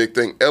was a big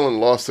thing. Ellen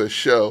lost her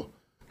show,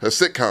 her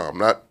sitcom,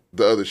 not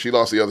the other. She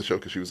lost the other show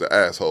because she was an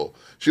asshole.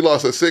 She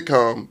lost her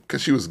sitcom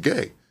because she was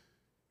gay.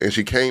 And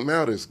she came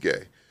out as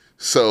gay.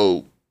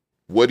 So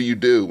what do you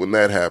do when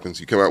that happens?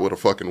 You come out with a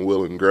fucking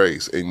will and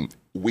grace, and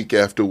week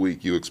after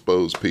week you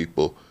expose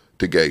people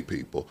to gay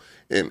people.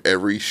 And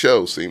every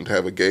show seemed to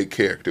have a gay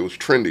character. It was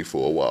trendy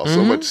for a while,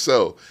 so much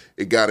so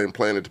it got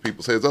implanted to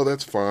people's heads. Oh,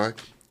 that's fine.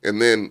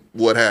 And then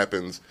what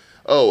happens?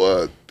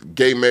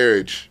 Gay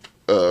marriage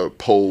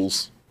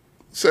polls,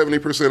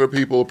 70% of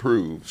people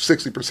approve,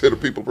 60%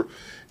 of people approve.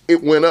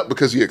 It went up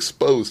because you're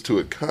exposed to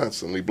it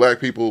constantly.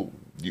 Black people,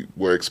 you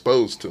were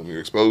exposed to them.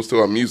 You're exposed to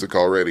our music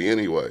already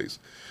anyways.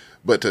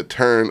 But to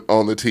turn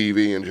on the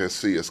TV and just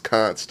see us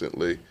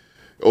constantly,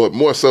 or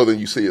more so than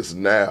you see us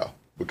now,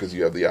 because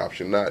you have the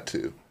option not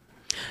to.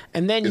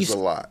 And then it's a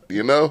lot,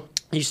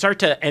 You start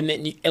to, and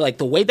then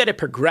the way that it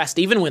progressed,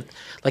 even with,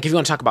 if you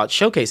want to talk about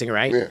showcasing,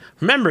 right? Yeah.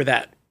 Remember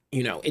that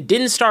it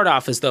didn't start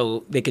off as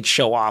though they could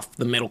show off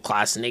the middle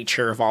class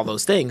nature of all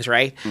those things,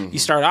 right? You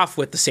start off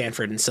with the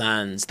Sanford and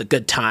Sons, the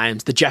Good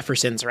Times, the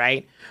Jeffersons,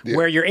 right? Yeah.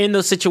 Where you're in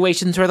those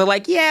situations where they're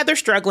like, yeah, they're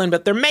struggling,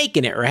 but they're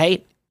making it,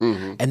 right?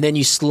 And then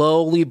you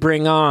slowly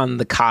bring on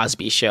the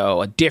Cosby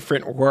Show, A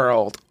Different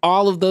World,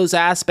 all of those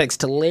aspects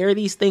to layer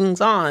these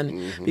things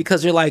on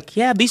because you're like,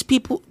 yeah, these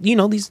people,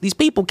 these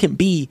people can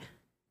be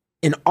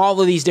in all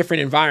of these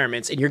different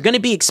environments, and you're going to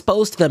be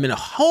exposed to them in a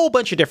whole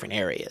bunch of different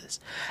areas.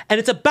 And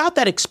it's about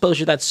that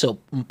exposure that's so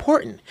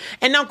important.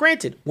 And now,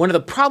 granted, one of the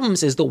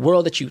problems is the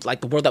world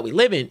that we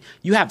live in,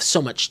 you have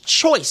so much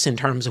choice in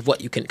terms of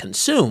what you can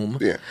consume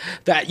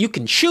that you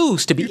can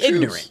choose to be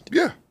ignorant.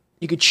 Yeah.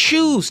 You could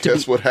choose to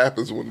Guess what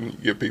happens when you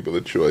give people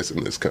a choice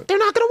in this country? They're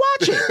not going to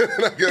watch it.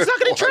 It's not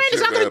going to trend.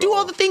 It's not going to do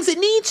all the things it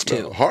needs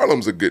to. No,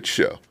 Harlem's a good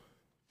show.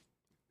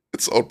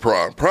 It's on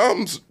Prime.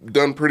 Prime's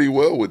done pretty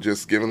well with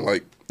just giving,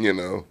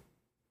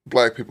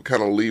 black people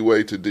kind of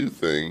leeway to do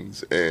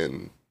things.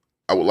 And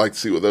I would like to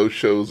see what those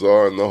shows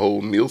are and the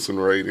whole Nielsen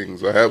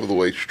ratings or however the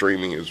way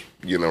streaming is,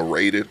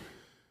 rated.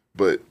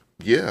 But,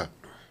 yeah.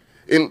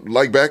 And,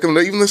 back in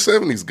even the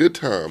 70s, Good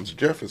Times,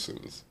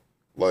 Jeffersons.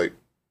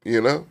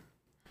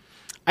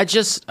 I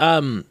just,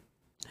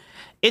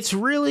 it's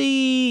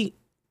really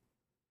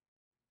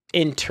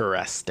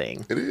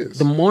interesting. It is.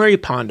 The more you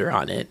ponder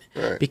on it,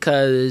 right.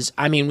 Because,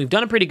 we've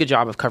done a pretty good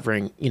job of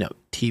covering,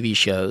 TV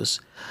shows,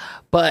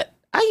 but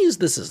I use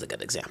this as a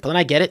good example, and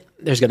I get it.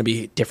 There's going to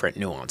be different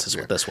nuances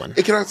with this one.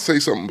 And can I say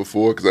something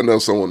before? Because I know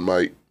someone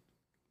might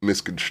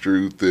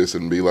misconstrue this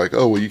and be like,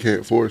 oh, well, you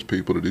can't force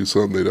people to do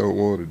something they don't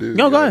want to do.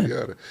 No, go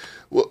ahead.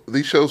 Well,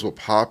 these shows were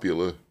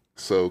popular,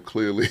 so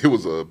clearly it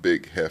was a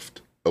big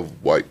heft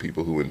of white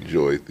people who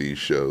enjoyed these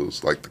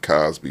shows, like the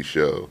Cosby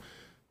Show,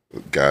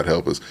 God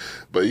help us.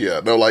 But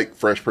like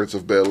Fresh Prince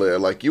of Bel-Air,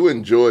 you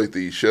enjoyed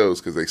these shows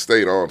because they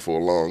stayed on for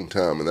a long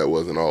time, and that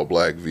wasn't all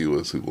black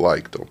viewers who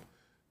liked them.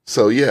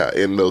 So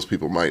and those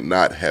people might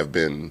not have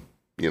been,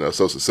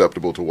 so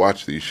susceptible to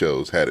watch these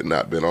shows had it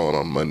not been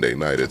on Monday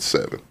night at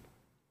 7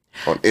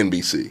 on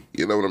NBC.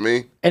 You know what I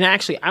mean? And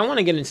actually, I want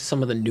to get into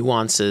some of the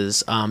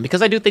nuances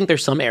because I do think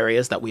there's some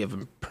areas that we have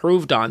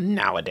improved on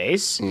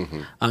nowadays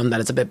that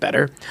it's a bit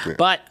better. Yeah.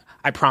 But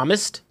I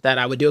promised that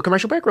I would do a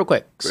commercial break real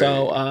quick.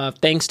 So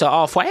thanks to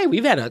all four. Hey,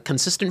 we've had a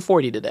consistent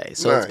 40 today.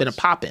 So It's been a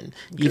poppin',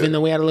 even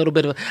though we had a little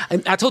bit of...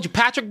 I told you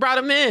Patrick brought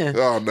him in.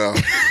 Oh, no.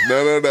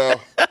 No.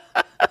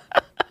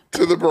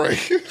 To the break.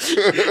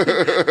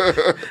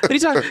 What are you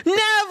talking?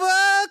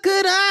 Never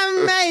could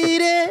I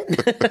made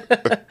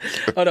it.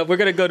 Hold up, we're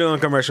gonna go to a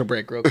commercial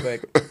break real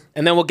quick,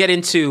 and then we'll get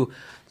into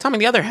Tommy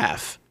the other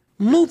half,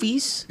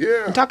 movies.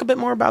 Yeah, and talk a bit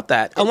more about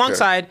that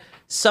alongside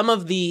some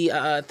of the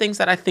things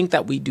that I think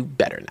that we do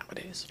better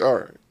nowadays. All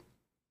right.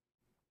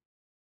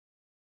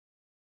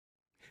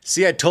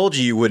 See, I told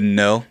you wouldn't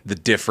know the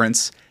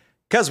difference.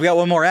 Because we got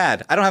one more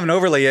ad. I don't have an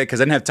overlay yet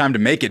because I didn't have time to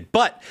make it.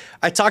 But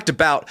I talked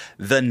about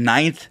the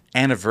 9th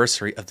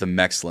anniversary of the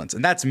Mexcellence.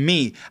 And that's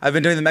me. I've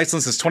been doing the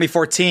Mexcellence since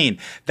 2014.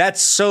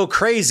 That's so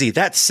crazy.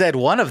 That said,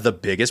 one of the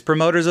biggest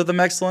promoters of the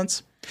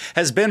Mexcellence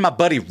has been my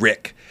buddy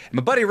Rick.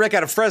 My buddy Rick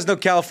out of Fresno,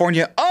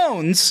 California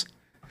owns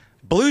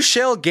Blue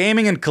Shell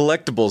Gaming and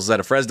Collectibles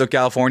out of Fresno,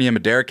 California,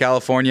 Madera,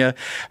 California.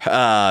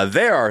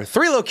 There are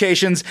 3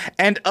 locations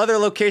and other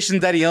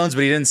locations that he owns,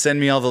 but he didn't send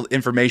me all the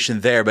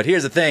information there. But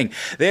here's the thing.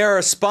 They are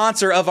a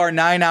sponsor of our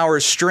 9-hour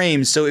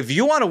stream. So if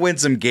you want to win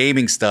some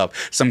gaming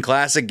stuff, some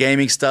classic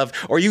gaming stuff,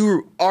 or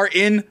you are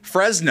in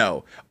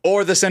Fresno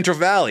or the Central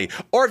Valley,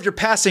 or if you're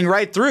passing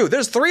right through,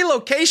 there's 3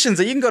 locations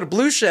that you can go to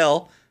Blue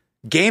Shell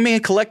Gaming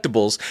and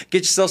Collectibles. Get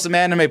yourself some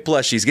anime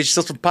plushies. Get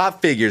yourself some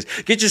pop figures.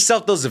 Get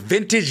yourself those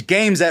vintage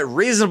games at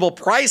reasonable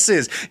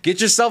prices.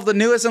 Get yourself the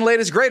newest and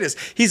latest greatest.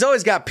 He's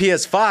always got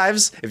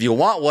PS5s. If you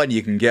want one,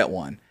 you can get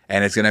one.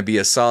 And it's going to be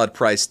a solid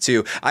price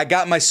too. I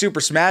got my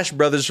Super Smash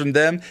Brothers from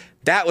them.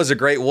 That was a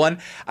great one.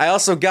 I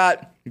also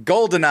got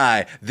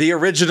GoldenEye, the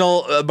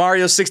original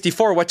Mario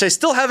 64, which I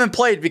still haven't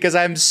played because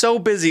I'm so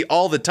busy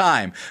all the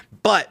time.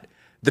 But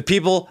the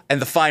people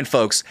and the fine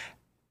folks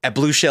at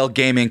Blue Shell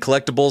Gaming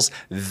Collectibles,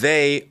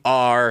 they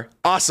are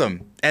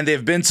awesome. And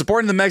they've been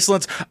supporting the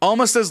Mexcellence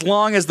almost as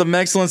long as the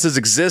Mexcellence has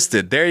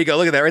existed. There you go.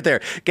 Look at that right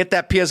there. Get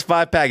that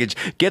PS5 package.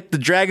 Get the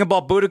Dragon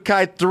Ball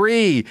Budokai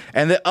 3.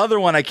 And the other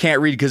one I can't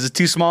read because it's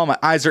too small. My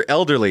eyes are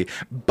elderly.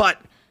 But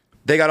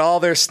they got all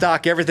their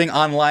stock, everything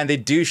online. They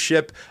do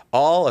ship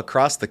all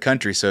across the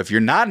country. So if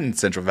you're not in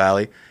Central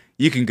Valley,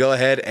 you can go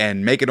ahead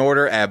and make an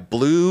order at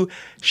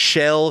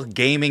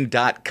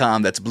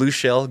blueshellgaming.com. That's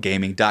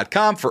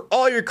blueshellgaming.com for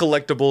all your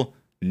collectible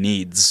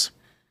needs.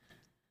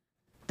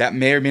 That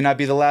may or may not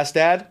be the last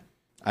ad.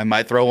 I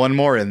might throw one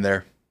more in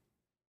there.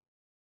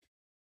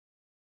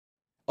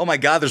 Oh my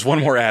God, there's one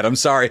more ad. I'm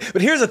sorry.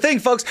 But here's the thing,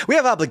 folks. We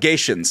have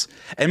obligations.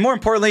 And more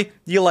importantly,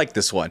 you like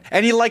this one.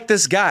 And you like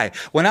this guy.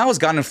 When I was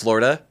gone in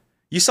Florida,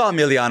 you saw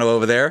Emiliano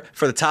over there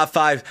for the top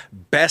 5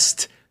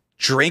 best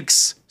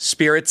drinks,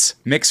 spirits,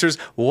 mixers,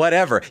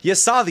 whatever. You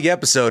saw the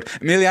episode.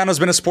 Emiliano's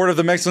been a supporter of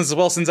the Mexcellence as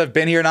well since I've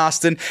been here in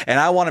Austin, and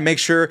I want to make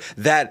sure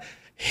that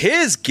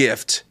his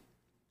gift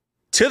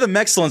to the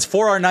Mexcellence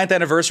for our 9th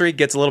anniversary.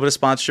 Gets a little bit of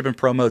sponsorship and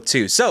promo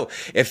too. So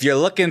if you're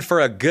looking for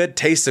a good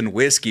tasting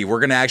whiskey, we're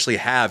going to actually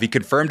have, he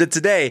confirmed it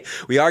today,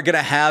 we are going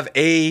to have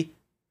a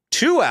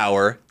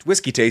 2-hour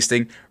whiskey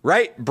tasting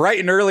right bright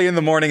and early in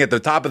the morning at the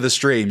top of the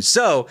stream.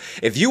 So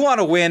if you want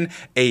to win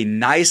a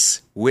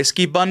nice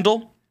whiskey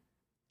bundle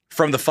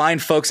from the fine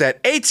folks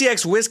at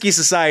ATX Whiskey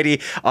Society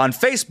on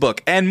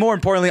Facebook, and more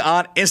importantly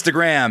on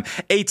Instagram,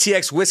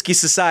 ATX Whiskey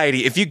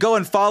Society. If you go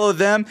and follow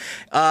them,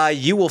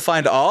 you will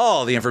find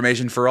all the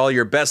information for all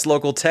your best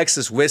local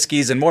Texas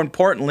whiskeys, and more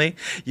importantly,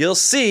 you'll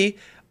see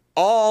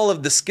all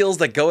of the skills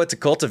that go into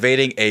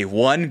cultivating a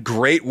one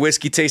great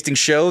whiskey tasting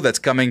show that's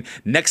coming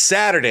next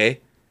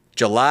Saturday,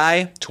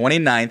 July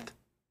 29th,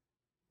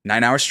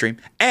 9-hour stream,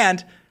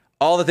 and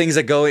all the things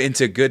that go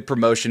into good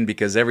promotion,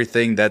 because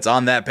everything that's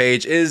on that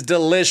page is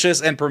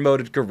delicious and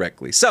promoted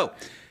correctly. So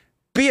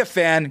be a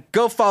fan,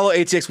 go follow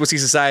ATX Whiskey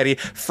Society,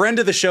 friend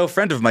of the show,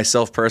 friend of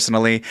myself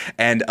personally,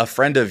 and a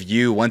friend of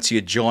you once you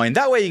join.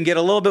 That way you can get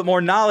a little bit more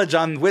knowledge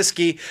on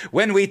whiskey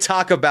when we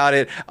talk about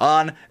it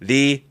on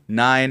the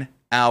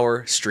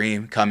 9-hour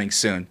stream coming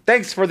soon.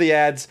 Thanks for the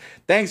ads.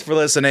 Thanks for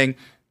listening.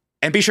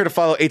 And be sure to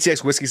follow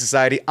ATX Whiskey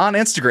Society on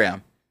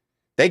Instagram.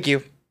 Thank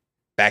you.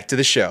 Back to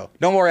the show.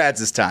 No more ads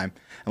this time.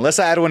 Unless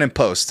I add one in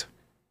post.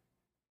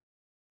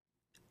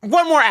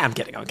 One more. I'm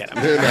kidding. Let's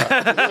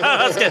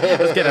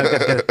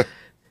get.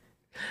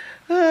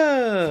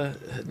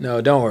 No,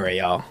 don't worry,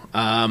 y'all.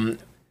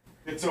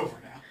 It's over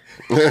now.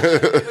 You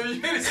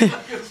made it seem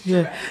like it was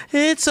Yeah,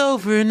 it's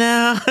over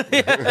now.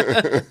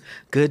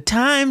 Good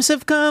times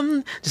have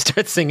come. Just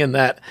start singing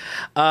that.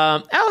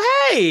 Oh,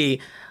 hey.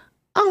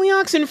 Only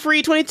Oxen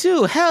Free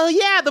 22. Hell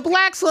yeah, the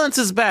Blaxcellence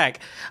is back.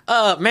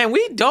 Man,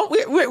 we're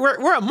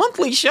a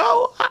monthly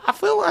show. I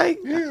feel like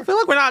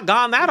we're not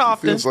gone that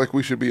often. Feels like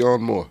we should be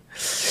on more.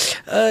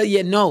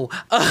 Yeah, no.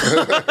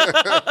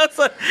 That's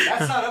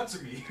not up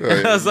to me. You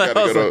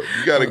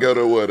gotta go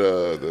to what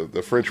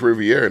the French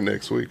Riviera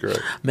next week, right?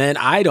 Man,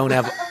 I don't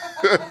have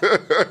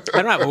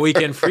a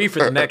weekend free for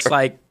the next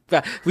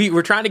we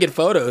were trying to get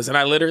photos, and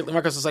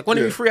Marcus was like, "When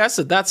are you free?" I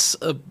said, "That's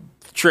a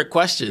trick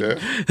question." Yeah.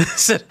 I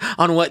said,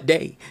 "On what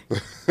day?"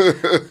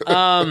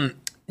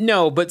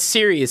 No, but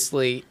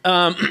seriously,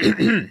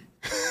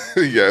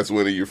 Yes,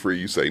 when are you free?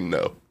 You say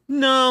no.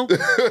 no,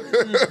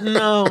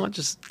 no,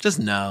 just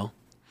no.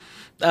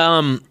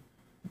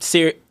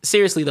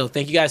 Seriously though,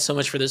 thank you guys so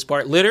much for this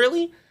part.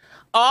 Literally,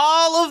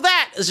 all of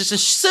that is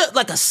just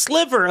like a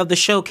sliver of the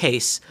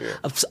showcase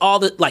of all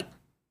the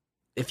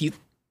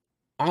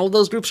all of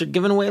those groups are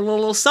giving away a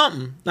little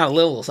something, not a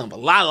little something,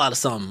 but a lot of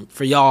something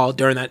for y'all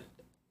during that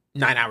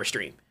 9-hour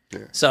stream.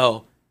 Yeah.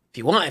 So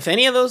if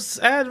any of those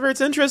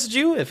adverts interest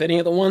you, if any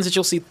of the ones that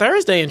you'll see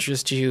Thursday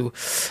interest you,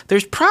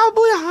 there's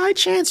probably a high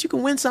chance you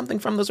can win something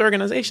from those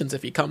organizations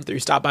if you come through,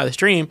 stop by the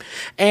stream,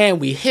 and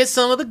we hit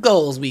some of the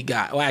goals we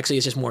got. Well, actually,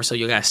 it's just more so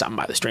you guys stopping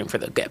by the stream for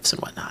the gifts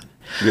and whatnot.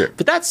 Yeah.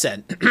 But that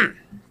said,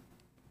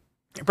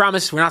 I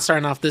promise we're not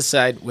starting off this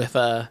side with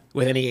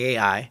any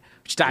AI.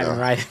 Just diving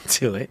right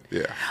into it.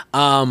 Yeah.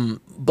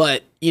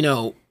 But,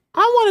 I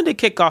wanted to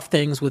kick off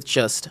things with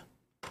just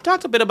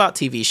talked a bit about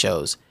TV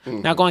shows,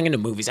 now going into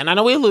movies. And I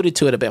know we alluded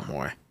to it a bit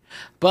more,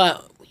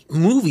 but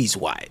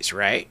movies-wise,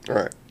 right?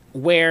 Right.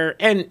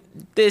 And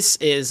this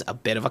is a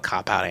bit of a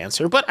cop-out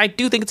answer, but I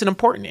do think it's an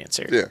important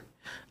answer. Yeah.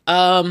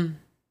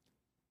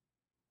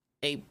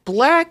 A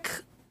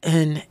black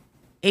and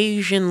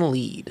Asian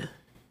lead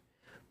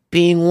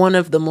being one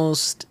of the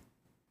most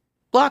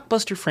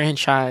blockbuster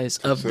franchise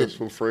of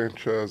successful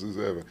franchises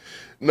ever.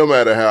 No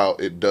matter how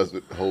it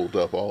doesn't hold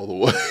up all the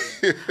way.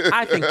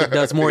 I think it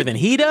does more than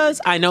he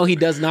does. I know he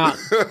does not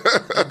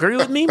agree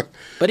with me,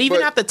 but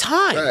even at the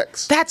time,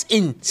 that's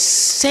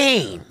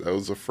insane. That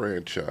was a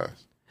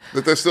franchise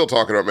that they're still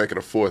talking about making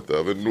a fourth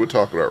of, and we're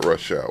talking about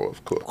Rush Hour,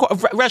 of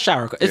course. Rush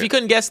Hour. If you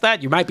couldn't guess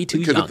that, you might be too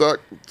young. You could have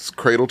thought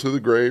Cradle to the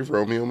Grave,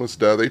 Romeo Must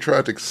Die. They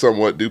tried to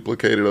somewhat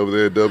duplicate it over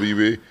there at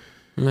WB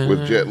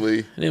with Jet Li.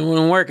 It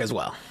didn't work as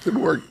well.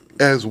 Didn't work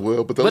as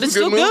well, but those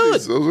were good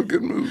movies. Those were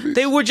good movies.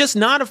 They were just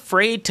not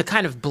afraid to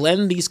kind of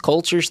blend these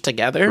cultures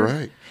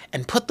together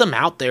and put them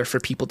out there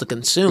for people to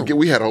consume. Again,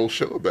 we had a whole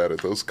show about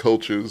it. Those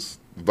cultures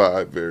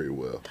vibe very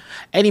well.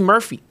 Eddie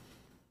Murphy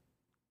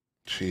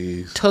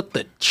took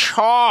the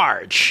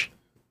charge.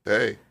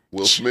 Hey,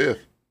 Will Smith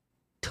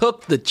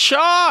took the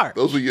charge.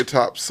 Those were your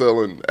top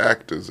selling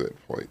actors at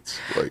points.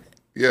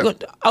 Yeah.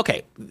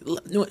 Okay.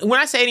 When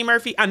I say Eddie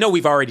Murphy, I know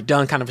we've already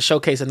done kind of a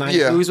showcase of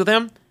 90s movies with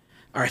him.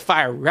 All right,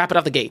 fire. Wrap it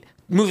off the gate.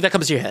 Movie that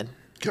comes to your head.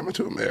 Coming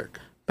to America.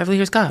 Beverly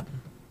Hills Cop.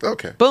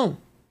 Okay. Boom.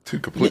 Two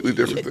completely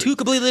different things. Two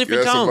completely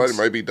different tones. Somebody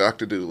might be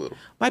Dr. Doolittle.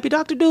 Might be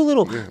Dr.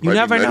 Doolittle. Yeah, you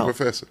never know.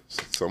 Professor.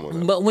 Someone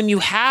else. But when you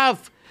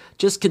have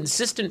just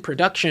consistent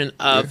production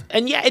of,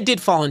 and it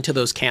did fall into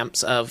those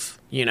camps of,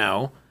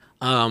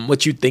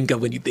 what you think of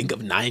when you think of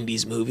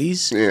 90s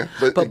movies. Yeah.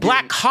 But again,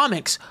 black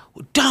comics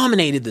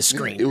dominated the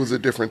screen. It was a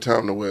different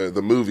time to where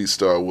the movie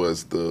star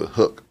was the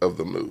hook of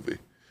the movie.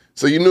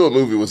 So you knew a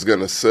movie was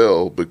going to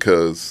sell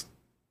because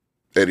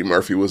Eddie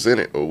Murphy was in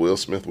it or Will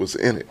Smith was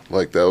in it.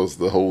 That was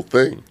the whole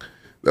thing.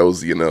 That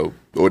was,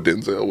 or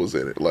Denzel was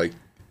in it. Like,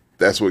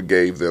 that's what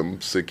gave them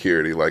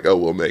security. Like, oh,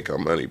 we'll make our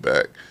money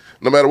back.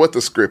 No matter what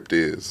the script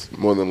is,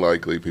 more than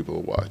likely people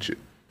will watch it.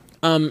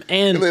 And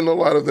then a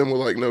lot of them were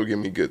like, no, give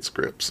me good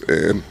scripts.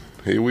 And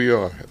here we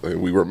are.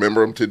 And we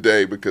remember them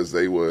today because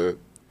they were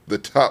the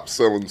top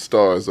selling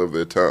stars of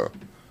their time.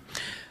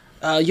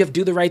 You have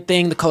Do the Right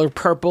Thing, The Color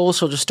Purple,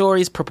 Soldier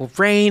Stories, Purple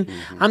Rain.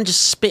 Mm-hmm. I'm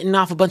just spitting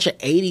off a bunch of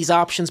 80s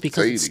options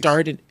because it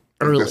started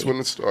early. That's when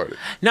it started.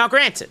 Now,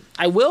 granted,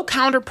 I will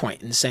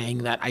counterpoint in saying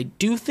that I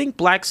do think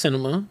black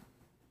cinema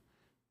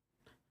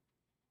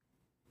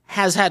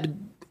has had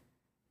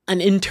an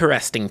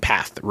interesting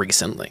path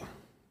recently.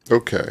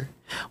 Okay.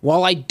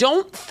 While I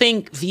don't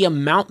think the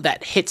amount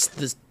that hits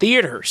the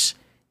theaters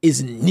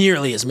is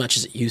nearly as much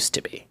as it used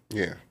to be.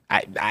 Yeah.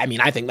 I mean,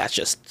 I think that's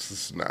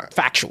just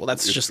factual.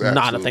 That's just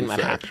not a thing that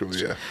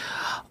happens. Yeah.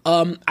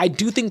 I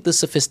do think the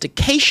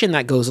sophistication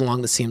that goes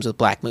along the seams with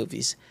black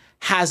movies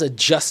has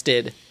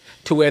adjusted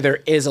to where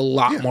there is a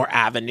lot more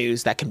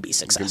avenues that can be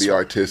successful. You can be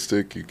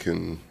artistic. You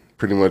can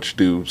pretty much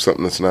do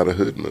something that's not a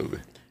hood movie.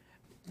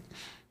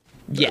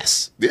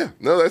 Yes. Yeah.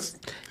 No, that's...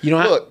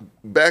 Look,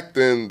 back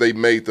then they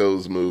made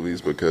those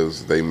movies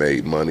because they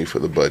made money for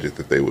the budget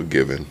that they were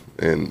given.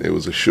 And it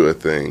was a sure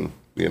thing.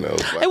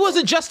 It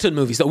wasn't just hood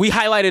movies, though. We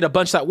highlighted a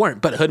bunch that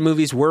weren't, but hood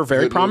movies were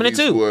very prominent,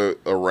 too. Were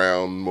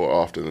around more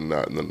often than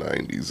not in the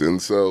 90s.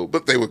 And so,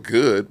 but they were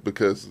good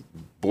because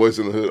Boys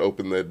in the Hood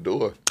opened that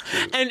door.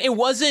 And it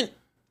wasn't,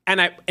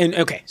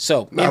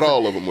 so. Not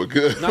all of them were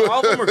good. Not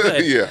all of them were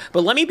good. Yeah.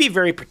 But let me be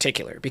very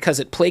particular because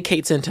it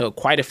placates into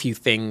quite a few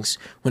things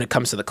when it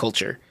comes to the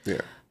culture.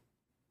 Yeah.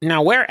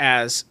 Now,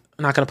 whereas,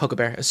 I'm not going to poke a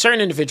bear, a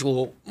certain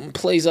individual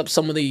plays up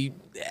some of the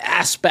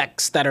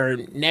aspects that are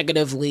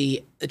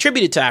negatively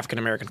attributed to African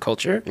American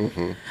culture.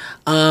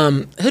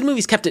 Mm-hmm. Hood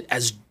movies kept it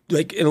as,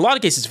 like, in a lot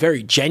of cases,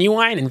 very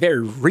genuine and very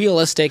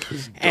realistic.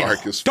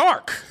 Dark as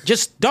dark.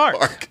 Just dark.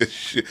 Dark as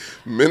shit.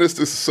 Menace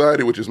to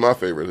Society, which is my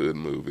favorite hood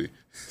movie.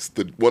 It's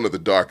one of the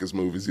darkest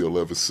movies you'll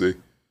ever see.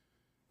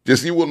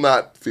 Just, you will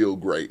not feel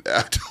great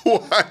after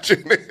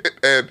watching it.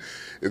 And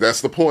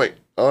that's the point,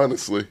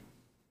 honestly.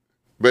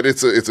 But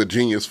it's a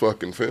genius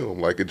fucking film.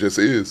 Like, it just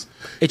is.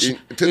 To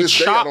this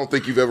day, I don't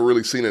think you've ever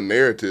really seen a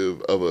narrative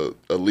of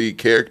a lead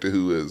character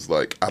who is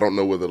like, I don't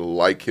know whether to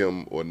like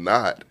him or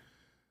not.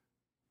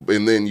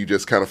 And then you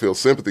just kind of feel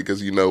sympathy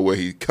because you know where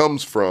he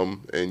comes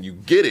from and you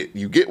get it.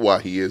 You get why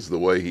he is the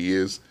way he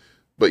is.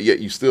 But yet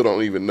you still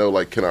don't even know,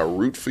 like, can I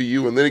root for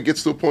you? And then it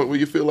gets to a point where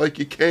you feel like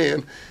you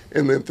can.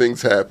 And then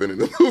things happen. And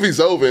the movie's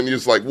over and you're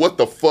just like, what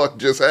the fuck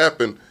just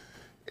happened?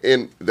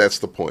 And that's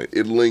the point.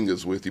 It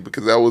lingers with you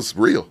because that was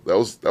real. That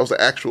was an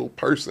actual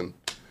person.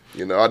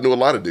 I knew a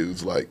lot of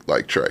dudes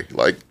like Trey.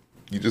 Like,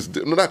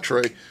 no, not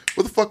Trey.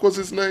 What the fuck was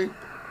his name?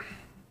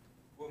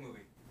 What movie?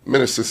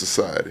 Menace to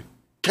Society.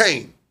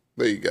 Kane.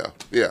 There you go.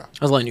 Yeah.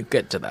 I was letting you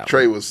get to that.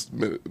 Trey was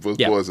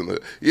Boys in the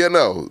Hood. Yeah,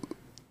 no.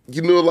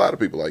 You knew a lot of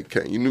people like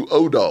Kane. You knew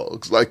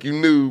O-Dogs. Like, you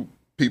knew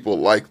people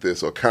like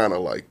this or kind of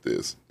like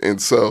this.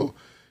 And so...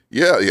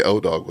 Yeah,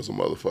 O-Dog was a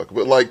motherfucker.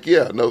 But, like,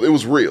 yeah, no, it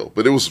was real.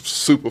 But it was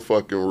super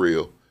fucking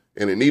real.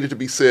 And it needed to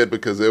be said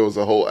because there was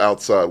a whole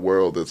outside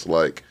world that's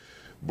like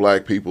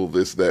black people,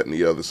 this, that, and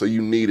the other. So you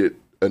needed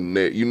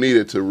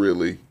to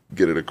really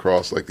get it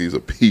across like these are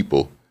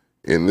people.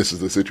 And this is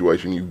the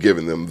situation you've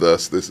given them.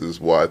 Thus, this is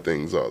why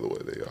things are the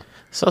way they are.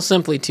 So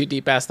simply, Too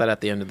Deep asked that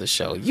at the end of the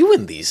show. You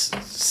and these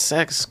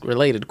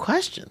sex-related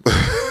questions.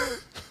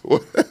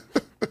 What?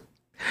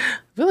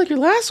 I feel like your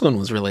last one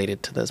was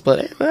related to this,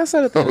 but that's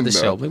not at the end of the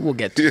show. Maybe we'll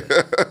get to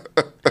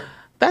it.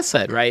 That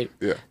said, right?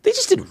 Yeah. They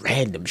just did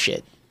random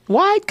shit.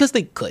 Why? Because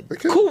they could.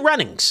 Cool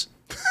Runnings.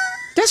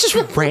 That's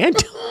just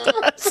random.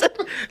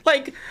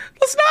 Like,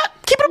 let's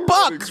not keep it a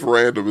buck. It's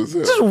random as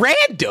hell. Just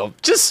random.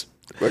 Just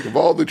like of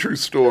all the true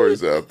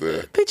stories out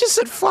there. They just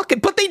said fuck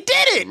it, but they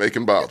did it.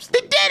 Making bops.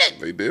 They did it.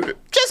 They did it.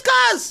 Just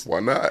cause. Why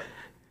not?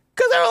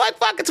 Because they were like,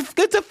 fuck, it's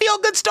a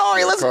feel-good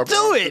story. Let's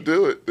do it.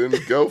 Do it. Then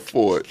go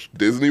for it.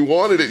 Disney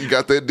wanted it. You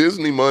got that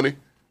Disney money.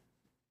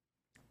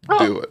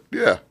 Do it.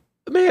 Yeah.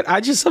 Man,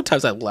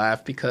 sometimes I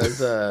laugh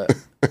because,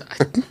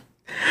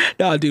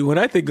 no, dude, when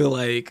I think of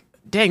like,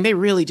 dang, they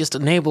really just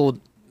enabled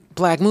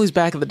black movies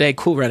back in the day.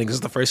 Cool Runnings is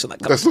the first one that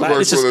comes back.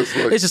 It's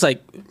just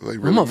like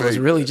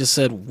really just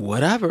said,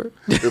 whatever.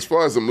 As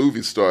far as the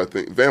movie star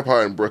thing,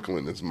 Vampire in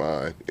Brooklyn is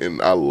mine.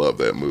 And I love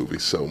that movie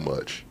so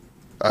much.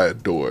 I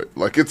adore it.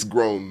 Like, it's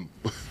grown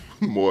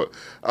more.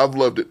 I've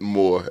loved it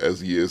more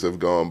as years have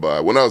gone by.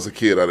 When I was a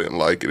kid, I didn't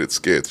like it. It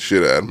scared the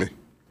shit out of me.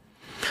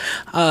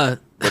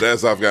 But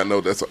as I've gotten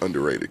older, that's an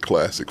underrated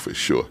classic for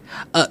sure.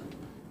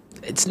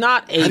 It's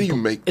not a. How do you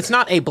make that? It's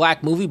not a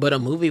black movie, but a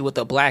movie with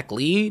a black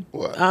lead.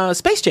 What?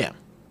 Space Jam.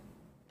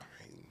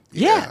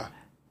 Yeah.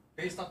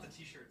 Based off the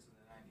T-shirts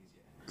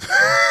in the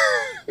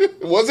 90s,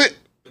 yeah. Was it?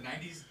 The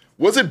 90s?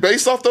 Was it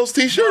based off those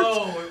T-shirts?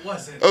 No, it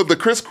wasn't. Oh, the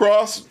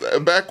crisscross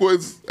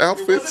backwards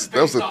outfits?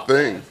 That was a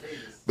thing.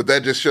 But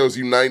that just shows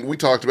you, we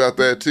talked about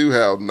that too,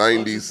 how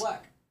 90s.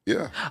 Black.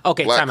 Yeah.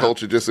 Okay, black time out.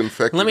 culture just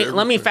infected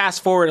Let me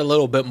fast forward a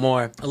little bit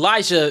more.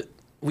 Elijah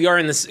We are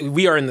in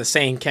the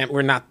same camp.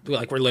 We're not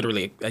like we're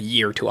literally a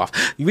year or two off.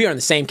 We are in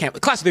the same camp.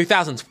 Class of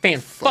 3000's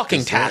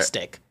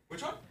fan-fucking-tastic.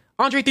 Which one?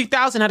 Andre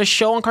 3000 had a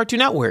show on Cartoon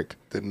Network.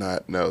 Did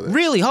not know that.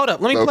 Really? Hold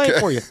up. Let me play it Okay.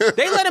 for you.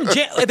 They let him.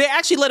 They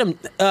actually let him.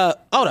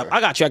 Hold up. I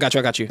got you.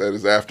 That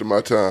is after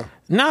my time.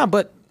 Nah,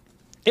 but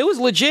it was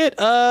legit.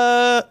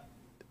 Andre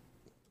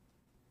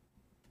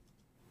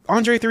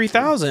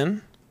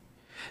 3000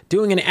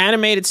 doing an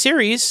animated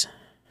series.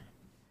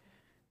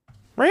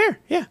 Right here.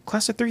 Yeah.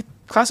 Class of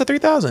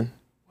 3000.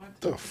 What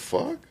the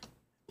fuck?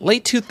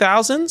 Late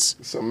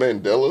 2000s. Some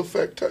Mandela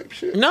effect type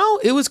shit? No,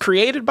 it was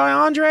created by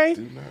Andre.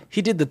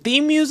 He did the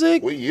theme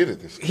music. What year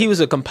did this come? He was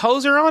a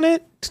composer on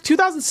it.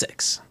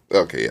 2006.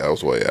 Okay, yeah, I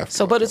was way after.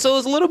 So it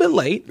was a little bit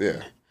late.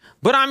 Yeah.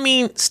 But I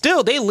mean,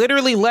 still, they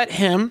literally let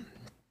him.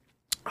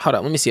 Hold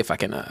on, let me see if I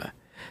can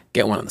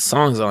get one of the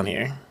songs on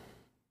here.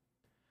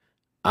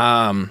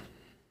 Class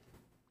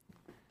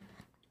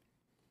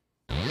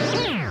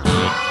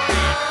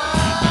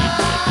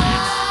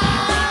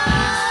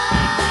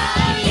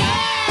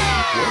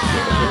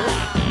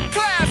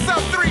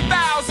of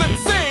 3000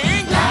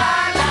 sing.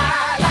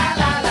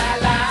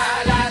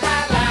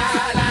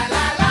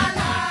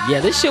 Yeah,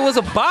 this shit was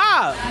a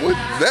bob. What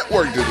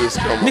network did this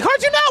come on? The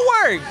Cartoon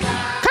Network.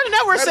 Cartoon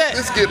Network How said. did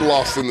this get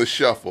lost in the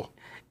shuffle?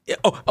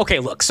 Oh, okay.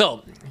 Look,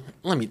 so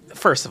let me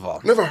first of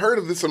all. Never heard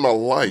of this in my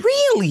life.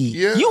 Really?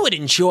 Yeah. You would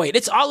enjoy it.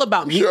 It's all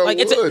about music. Sure Like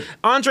it's would.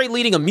 Andre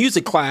leading a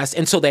music class,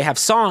 and so they have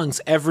songs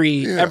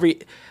every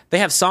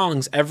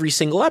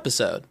single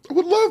episode. I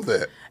would love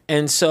that.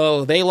 And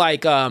so they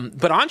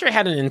but Andre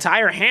had an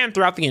entire hand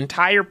throughout the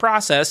entire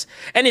process,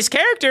 and his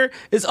character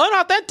is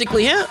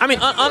unauthentically him. I mean,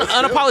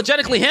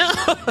 unapologetically him.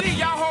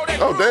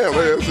 Oh damn,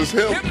 man, this is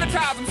him.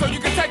 Hypnotize them so you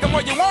can take them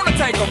where you want to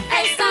take them.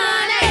 Hey,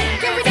 Sonny,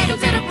 can we take them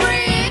to the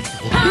bridge?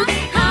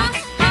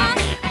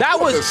 That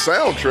The was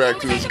soundtrack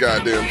to this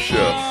goddamn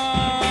show.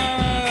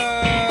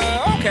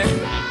 Okay.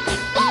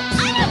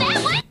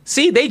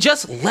 see, they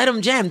just let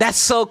him jam. That's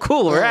so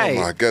cool, right?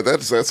 Oh my god, that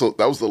was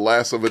the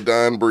last of a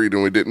dying breed,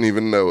 and we didn't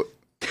even know it.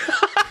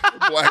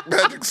 Black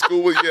Magic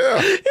School, yeah.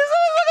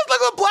 It's like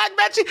a black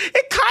magic.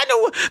 It kind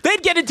of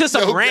they'd get into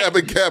some No rant.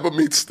 Gabba Gabba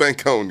meets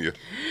Stankonia.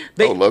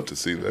 I would love to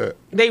see that.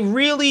 They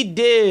really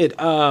did.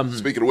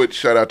 Speaking of which,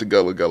 shout out to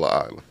Gullah Gullah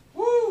Island.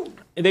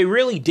 They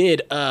really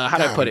did. How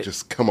do I put it?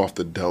 Just come off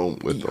the dome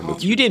with them.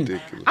 It's You didn't.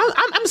 ridiculous.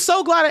 I'm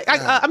so glad.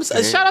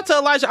 Shout out to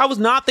Elijah. I was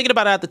not thinking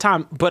about it at the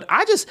time, but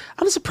I'm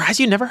surprised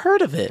you never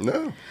heard of it.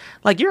 No.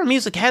 Like you're a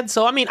music head,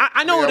 so I mean,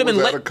 I know it would have I been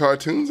was out late. of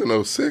cartoons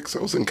in 06.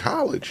 I was in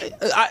college.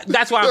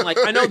 That's why I'm like,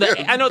 I know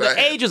the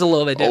age is a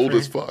little bit different.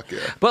 Old as fuck, yeah.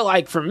 But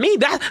like for me,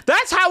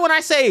 that's how when I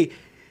say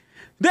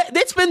that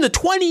it's been the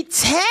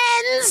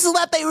 2010s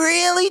that they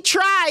really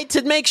tried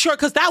to make sure,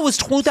 because that was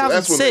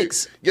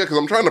 2006. Because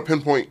I'm trying to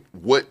pinpoint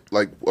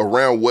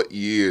around what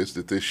years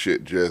did this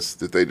shit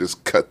did they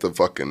just cut the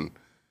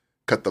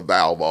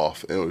valve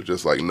off and it was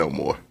just like, no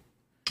more.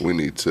 We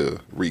need to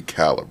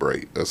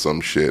recalibrate or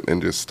some shit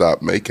and just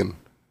stop making,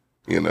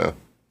 No,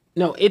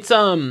 it's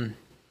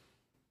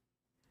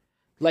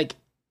like,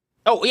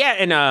 oh yeah,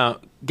 and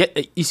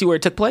you see where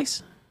it took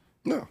place?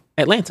 No.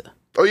 Atlanta.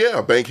 Oh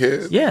yeah,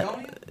 Bankhead.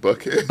 Yeah.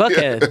 Buckhead.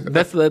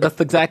 Buckhead. That's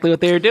exactly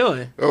what they were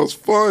doing. That was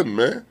fun,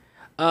 man.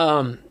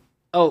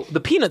 Oh, the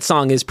Peanut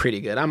song is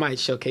pretty good. I might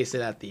showcase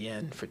it at the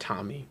end for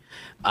Tommy.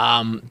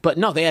 But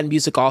no, they had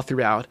music all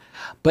throughout.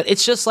 But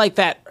it's just like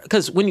that,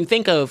 because when you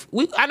think of,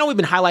 I know we've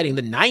been highlighting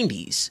the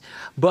 90s,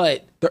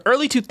 but the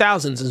early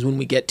 2000s is when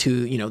we get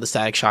to, the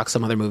Static Shock,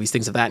 some other movies,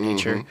 things of that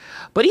nature.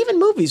 But even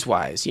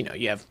movies-wise, you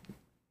have,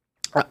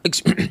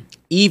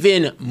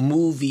 even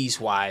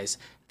movies-wise,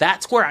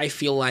 that's where I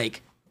feel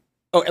like,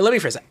 let me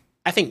phrase that.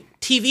 I think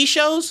TV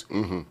shows,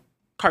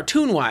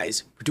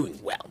 cartoon-wise, were doing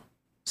well.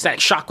 Static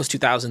Shock was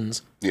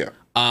 2000s. Yeah.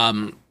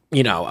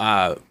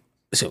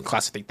 So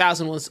Class of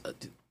 3000 was,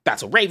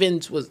 Battle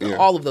Ravens was,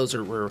 all of those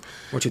were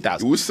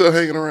 2000. We're still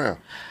hanging around.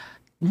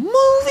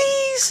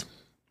 Movies?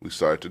 We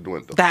started to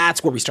dwindle.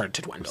 That's where we started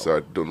to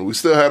dwindle. We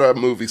still had our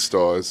movie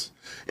stars.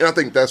 And I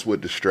think that's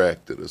what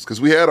distracted us.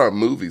 Because we had our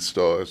movie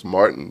stars.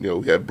 Martin,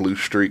 we had Blue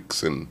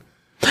Streaks and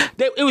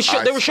they were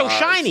so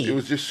shiny. It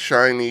was just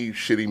shiny,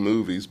 shitty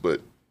movies,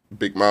 but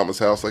Big Mama's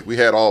House, we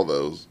had all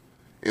those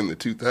in the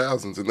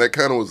 2000s, and that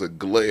kind of was a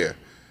glare.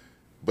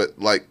 But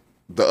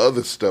the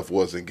other stuff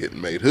wasn't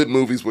getting made. Hood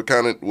movies were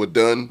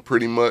done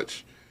pretty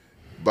much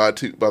by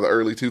the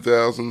early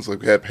 2000s.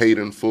 We had Paid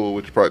in Full,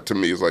 which probably to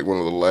me is one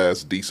of the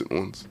last decent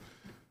ones.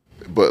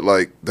 But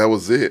that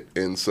was it,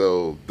 and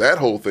so that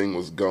whole thing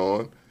was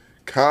gone.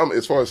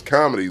 As far as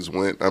comedies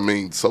went,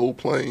 Soul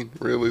Plane,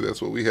 really,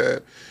 that's what we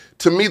had.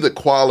 To me, the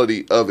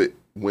quality of it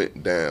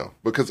went down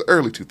because the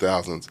early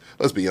 2000s,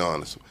 let's be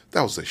honest,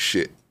 that was a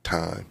shit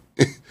time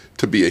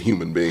to be a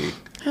human being.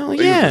 Hell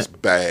yeah. It was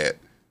just bad.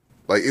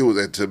 It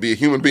was to be a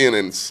human being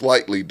in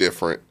slightly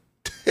different,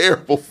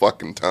 terrible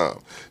fucking time.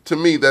 To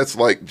me, that's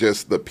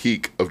just the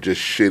peak of just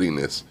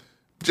shittiness.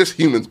 Just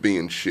humans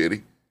being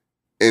shitty.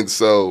 And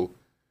so,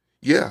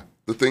 yeah,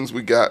 the things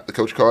we got, the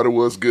Coach Carter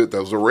was good.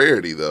 That was a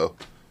rarity, though.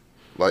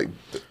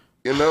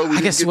 You know, I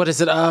guess what is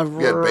it?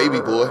 We had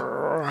Baby Boy.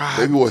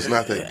 Baby Boy's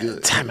not that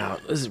good. Time out.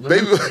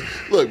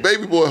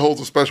 Baby Boy holds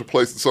a special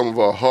place in some of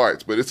our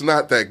hearts, but it's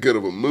not that good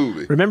of a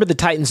movie. Remember the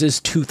Titans is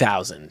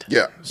 2000.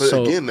 Yeah, but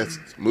again, that's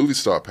movie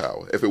star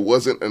power. If it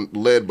wasn't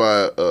led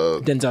by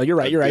Denzel, you're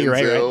right.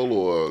 Denzel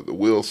or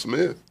Will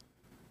Smith,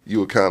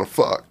 you were kind of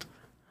fucked.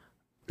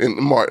 And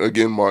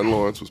Martin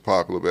Lawrence was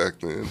popular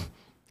back then.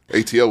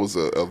 ATL was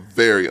a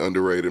very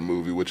underrated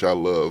movie, which I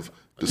love.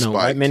 Despite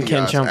White Men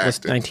Can't T.I.'s Jump was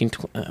acting.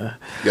 1920.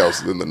 Yeah, it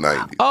was in the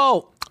 90s.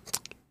 Oh,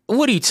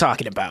 what are you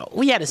talking about?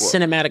 We had a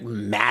cinematic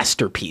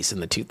masterpiece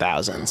in the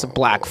 2000s, a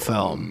black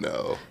film.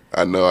 No,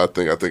 I know. I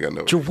think I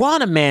know.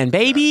 Juwanna Man,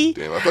 baby.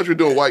 Damn, I thought you were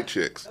doing white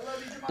chicks.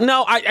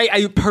 No,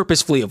 I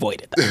purposefully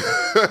avoided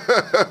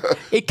that.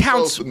 It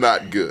counts. Both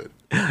not good.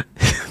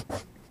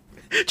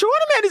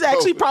 Juwanna Man is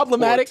actually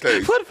problematic.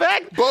 Fun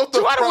fact: Both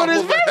are Juwanna Man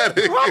is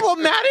very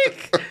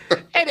problematic.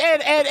 problematic. and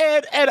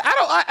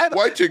I don't.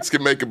 White chicks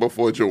can make it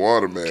before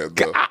Juwanna Man,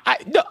 though.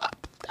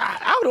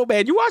 I don't know,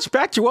 man. You watch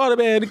back Juwanna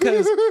Man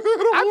because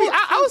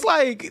I was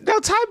like, no,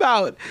 time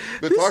out.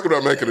 They're talking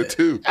about making it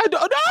too.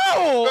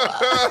 No,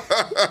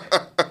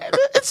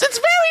 it's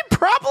very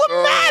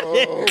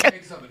problematic.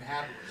 Make something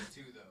happen with it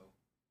too,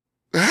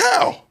 though.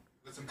 How?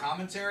 With some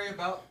commentary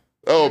about.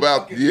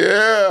 Athlete.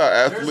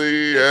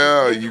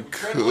 Yeah, you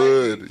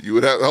could. You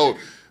would have. Oh,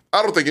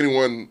 I don't think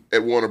anyone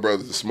at Warner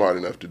Brothers is smart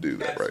enough to do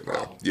that right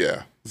now.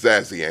 Yeah,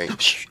 Zazie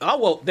ain't. Oh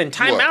well, then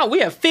time out.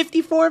 We have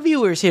 54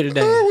 viewers here today.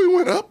 Oh, we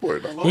went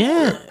upward.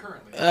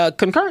 Yeah,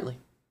 concurrently.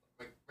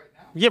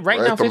 Yeah, right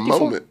now, at the 54.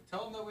 moment.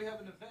 Tell them that we have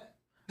an event.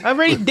 I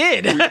already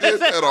did. We did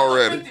that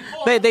already.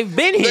 They've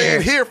been here. They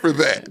ain't here for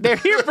that. They're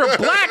here for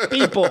black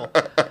people.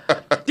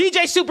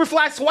 DJ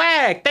Superfly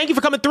Swag, thank you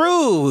for coming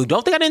through.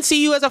 Don't think I didn't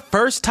see you as a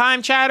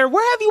first-time chatter.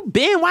 Where have you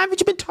been? Why haven't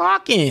you been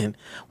talking?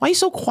 Why are you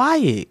so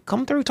quiet?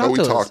 Come through, talk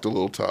to us. We talked a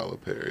little Tyler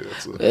Perry.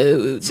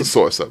 It's a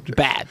sore subject.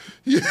 Bad.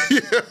 Yeah.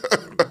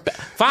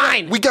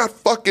 Fine. We got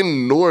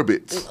fucking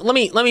Norbits. Let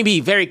me be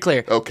very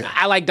clear. Okay.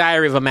 I like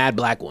Diary of a Mad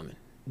Black Woman.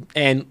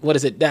 And what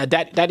is it?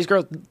 Daddy's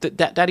Girl?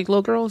 Daddy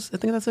Little Girls? I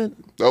think that's it.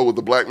 Oh, well,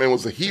 the black man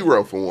was a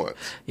hero for once.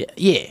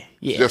 Yeah.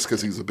 Just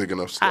because he's a big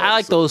enough star. I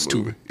like those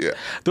two. Yeah.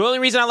 The only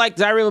reason I like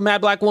Diary of a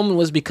Mad Black Woman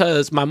was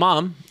because my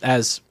mom,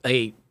 as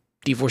a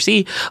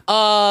D4C,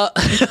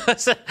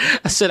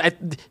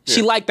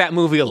 she liked that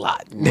movie a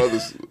lot.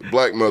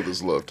 Black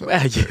mothers love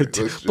Tyler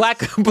Perry.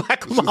 Black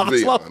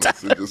moms love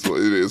Tyler.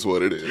 It is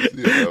what it is.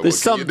 You know,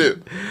 There's what can you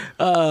do?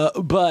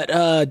 But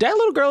Daddy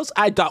Little Girls,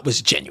 I thought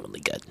was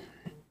genuinely good.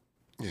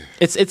 Yeah.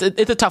 It's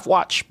a tough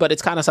watch, but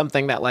it's kind of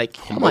something that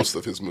most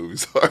of his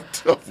movies are a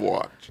tough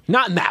watch.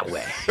 Not in that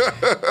way.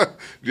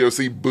 You ever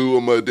see Boo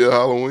and Madea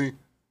Halloween?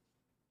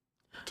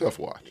 Tough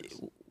watch.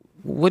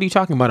 What are you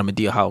talking about,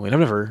 Madea Halloween? I've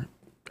never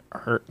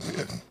heard.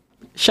 Yeah.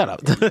 Shut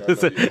up. No,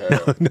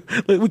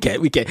 we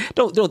can't.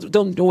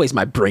 Don't waste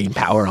my brain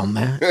power on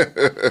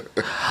that.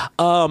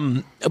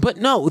 But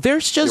no,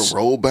 there's just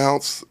Roll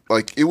Bounce.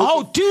 It was.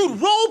 Oh, dude,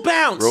 Roll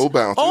Bounce. Roll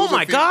Bounce. Oh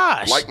my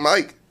gosh. Like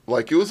Mike.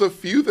 It was a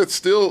few that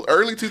still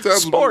early 2000s.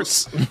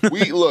 Sports.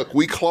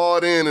 We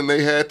clawed in and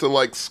they had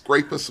to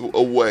scrape us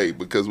away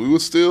because we were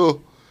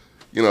still,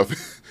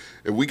 if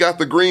we got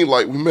the green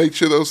light, we made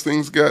sure those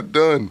things got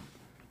done.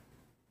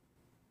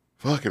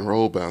 Fucking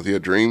Roll Bounce. Yeah,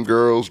 Dream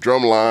Girls,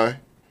 Drumline.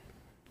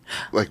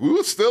 We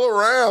were still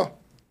around.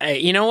 Hey,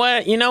 you know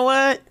what?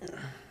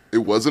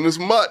 It wasn't as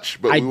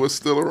much, but we were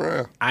still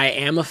around. I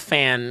am a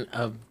fan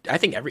of. I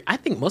think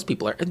most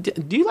people are.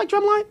 Do you like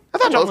Drumline? I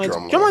thought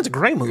Drumline. Drumline's a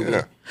great movie.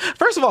 Yeah.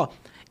 First of all,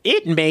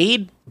 it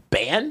made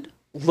band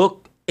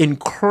look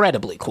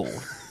incredibly cool.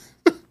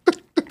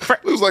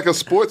 It was like a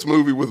sports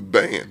movie with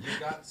band. You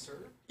got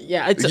served?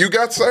 Yeah, you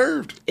got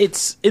served.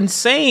 It's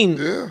insane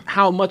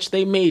how much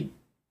they made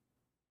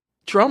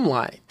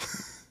Drumline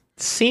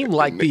seem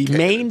like the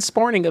main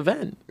sporting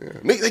event. Yeah.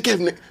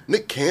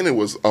 Nick Cannon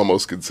was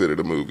almost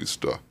considered a movie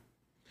star.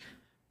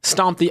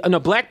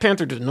 Black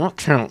Panther does not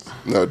count.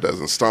 No, it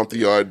doesn't. Stomp the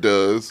Yard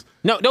does.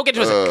 No, don't get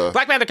twisted.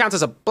 Black Panther counts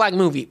as a black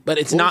movie, but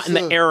it's not in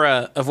the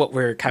era of what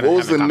we're kind of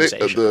having a conversation.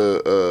 What was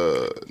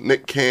the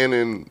Nick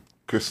Cannon,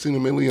 Christina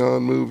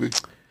Milian movie?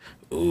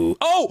 Ooh.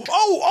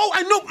 Oh,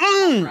 I know.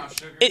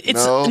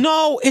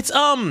 It's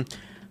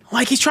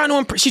he's trying to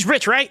impress. She's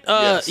rich, right?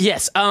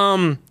 Yes.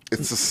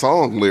 It's a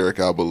song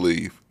lyric, I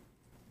believe.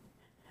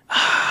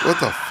 What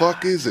the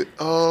fuck is it?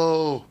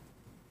 Oh.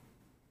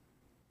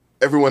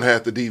 Everyone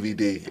had the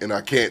DVD, and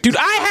I can't. Dude,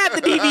 I had the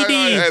DVD.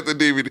 I had the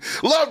DVD.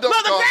 Love those.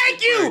 Mother,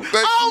 thank you.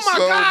 Thank you my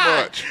so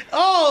God. much.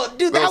 Oh,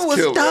 dude, that was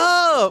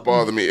dope.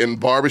 Bother me. In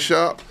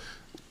Barbershop,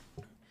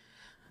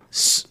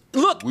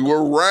 look, we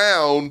were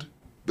round.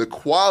 The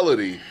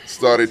quality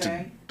started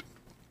to.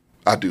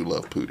 I do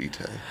love Pootie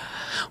Tang.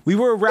 We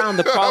were around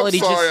the quality.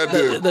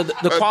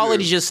 The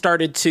quality just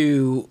started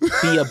to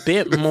be a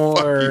bit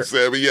more.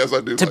 Sammy. Yes,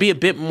 I do. To be a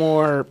bit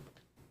more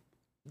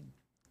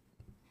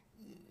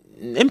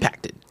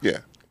impacted.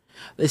 Yeah.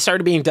 They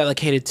started being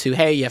dedicated to,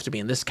 hey, you have to be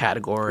in this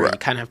category. Right. You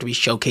kind of have to be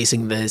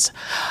showcasing this.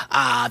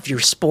 If you're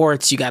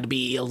sports, you got to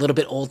be a little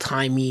bit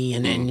old-timey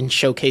and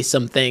showcase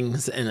some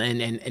things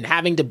and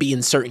having to be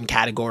in certain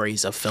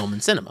categories of film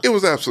and cinema. It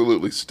was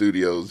absolutely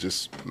studios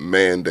just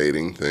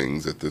mandating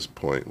things at this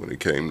point when it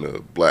came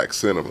to black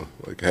cinema.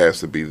 Like, it has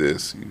to be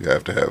this. You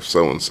have to have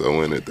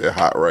so-and-so in it. They're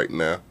hot right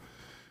now.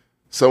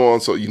 So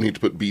on, so you need to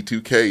put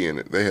B2K in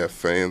it. They have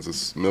fans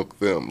that milk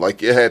them.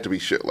 Like, it had to be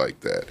shit like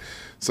that.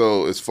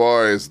 So as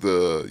far as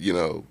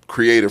the,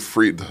 creative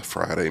the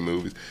Friday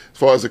movies, as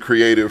far as the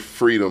creative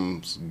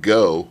freedoms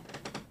go,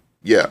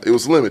 yeah, it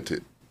was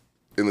limited.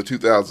 In the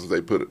 2000s, they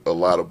put a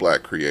lot of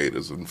black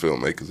creators and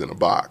filmmakers in a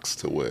box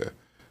to where,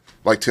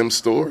 like Tim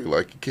Story,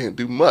 like, you can't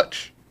do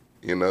much.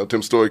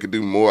 Tim Story could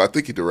do more. I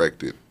think he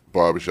directed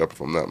Barbershop, if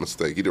I'm not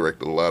mistaken. He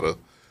directed a lot of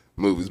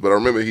movies, but I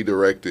remember he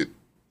directed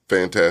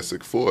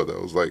Fantastic Four.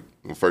 That was like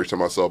the first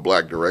time I saw a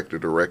black director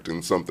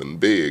directing something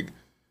big.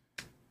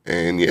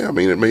 And yeah, I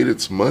mean, it made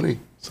its money.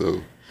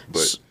 So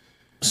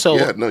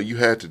yeah, no, you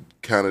had to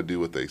kind of do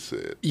what they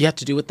said. You had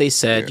to do what they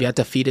said. Yeah. You had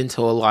to feed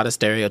into a lot of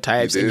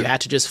stereotypes, and you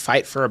had to just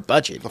fight for a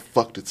budget. The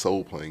fuck did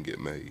Soul Plane get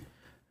made?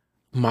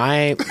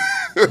 My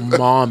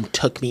mom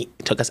took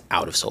us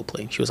out of Soul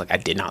Plane. She was like, I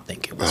did not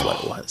think it was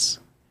what it was.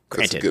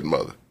 That's a good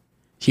mother.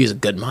 She was a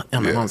good mom. My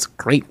mom's a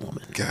great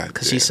woman. God,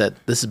 because she said,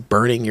 this is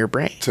burning your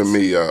brain. To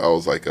me, I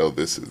was like, oh,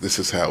 this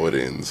is how it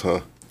ends,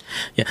 huh?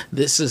 Yeah,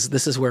 this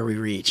is where we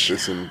reach.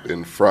 This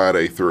in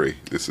Friday 3.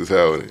 This is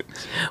how it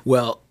ends.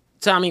 Well,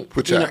 Tommy,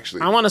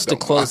 I want us to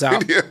close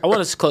out. Yeah. I want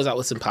us to close out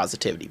with some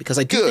positivity because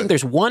I do think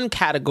there's one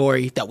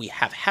category that we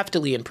have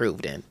heftily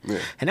improved in. Yeah.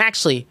 And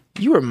actually,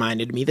 you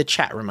reminded me. The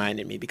chat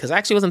reminded me because I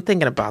actually wasn't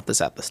thinking about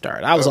this at the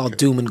start. I was all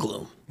doom and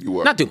gloom. You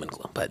were not doom and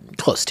gloom, but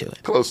close to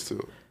it. Close to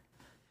it.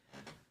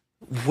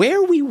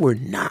 Where we were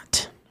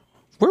not,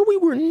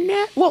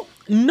 well,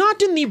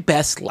 not in the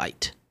best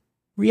light.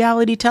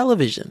 Reality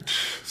television.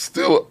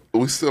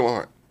 We still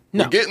aren't.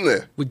 No, we're getting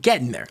there. We're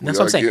getting there. That's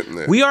what I'm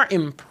saying. We are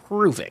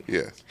improving.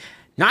 Yes.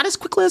 Not as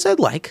quickly as I'd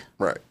like.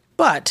 Right.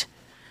 But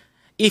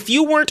if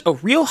you weren't a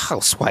real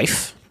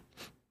housewife,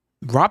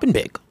 Robin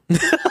Big.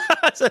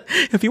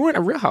 If you weren't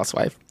a real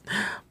housewife,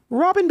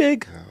 Robin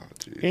Big. Oh,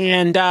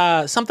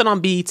 and something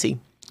on BET.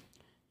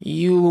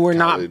 You were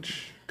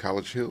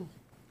College Hill.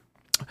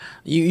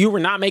 You were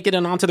not making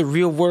it onto the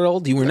Real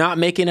World. You were not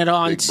making it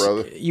on. Big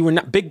Brother. You were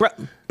not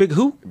Big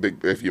who?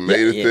 If you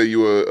made it there, you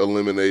were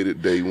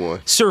eliminated day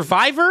one.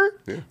 Survivor.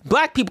 Yeah.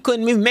 Black people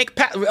couldn't even make.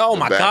 Oh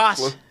my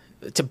gosh.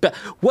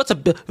 What's a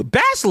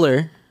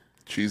Bachelor?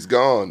 She's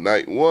gone.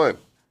 Night one.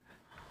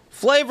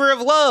 Flavor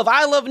of Love.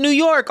 I Love New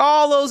York.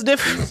 All those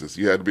different. Jesus,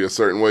 you had to be a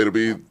certain way to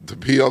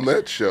be on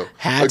that show.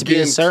 Had to be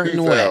a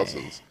certain 2000s.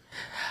 Way.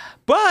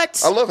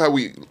 But I love how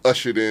we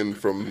ushered in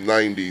from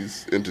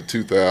 90s into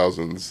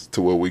 2000s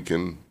to where we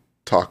can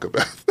talk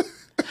about it.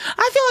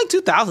 I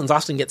feel like 2000s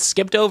often gets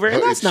skipped over,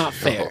 and that's not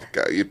fair. Oh,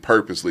 God, it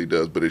purposely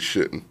does, but it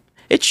shouldn't.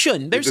 It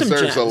shouldn't. There's some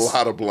gems. It deserves a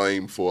lot of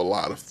blame for a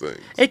lot of things.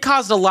 It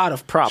caused a lot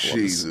of problems.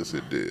 Jesus,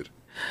 it did.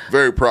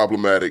 Very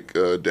problematic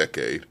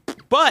decade.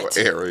 But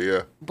era,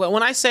 yeah. But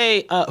when I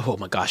say, oh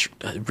my gosh,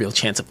 Real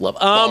Chance of Love.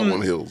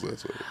 Baldwin Hills,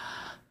 that's what it is.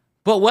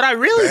 But what I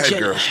really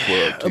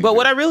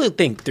what I really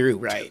think through,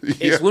 right,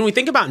 is when we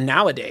think about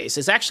nowadays,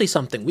 it's actually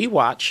something we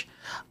watch.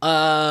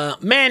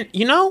 Man,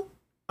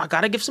 I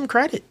gotta give some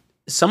credit.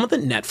 Some of the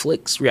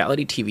Netflix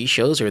reality TV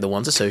shows or the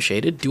ones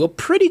associated do a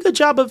pretty good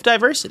job of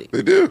diversity.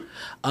 They do.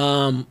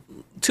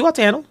 Too Hot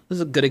to Handle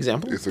is a good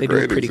example. They do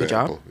a pretty good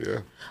job.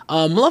 Yeah.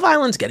 Love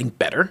Island's getting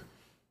better.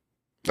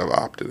 I've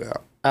opted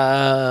out.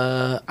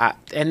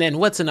 And then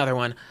what's another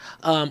one?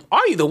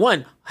 Are You the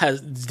One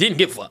didn't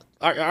give a fuck.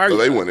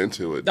 They went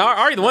into it.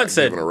 Are You the One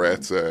said a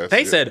rat's ass.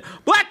 They said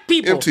black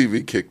people.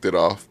 MTV kicked it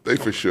off. They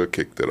for sure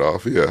kicked it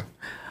off. Yeah.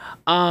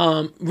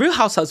 Real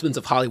House Husbands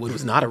of Hollywood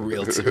was not a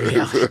real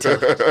reality.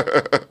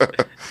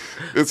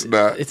 It's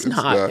not. It's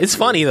not. It's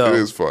funny though. It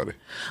is funny.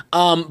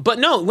 But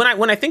no,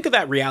 when I think of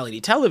that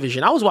reality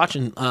television, I was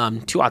watching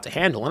Too Hot to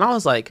Handle, and I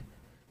was like,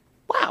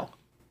 wow.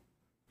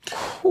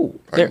 Cool.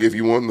 I can give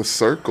you one, The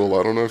Circle.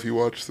 I don't know if you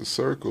watch The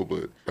Circle,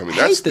 but I mean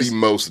that's the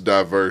most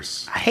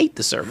diverse. I hate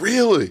The Circle.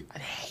 Really? I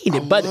hate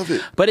it, but love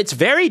it. But it's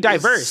very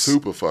diverse. It's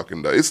super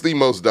fucking diverse. It's the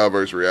most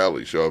diverse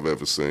reality show I've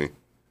ever seen.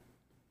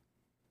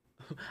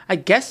 I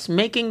guess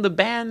Making the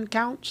Band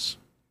counts.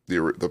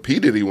 The P.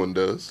 Diddy one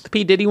does. The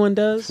P. Diddy one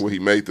does. Where he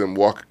made them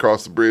walk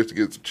across the bridge to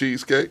get some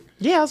cheesecake.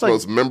 Yeah, I was like,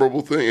 most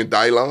memorable thing in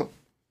Dylan.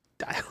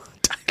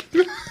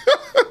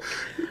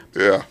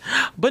 Yeah.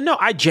 But no,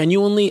 I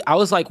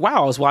was like,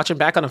 wow, I was watching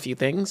back on a few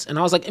things and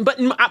I was like, but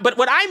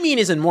what I mean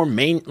is in more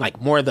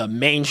the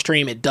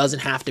mainstream, it doesn't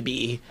have to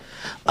be,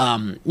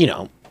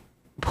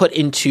 put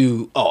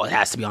into, it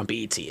has to be on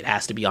BET. It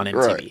has to be on MTV.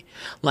 Right.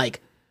 Like,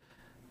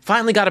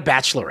 finally got a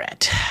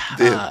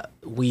Bachelorette.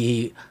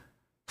 We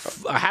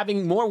are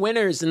having more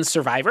winners in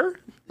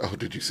Survivor. Oh,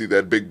 did you see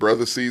that Big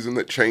Brother season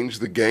that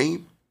changed the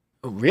game?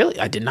 Really?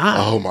 I did not.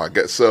 Oh my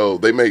God. So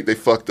they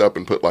fucked up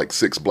and put like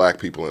 6 black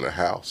people in a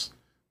house.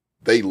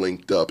 They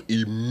linked up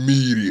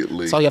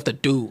immediately. That's all you have to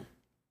do.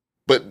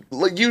 But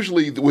like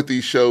usually with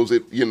these shows,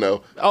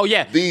 Oh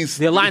yeah,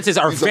 the alliances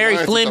are very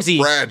flimsy,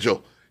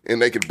 fragile,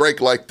 and they can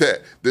break like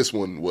that. This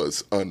one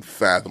was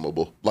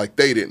unfathomable. Like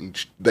they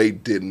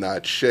did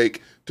not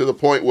shake to the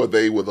point where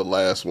they were the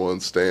last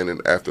ones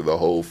standing after the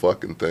whole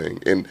fucking thing,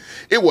 and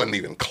it wasn't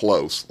even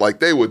close. Like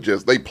they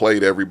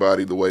played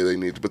everybody the way they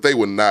needed to, but they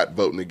were not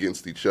voting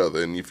against each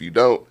other. And if you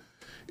don't,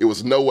 it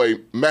was no way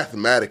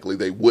mathematically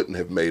they wouldn't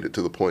have made it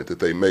to the point that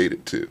they made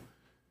it to,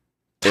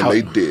 and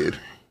they did.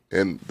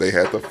 And they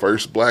had the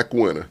first black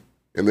winner.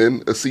 And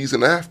then a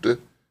season after,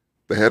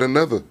 they had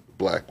another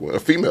black winner, a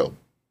female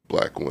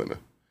black winner.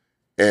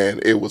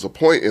 And it was a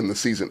point in the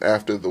season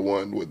after the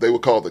one where they were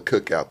called the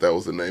Cookout. That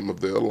was the name of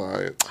the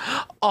alliance.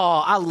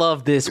 Oh, I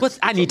love this.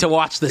 I need to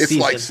watch this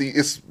season.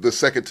 It's the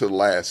second to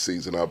last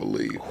season, I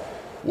believe.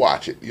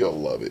 Watch it. You'll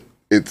love it.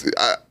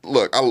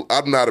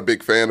 I'm not a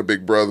big fan of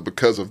Big Brother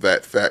because of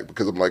that fact,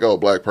 because I'm like, oh, a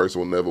black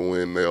person will never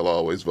win. They'll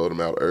always vote him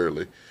out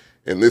early.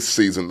 And this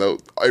season, though,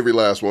 every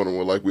last one of them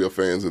were like, we are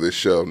fans of this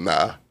show.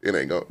 Nah, it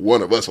ain't going.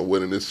 One of us are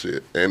winning this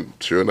shit. And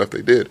sure enough,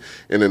 they did.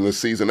 And then the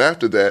season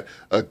after that,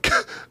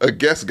 a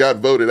guest got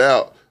voted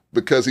out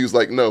because he was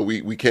like, no,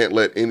 we can't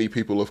let any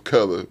people of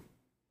color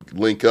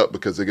link up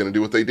because they're going to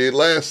do what they did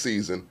last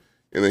season.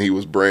 And then he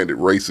was branded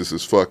racist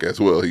as fuck as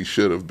well. He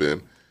should have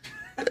been.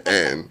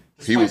 And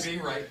he was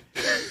being right.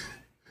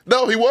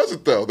 No, he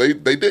wasn't, though. They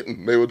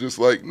didn't. They were just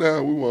like,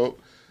 no, we won't.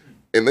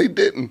 And they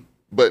didn't.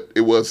 But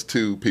it was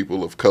two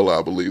people of color,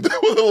 I believe,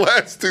 that were the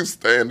last two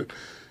standing.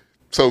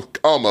 So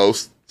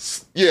almost,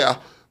 yeah.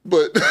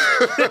 But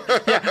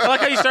yeah, I like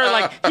how you started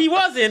like he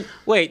wasn't.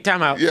 Wait,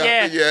 time out.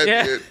 Yeah.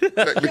 It did.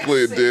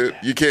 Technically, it did.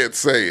 You can't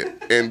say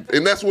it, and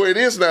that's where it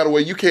is now. The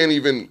way you can't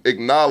even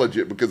acknowledge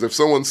it, because if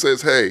someone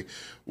says, "Hey,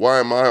 why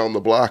am I on the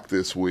block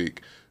this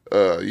week?"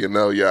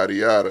 Yada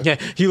yada. Yeah,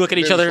 you look at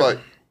each other like,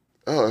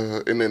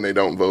 and then they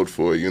don't vote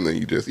for you, and then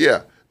you just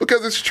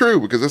Because it's true,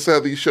 because that's how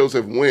these shows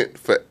have went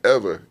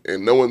forever,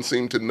 and no one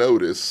seemed to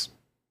notice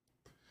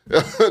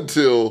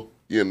until,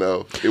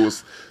 it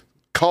was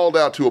called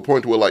out to a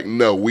point where, like,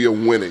 no, we are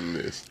winning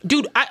this.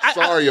 Dude,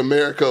 Sorry,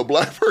 America, a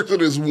black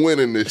person is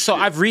winning this So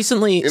shit. I've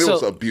recently... And it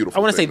was a beautiful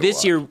I want to say thing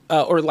this year,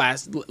 or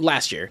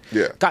last year,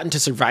 got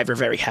into Survivor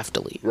very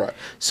heftily. Right.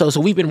 So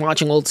we've been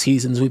watching old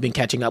seasons, we've been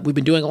catching up, we've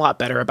been doing a lot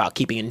better about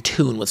keeping in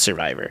tune with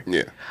Survivor.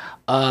 Yeah.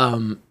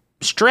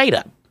 Straight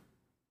up.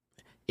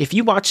 If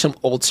you watch some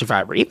old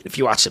Survivor, even if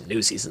you watch some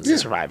new seasons of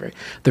Survivor,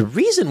 the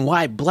reason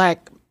why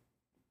black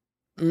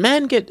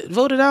men get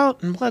voted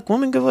out and black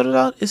women get voted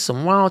out is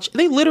some wild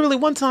They literally,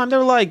 one time, they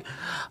were like,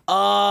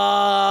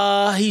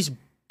 he's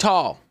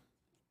tall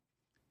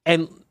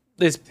and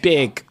this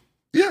big.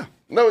 Yeah.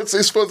 No,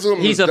 it's for some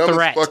he's the a dumbest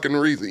threat. fucking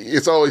reason.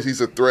 It's always he's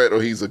a threat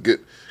or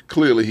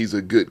clearly he's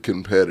a good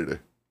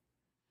competitor.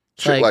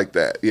 Shit like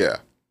that, yeah.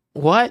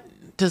 What?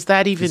 Does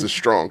that even... He's a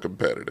strong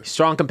competitor.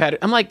 Strong competitor.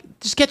 I'm like,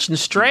 just catching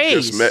strays.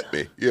 You just met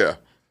me, yeah.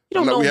 You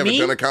don't know we me. haven't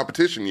done a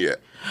competition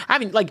yet. I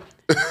mean, like,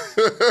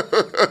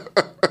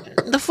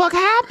 the fuck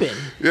happened?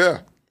 Yeah.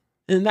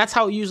 And that's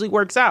how it usually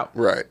works out.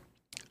 Right.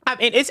 I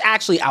mean, it's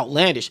actually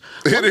outlandish.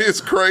 It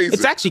is crazy.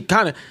 It's actually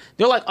kind of...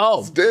 They're like,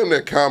 oh... It's damn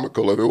near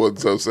comical if it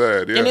wasn't so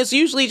sad, yeah. And it's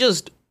usually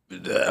just,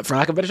 for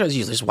lack of a better term, it's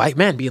usually just white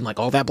men being like,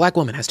 oh, that black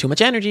woman has too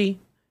much energy.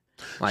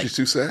 Like, she's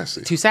too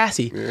sassy. Too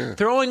sassy. Yeah.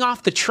 Throwing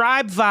off the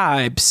tribe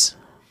vibes.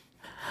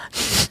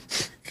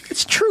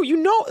 It's true,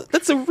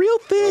 that's a real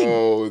thing.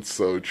 Oh, it's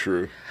so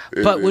true.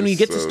 But when you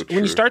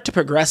start to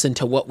progress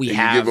into what we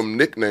have, you give them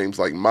nicknames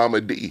like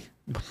Mama D.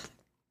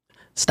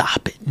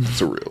 Stop it.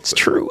 It's a real thing. It's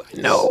true. I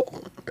know.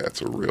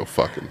 That's a real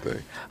fucking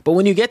thing. But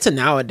when you get to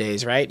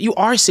nowadays, right? You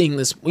are seeing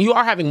this. You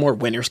are having more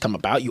winners come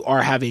about. You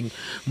are having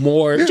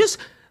more just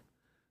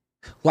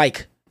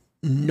like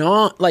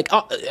not like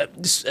I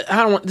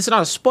don't want. This is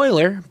not a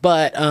spoiler,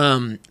 but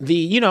a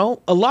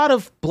lot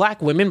of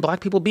black women,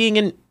 black people being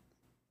in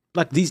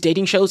like these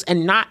dating shows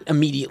and not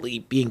immediately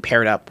being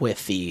paired up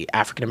with the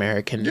African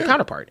American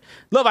counterpart.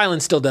 Love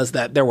Island still does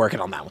that. They're working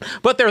on that one,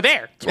 but they're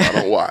there. That's why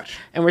I don't watch.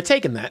 And we're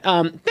taking that.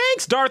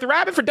 Thanks, Darth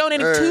Rabbit, for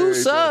donating 2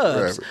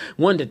 subs.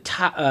 One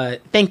to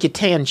thank you,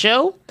 Tan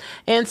Joe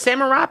and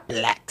Samurai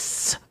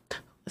Blacks.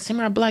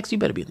 Samurai Blacks, you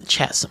better be in the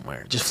chat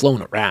somewhere, just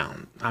floating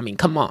around. I mean,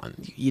 come on,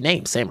 you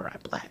named Samurai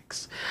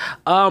Blacks.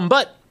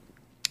 But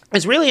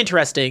it's really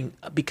interesting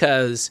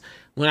because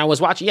when I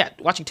was watching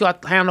Two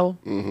Out the Handle,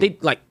 they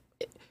like.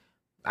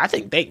 I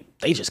think they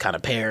just kind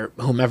of pair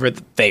whomever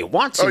they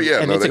want to. Oh, yeah.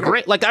 And it's a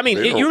great, like, I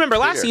mean, you remember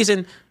last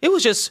season, it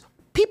was just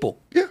people.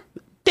 Yeah.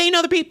 Dating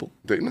other people.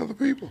 Dating other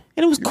people.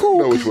 And it was cool.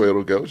 You know which way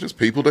it'll go. It's just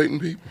people dating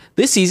people.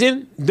 This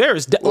season,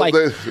 there's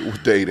they're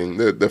dating.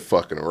 They're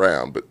fucking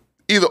around. But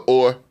either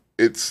or,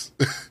 it's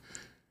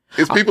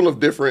people of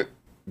different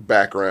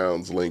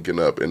backgrounds linking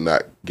up and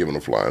not giving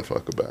a flying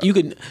fuck about it. You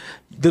can,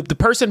 the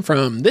person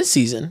from this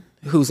season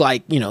who's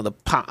like, the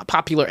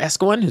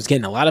popular-esque one who's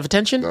getting a lot of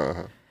attention.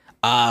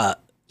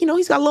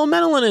 He's got a little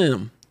melanin in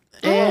him.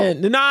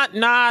 And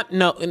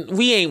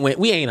we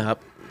ain't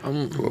up.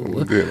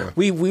 Yeah.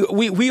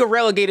 We are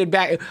relegated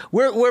back.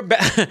 We're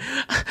back.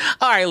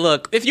 All right,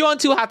 look. If you're on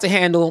Too Hot to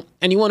Handle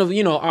and you want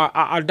to,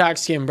 our dark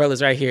skinned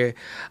brothers right here,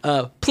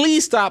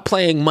 please stop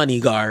playing money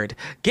guard.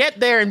 Get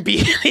there and be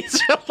in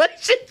these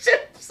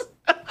relationships.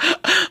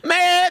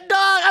 Man,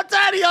 dog, I'm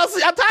tired of y'all.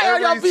 I'm tired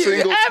of y'all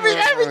being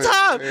every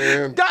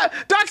time.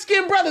 Dark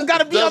skinned brothers got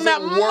to be on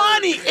that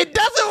money. It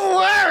doesn't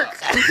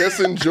work. Just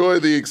enjoy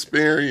the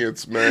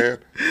experience, man,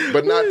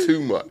 but not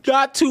too much.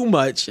 Not too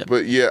much.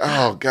 But yeah,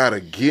 oh god,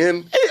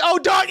 again. Oh,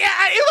 dog, yeah,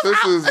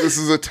 it was. This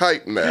is a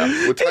type now.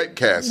 We're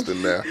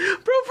typecasting now,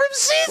 bro. From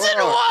season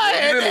 1,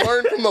 you didn't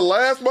learn from the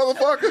last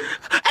motherfucker,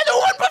 and the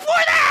one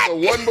before that. The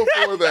one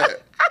before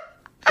that.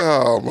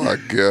 Oh my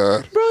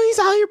god, bro, he's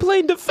out here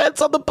playing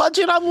defense on the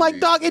budget. I'm like,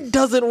 dog, it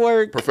doesn't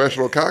work.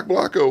 Professional cock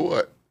blocker or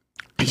what?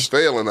 He's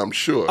failing, I'm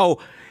sure. Oh,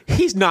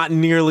 he's not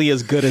nearly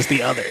as good as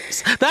the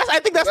others. I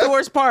think that's the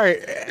worst part.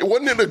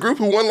 Wasn't it a group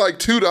who won like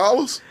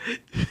 $2?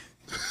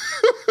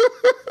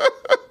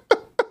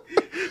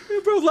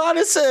 Bro,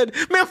 Lana said,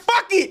 man,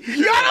 fuck it.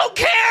 Y'all don't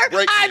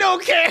care. I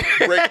don't care.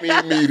 Break me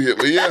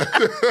immediately, yeah.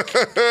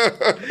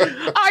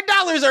 Our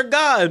dollars are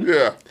gone.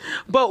 Yeah.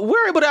 But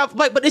we're able to have,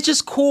 but it's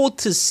just cool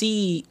to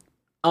see.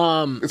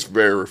 It's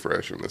very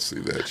refreshing to see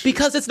that shit.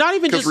 Because it's not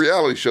even just. Because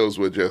reality shows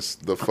were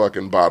just the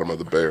fucking bottom of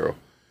the barrel.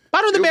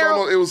 Bottom of the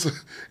barrel?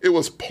 It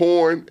was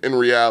porn and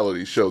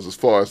reality shows as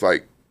far as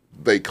like,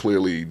 they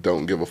clearly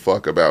don't give a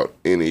fuck about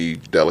any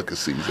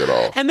delicacies at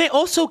all. And they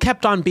also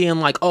kept on being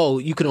like, oh,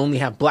 you can only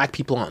have black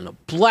people on a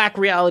black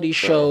reality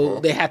show.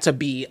 They had to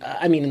be,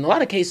 in a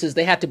lot of cases,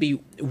 they had to be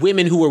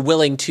women who were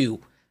willing to,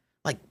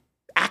 like,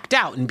 act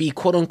out and be,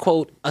 quote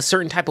unquote, a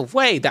certain type of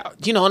way that,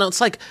 and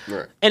it's like,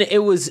 right. And it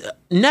was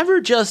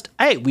never just,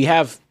 hey, we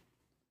have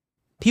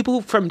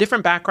people from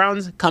different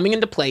backgrounds coming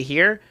into play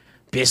here,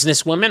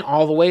 businesswomen,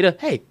 all the way to,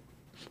 hey,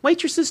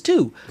 waitresses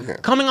too,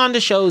 coming on to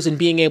shows and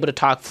being able to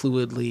talk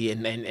fluidly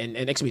and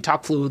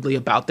talk fluidly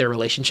about their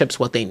relationships,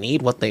 what they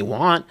need, what they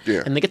want,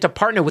 and they get to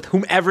partner with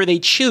whomever they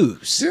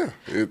choose. Yeah,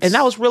 and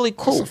that was really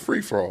cool. It's a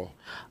free for all.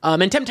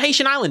 And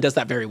Temptation Island does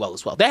that very well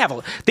as well.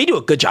 They do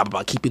a good job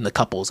about keeping the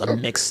couples a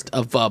mixed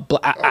of. I'll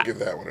give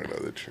that one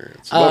another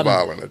chance. Love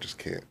Island, I just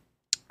can't.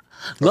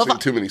 I've seen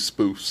too many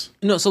spoofs.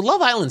 No, so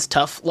Love Island's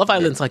tough. Love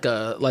Island's like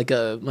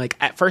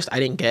at first I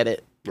didn't get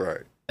it.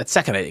 Right. At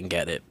second I didn't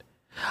get it.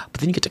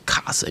 But then you get to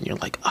Casa and you're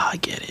like, oh, I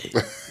get it.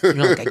 You're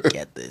like, I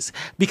get this.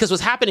 Because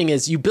what's happening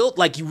is you built,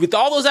 with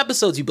all those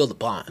episodes, you build a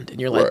bond. And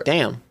you're like,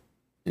 damn,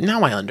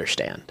 now I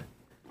understand.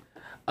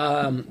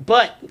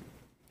 But,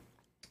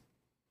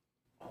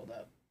 hold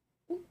up.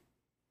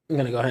 I'm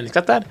going to go ahead and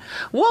accept that.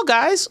 Well,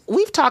 guys,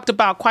 we've talked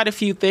about quite a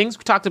few things.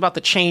 We talked about the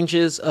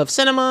changes of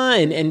cinema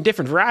and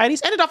different varieties.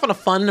 Ended off on a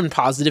fun and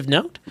positive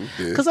note.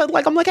 Because I'm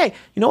like, hey,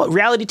 you know what?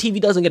 Reality TV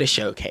doesn't get a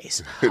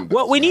showcase.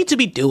 What we need to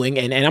be doing,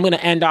 and I'm going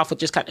to end off with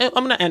just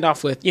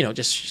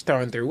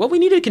throwing through. What we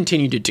need to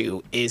continue to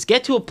do is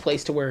get to a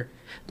place to where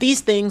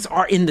these things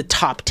are in the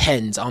top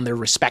 10s on their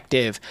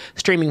respective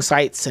streaming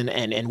sites and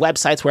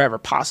websites wherever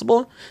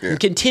possible, and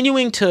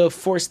continuing to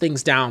force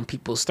things down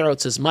people's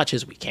throats as much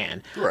as we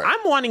can. Right. I'm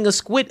wanting a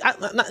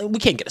we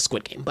can't get a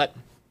Squid Game, but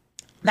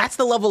that's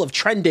the level of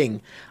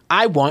trending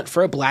I want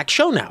for a black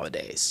show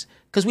nowadays,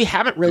 because we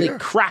haven't really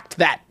cracked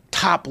that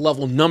top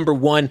level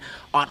 #1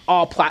 on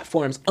all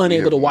platforms,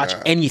 unable to watch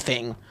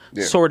anything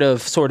sort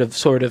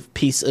of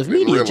piece of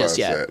media just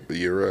yet. That, but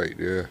you're right,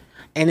 yeah.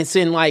 And it's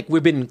in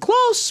we've been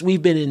close.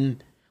 We've been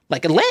in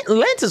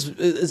Lent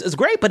is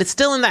great, but it's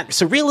still in that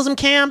surrealism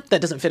camp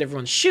that doesn't fit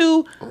everyone's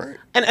shoe. Right.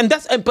 And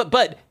that's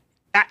but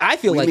I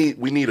feel we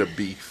need a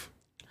beef.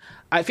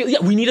 I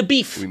feel we need a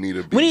beef. We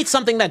need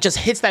something that just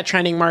hits that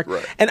trending mark.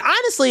 Right. And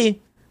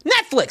honestly,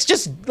 Netflix,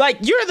 just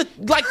you're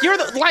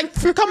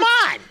the come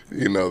on.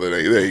 You know that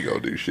they ain't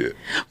gonna do shit.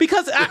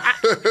 Because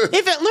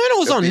if Atlanta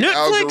was on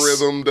Netflix,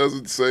 algorithm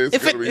doesn't say it's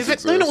gonna be successful. If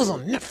Atlanta was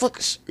on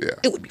Netflix,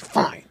 it would be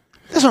fine.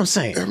 That's what I'm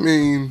saying. I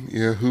mean,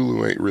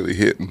 Hulu ain't really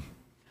hitting.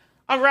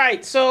 All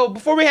right, so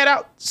before we head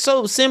out,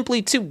 so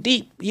simply too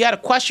deep, you had a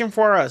question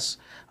for us.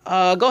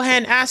 Go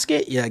ahead and ask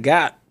it.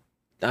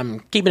 I'm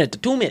keeping it to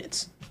 2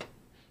 minutes.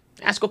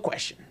 Ask a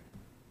question.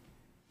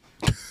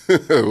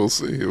 We'll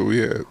see who we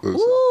have.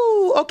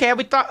 Ooh, okay.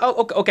 We thought.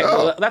 Okay.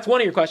 Well, that's one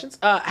of your questions.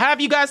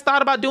 Have you guys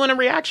thought about doing a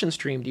reaction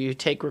stream? Do you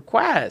take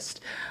requests?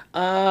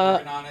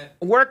 Working on it.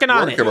 Working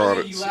on it.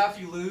 You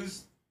laugh, you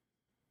lose.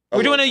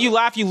 We're doing a you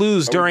laugh, you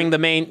lose during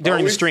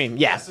the stream.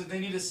 Yeah. So they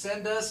need to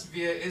send us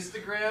via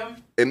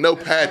Instagram. And no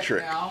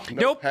Patrick.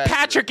 No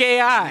Patrick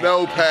AI.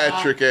 No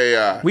Patrick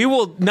AI. We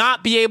will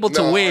not be able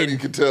to win. You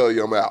can tell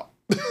you I'm out.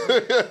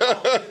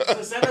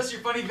 So send us your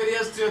funny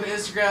videos to the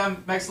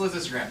Instagram, Blaxcellence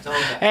Instagram. Tell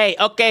them that. Hey,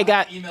 okay,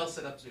 got email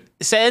set up soon.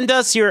 Send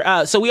us your.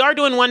 So we are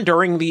doing one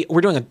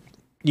we're doing a.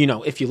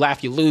 If you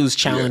laugh, you lose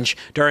challenge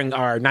during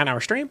our 9-hour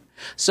stream.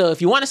 So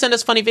if you want to send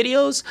us funny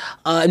videos,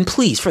 and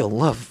please, for the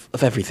love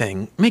of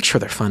everything, make sure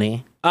they're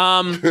funny.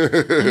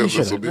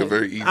 This will be a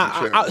very easy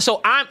challenge. So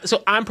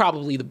I'm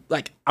probably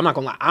I'm not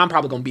gonna lie, I'm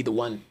probably gonna be the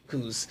one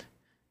who's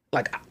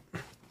God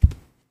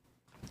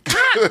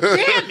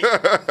damn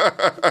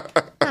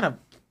it!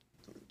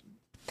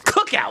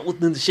 out with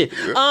the shit.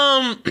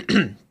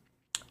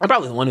 I'm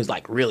probably the one who's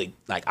like really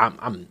like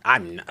I'm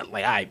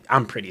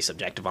pretty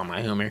subjective on my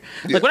humor.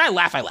 Like when I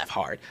laugh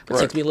hard, but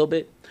it takes me a little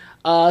bit.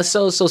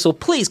 So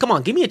please come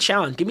on, give me a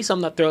challenge, give me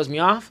something that throws me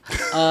off.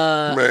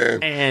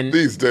 Man, and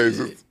these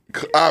days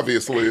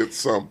obviously it's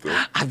something.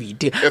 I mean,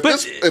 dude,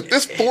 if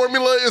this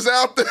formula is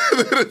out there,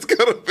 then it's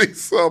gonna be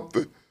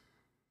something.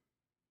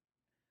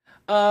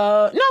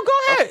 No,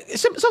 go ahead.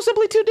 So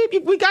simply too deep.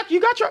 You got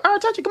our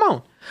attention. Come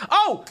on.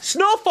 Oh,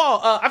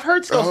 Snowfall. I've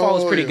heard Snowfall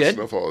is pretty good.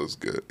 Snowfall is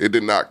good. It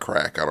did not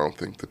crack. I don't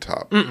think the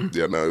top.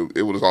 Yeah, no,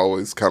 it was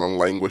always kind of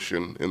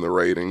languishing in the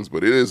ratings,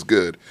 but it is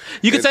good.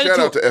 You can send shout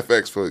it out to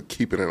FX for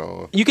keeping it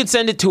on. You can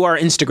send it to our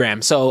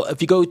Instagram. So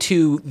if you go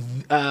to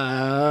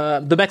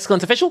the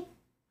Blaxcellence Official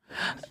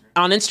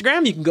on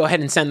Instagram, you can go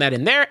ahead and send that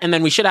in there, and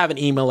then we should have an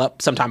email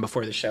up sometime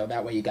before the show.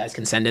 That way you guys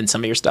can send in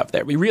some of your stuff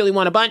there. We really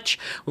want a bunch.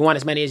 We want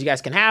as many as you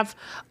guys can have.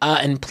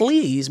 And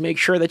please make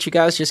sure that you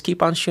guys just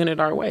keep on shooting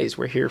it our ways.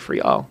 We're here for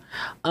y'all.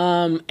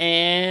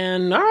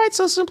 And all right,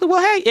 so simply,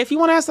 well, hey, if you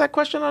want to ask that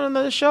question on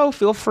the show,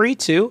 feel free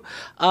to.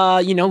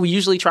 We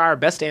usually try our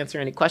best to answer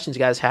any questions you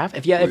guys have.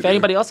 If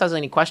anybody else has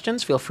any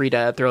questions, feel free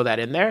to throw that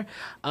in there.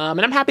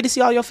 And I'm happy to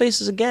see all your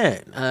faces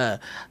again.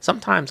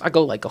 Sometimes I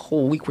go like a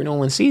whole week where no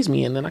one sees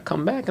me, and then I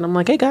come back and I'm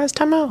like, hey guys,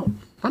 time out.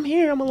 I'm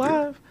here. I'm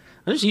alive.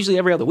 I'm just usually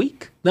every other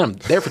week. Then I'm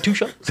there for 2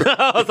 shows.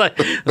 I was like,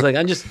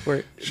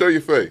 show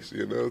your face.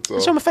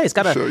 Show my face.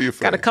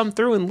 Gotta come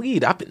through and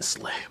lead. I've been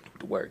slammed with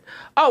the word.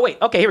 Oh wait.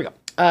 Okay, here we go.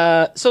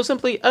 So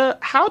simply,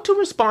 how to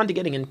respond to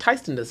getting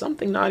enticed into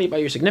something naughty by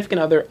your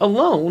significant other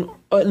alone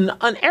in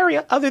an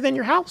area other than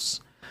your house.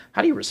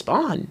 How do you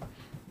respond?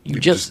 You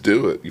just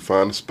do it. You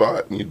find a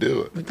spot and you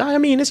do it. I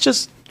mean, it's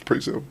just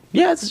pretty simple.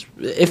 Yeah,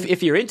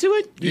 if you're into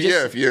it,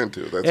 if you're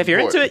into it, if you're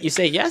into it, you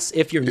say yes.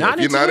 If you're not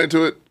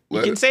into it,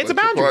 you can say it's a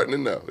boundary. Your partner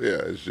know.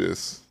 Yeah, it's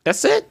just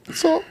that's it.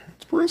 That's all.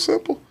 It's pretty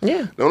simple.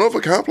 Yeah. Don't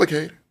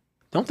overcomplicate it.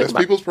 That's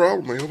people's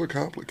problem. They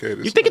overcomplicate it.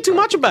 You're thinking too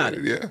much about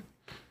it. Yeah.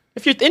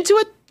 If you're into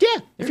it,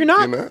 yeah. If you're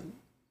not,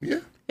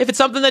 yeah. If it's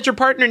something that your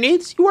partner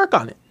needs, you work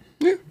on it.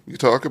 Yeah. You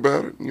talk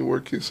about it and you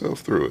work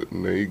yourself through it,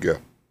 and there you go.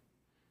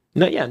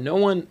 No, yeah. No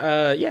one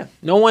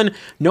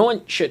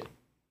should.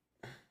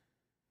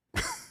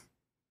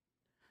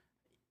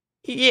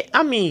 Yeah,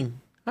 I mean,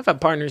 I've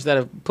had partners that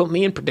have put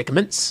me in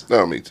predicaments.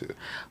 No, me too.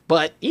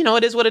 But,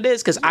 it is what it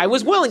is, because I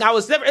was willing.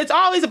 It's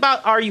always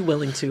about, are you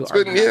willing to?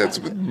 It's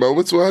been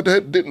moments where I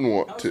didn't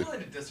want to. I was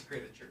willing to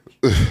desecrate a church.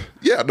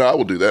 Yeah, no, I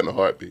will do that in a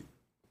heartbeat.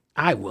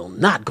 I will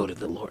not go to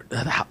the Lord. The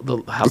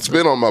house it's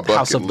been on my bucket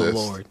house of list. The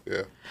Lord.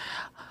 Yeah.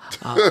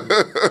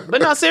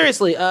 But no,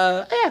 seriously,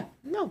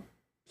 no.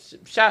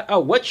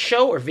 What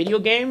show or video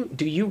game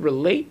do you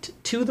relate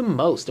to the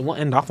most? And we'll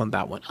end off on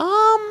that one.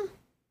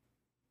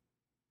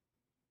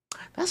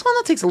 That's one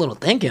that takes a little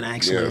thinking,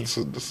 actually. Yeah,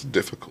 it's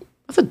difficult.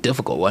 That's a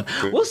difficult one.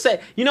 Yeah. We'll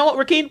say, you know what,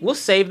 Rakeem? We'll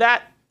save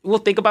that. We'll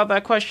think about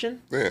that question.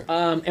 Yeah.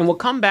 And we'll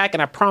come back,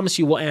 and I promise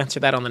you we'll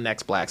answer that on the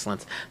next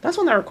Blaxcellence. That's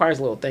one that requires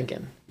a little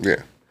thinking.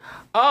 Yeah.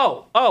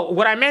 Oh,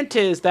 what I meant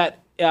is that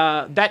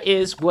that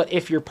is what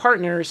if your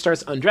partner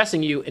starts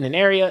undressing you in an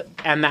area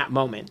and that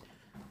moment.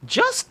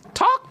 Just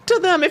talk to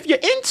them. If you're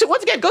into,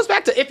 once again, it goes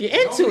back to if you're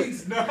into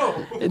it,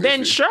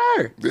 then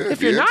sure. Yeah,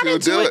 if you're not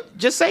into it,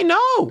 just say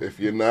no. If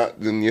you're not,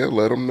 then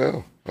let them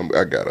know.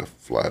 I got to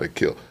fly to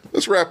kill.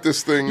 Let's wrap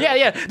this thing.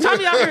 Yeah.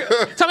 Tommy out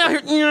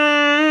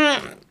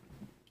here.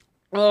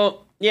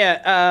 Well,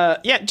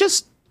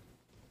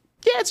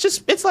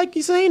 it's like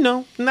you say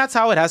no, and that's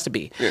how it has to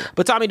be. Yeah.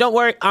 But Tommy, don't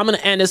worry. I'm going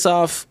to end this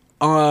off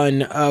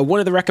on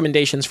one of the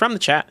recommendations from the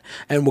chat,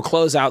 and we'll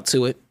close out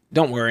to it.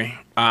 Don't worry.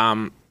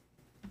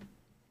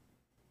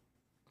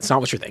 It's not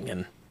what you're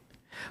thinking.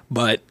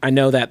 But I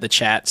know that the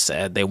chat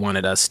said they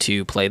wanted us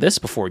to play this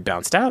before we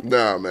bounced out.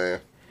 Nah, man.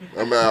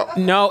 I'm out.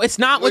 No, it's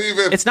not what you're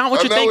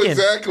thinking.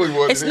 Exactly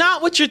what it's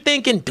not what you're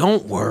thinking.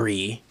 Don't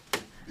worry.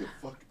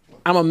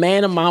 I'm a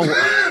man of my word.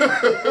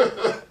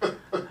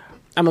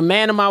 I'm a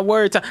man of my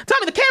word.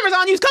 Tommy, the camera's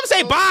on you. Come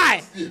say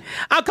bye.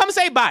 Come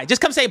say bye.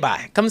 Just come say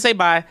bye. Come say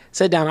bye.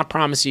 Sit down. I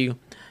promise you.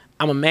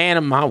 I'm a man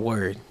of my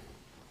word.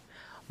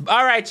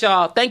 All right,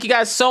 y'all. Thank you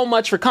guys so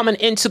much for coming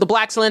into the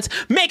Blaxcellence.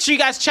 Make sure you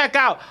guys check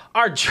out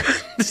our...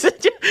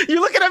 You're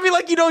looking at me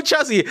like you don't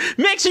trust me.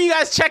 Make sure you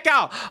guys check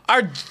out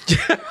our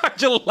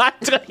July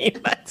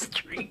 20th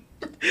stream.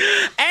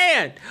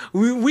 And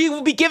we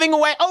will be giving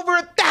away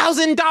over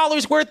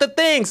 $1,000 worth of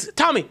things.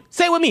 Tommy,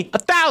 say it with me.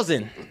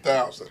 1,000.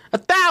 1,000.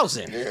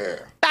 1,000. Yeah.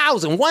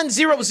 1,000.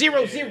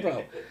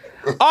 1000.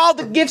 All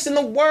the gifts in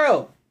the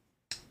world.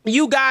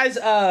 You guys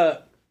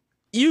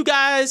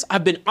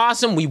have been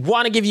awesome. We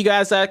want to give you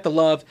guys back the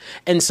love.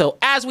 And so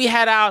as we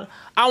head out,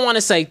 I want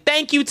to say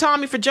thank you,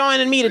 Tommy, for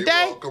joining me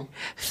today. You're welcome.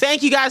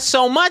 Thank you guys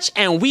so much,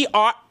 and we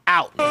are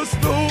out. God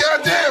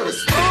damn it.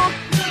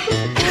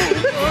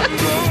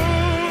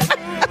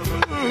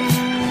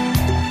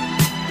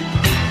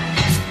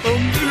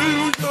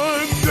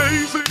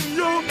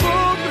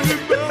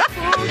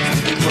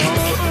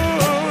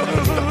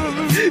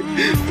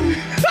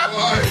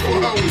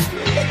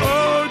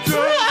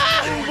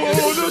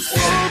 I just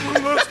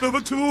wanna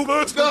the two,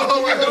 that's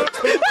No,